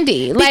everyone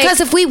candy. Like,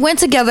 because if we went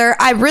together,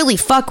 I really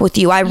fuck with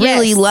you. I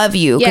really love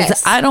you.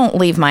 Because I don't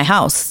leave my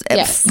house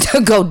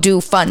to go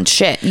do fun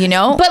shit, you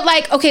know? But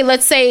like, okay,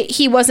 let's say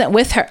he wasn't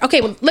with her.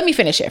 Okay, well, let me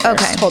finish it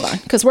first. Okay. Hold on,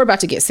 because we're about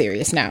to get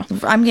serious now.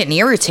 I'm getting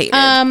irritated.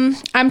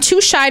 I'm too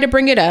shy to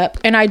bring it up,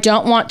 and I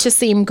don't want to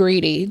seem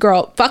greedy.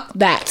 Girl, fuck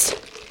that.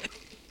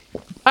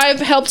 I've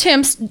helped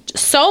him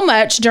so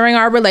much during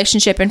our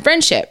relationship and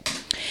friendship.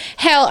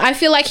 Hell, I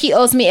feel like he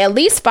owes me at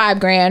least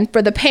 $5,000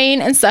 for the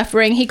pain and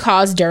suffering he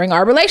caused during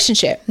our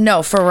relationship.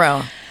 No, for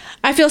real.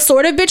 I feel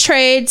sort of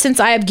betrayed since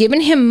I have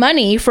given him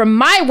money from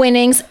my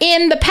winnings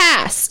in the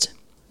past.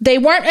 They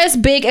weren't as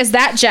big as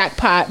that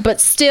jackpot, but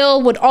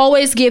still would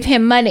always give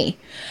him money.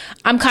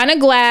 I'm kind of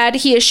glad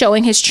he is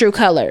showing his true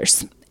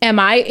colors. Am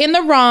I in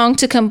the wrong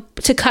to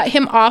cut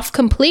him off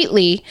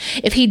completely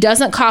if he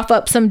doesn't cough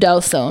up some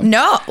dough soon?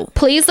 No.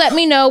 Please let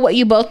me know what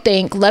you both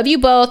think. Love you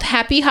both.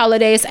 Happy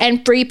holidays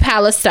and free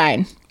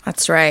Palestine.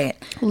 That's right.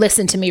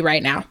 Listen to me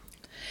right now.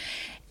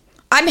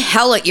 I'm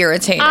hella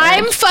irritated.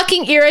 I'm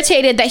fucking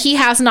irritated that he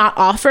has not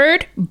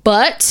offered,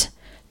 but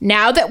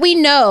now that we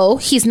know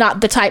he's not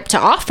the type to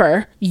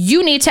offer,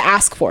 you need to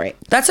ask for it.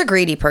 That's a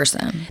greedy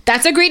person.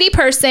 That's a greedy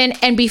person.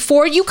 And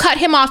before you cut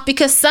him off,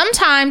 because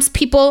sometimes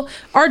people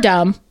are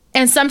dumb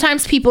and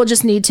sometimes people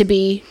just need to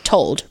be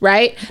told,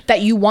 right? That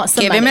you want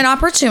some money. Give him an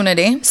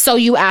opportunity. So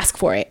you ask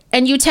for it.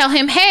 And you tell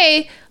him,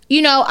 hey,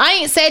 you know, I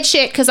ain't said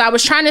shit because I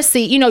was trying to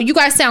see, you know, you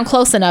guys sound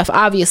close enough,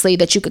 obviously,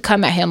 that you could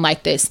come at him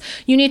like this.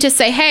 You need to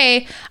say,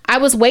 hey, I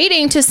was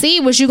waiting to see,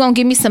 was you going to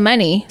give me some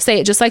money? Say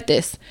it just like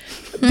this.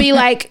 Be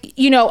like,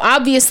 you know,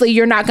 obviously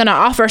you're not going to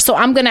offer, so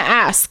I'm going to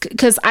ask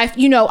because I've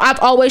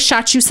always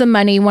shot you some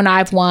money when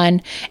I've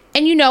won.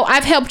 And, you know,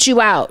 I've helped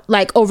you out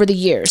like over the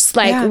years.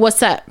 Like,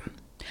 what's up?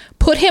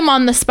 Put him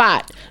on the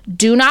spot.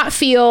 Do not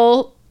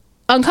feel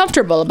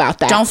uncomfortable about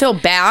that. Don't feel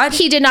bad.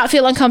 He did not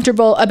feel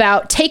uncomfortable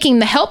about taking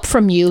the help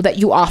from you that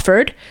you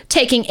offered,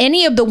 taking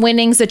any of the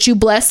winnings that you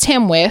blessed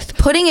him with,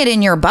 putting it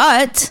in your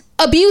butt,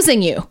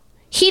 abusing you.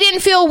 He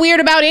didn't feel weird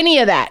about any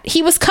of that.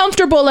 He was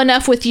comfortable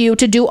enough with you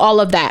to do all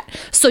of that.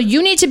 So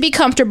you need to be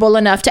comfortable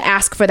enough to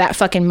ask for that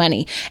fucking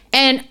money.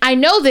 And I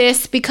know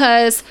this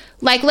because,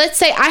 like, let's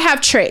say I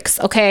have tricks,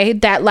 okay,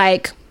 that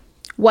like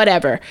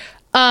whatever.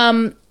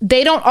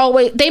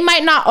 They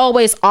might not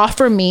always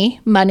offer me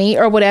money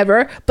or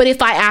whatever, but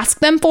if I ask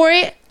them for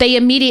it, they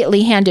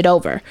immediately hand it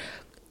over.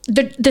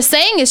 The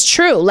saying is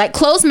true. Like,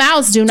 closed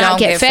mouths do not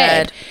get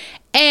fed.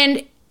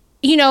 And,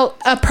 you know,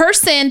 a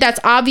person that's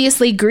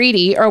obviously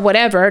greedy or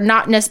whatever,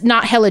 not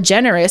hella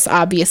generous,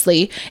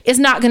 obviously, is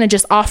not going to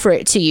just offer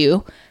it to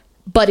you.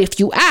 But if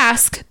you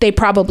ask, they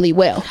probably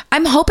will.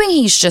 I'm hoping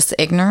he's just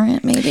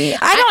ignorant, maybe.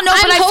 I don't know,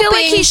 but I feel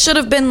like he should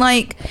have been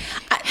like,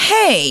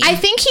 hey. I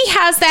think he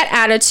has that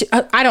attitude.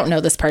 I don't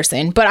know this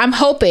person, but I'm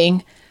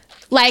hoping,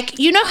 like,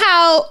 you know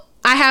how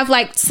I have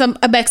like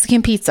a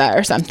Mexican pizza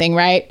or something,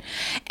 right?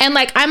 And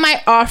like I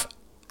might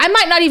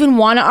not even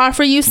want to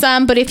offer you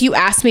some, but if you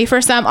ask me for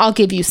some, I'll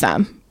give you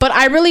some. But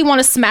I really want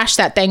to smash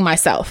that thing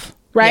myself,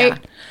 right? Yeah.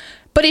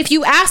 But if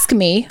you ask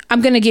me,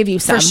 I'm going to give you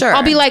some. For sure.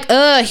 I'll be like,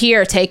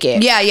 here, take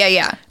it.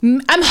 Yeah.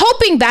 I'm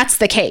hoping that's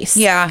the case.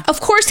 Yeah. Of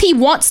course, he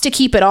wants to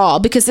keep it all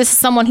because this is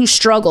someone who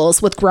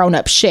struggles with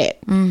grown-up shit,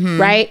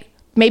 right?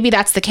 Maybe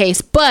that's the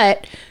case.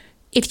 But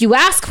if you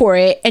ask for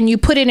it and you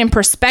put it in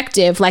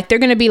perspective, like, they're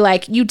going to be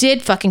like, you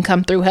did fucking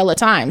come through hella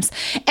times.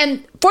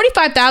 And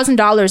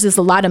 $45,000 is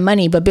a lot of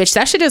money, but bitch,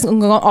 that shit is going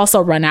to also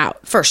run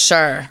out. For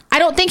sure. I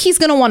don't think he's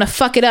going to want to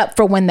fuck it up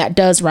for when that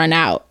does run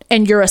out.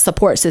 And you're a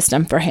support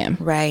system for him.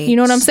 Right. You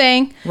know what I'm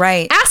saying?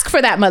 Right. Ask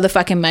for that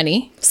motherfucking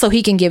money so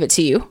he can give it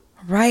to you.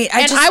 Right.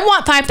 I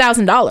want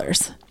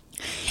 $5,000.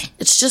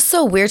 It's just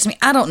so weird to me.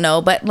 I don't know,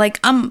 but like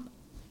I'm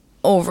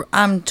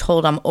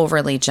told I'm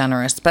overly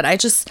generous, but I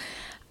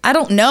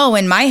don't know.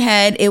 In my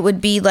head, it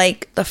would be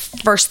like the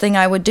first thing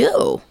I would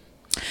do.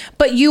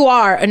 But you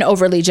are an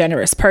overly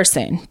generous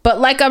person. But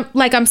like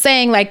I'm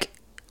saying, like,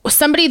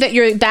 somebody that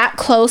you're that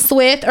close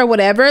with or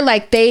whatever,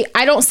 like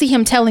I don't see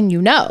him telling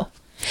you no.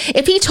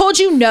 If he told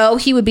you no,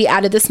 he would be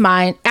out of his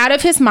mind,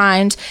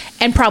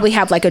 and probably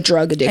have like a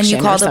drug addiction. And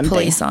you call the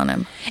police on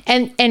him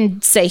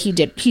and say he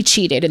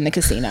cheated in the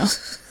casino.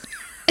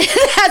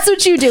 That's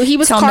what you do. He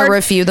was tell him to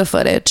review the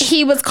footage.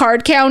 He was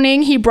card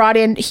counting. He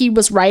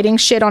was writing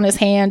shit on his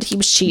hand. He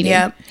was cheating.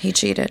 Yep, he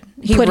cheated.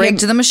 He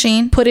rigged the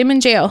machine. Put him in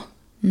jail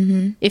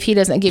if he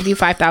doesn't give you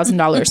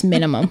 $5,000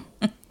 minimum.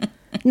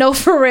 No,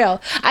 for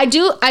real. I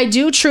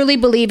do truly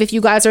believe if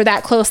you guys are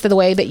that close to the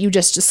way that you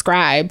just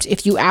described,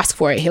 if you ask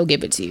for it, he'll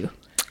give it to you.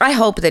 I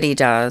hope that he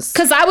does.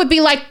 Because I would be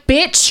like,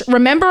 bitch,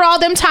 remember all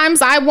them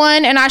times I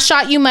won and I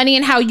shot you money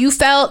and how you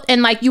felt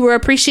and like you were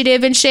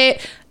appreciative and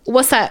shit?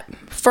 What's up?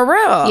 For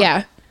real.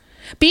 Yeah.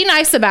 Be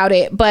nice about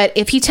it. But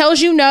if he tells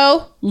you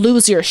no,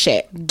 lose your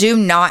shit. Do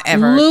not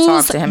ever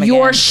talk to him again. Lose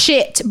your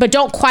shit. But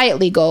don't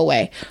quietly go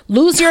away.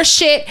 Lose your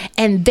shit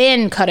and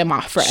then cut him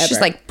off forever.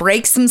 Just like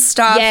break some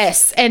stuff.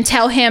 Yes. And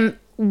tell him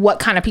what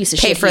kind of piece of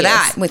shit Pay for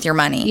that with your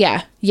money.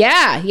 Yeah.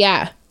 Yeah.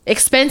 Yeah.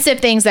 Expensive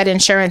things that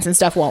insurance and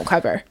stuff won't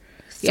cover.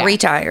 3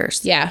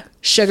 tires. Yeah.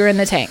 Sugar in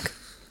the tank.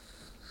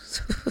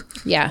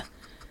 Yeah.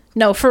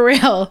 No, for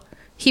real.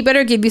 He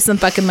better give you some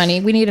fucking money.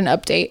 We need an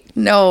update.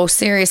 No,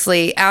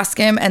 seriously. Ask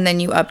him and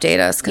then you update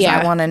us because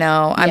I want to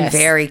know. I'm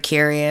very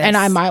curious. And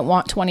I might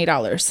want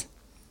 $20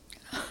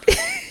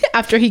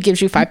 after he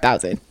gives you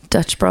 $5,000.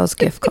 Dutch Bros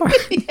gift card.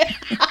 Yeah.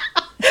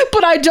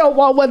 But I don't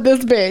want one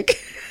this big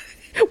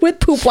with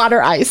poop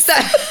water ice.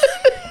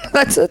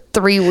 That's a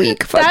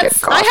 3-week fucking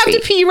coffee. I have to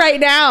pee right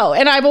now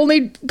and I've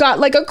only got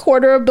like a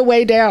quarter of the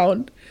way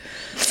down.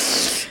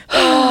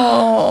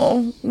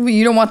 Oh,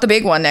 you don't want the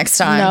big one next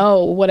time.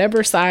 No,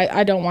 whatever size.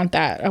 I don't want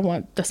that. I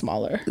want the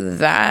smaller.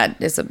 That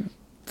is a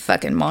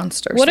fucking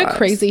monster. What a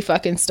crazy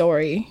fucking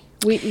story.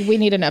 We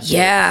need an update.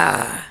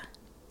 Yeah.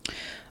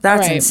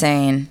 That's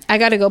insane. I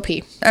gotta go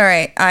pee. All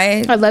right.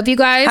 I love you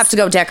guys. Have to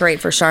go decorate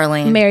for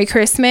Charlene. Merry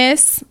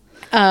Christmas.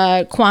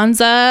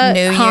 Kwanzaa,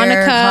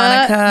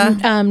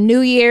 Hanukkah,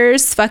 New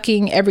Year's,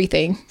 fucking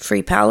everything.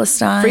 Free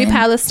Palestine. Free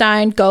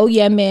Palestine. Go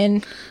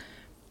Yemen.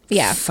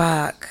 Yeah.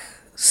 Fuck.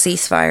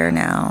 Ceasefire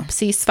now.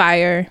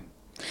 Ceasefire.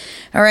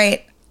 All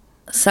right.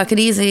 Suck it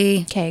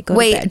easy. Okay, go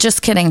Wait, to bed.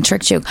 just kidding.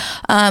 Tricked you.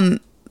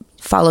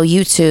 Follow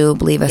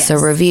YouTube. Leave us a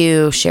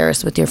review. Share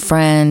us with your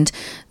friend.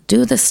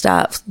 Do the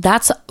stuff.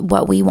 That's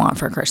what we want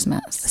for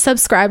Christmas.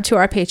 Subscribe to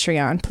our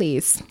Patreon,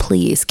 please.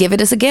 Please. Give it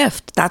as a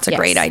gift. That's a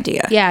great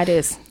idea. Yeah, it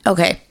is.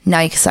 Okay.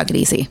 Now you can suck it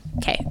easy.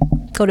 Okay.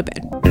 Go to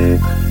bed.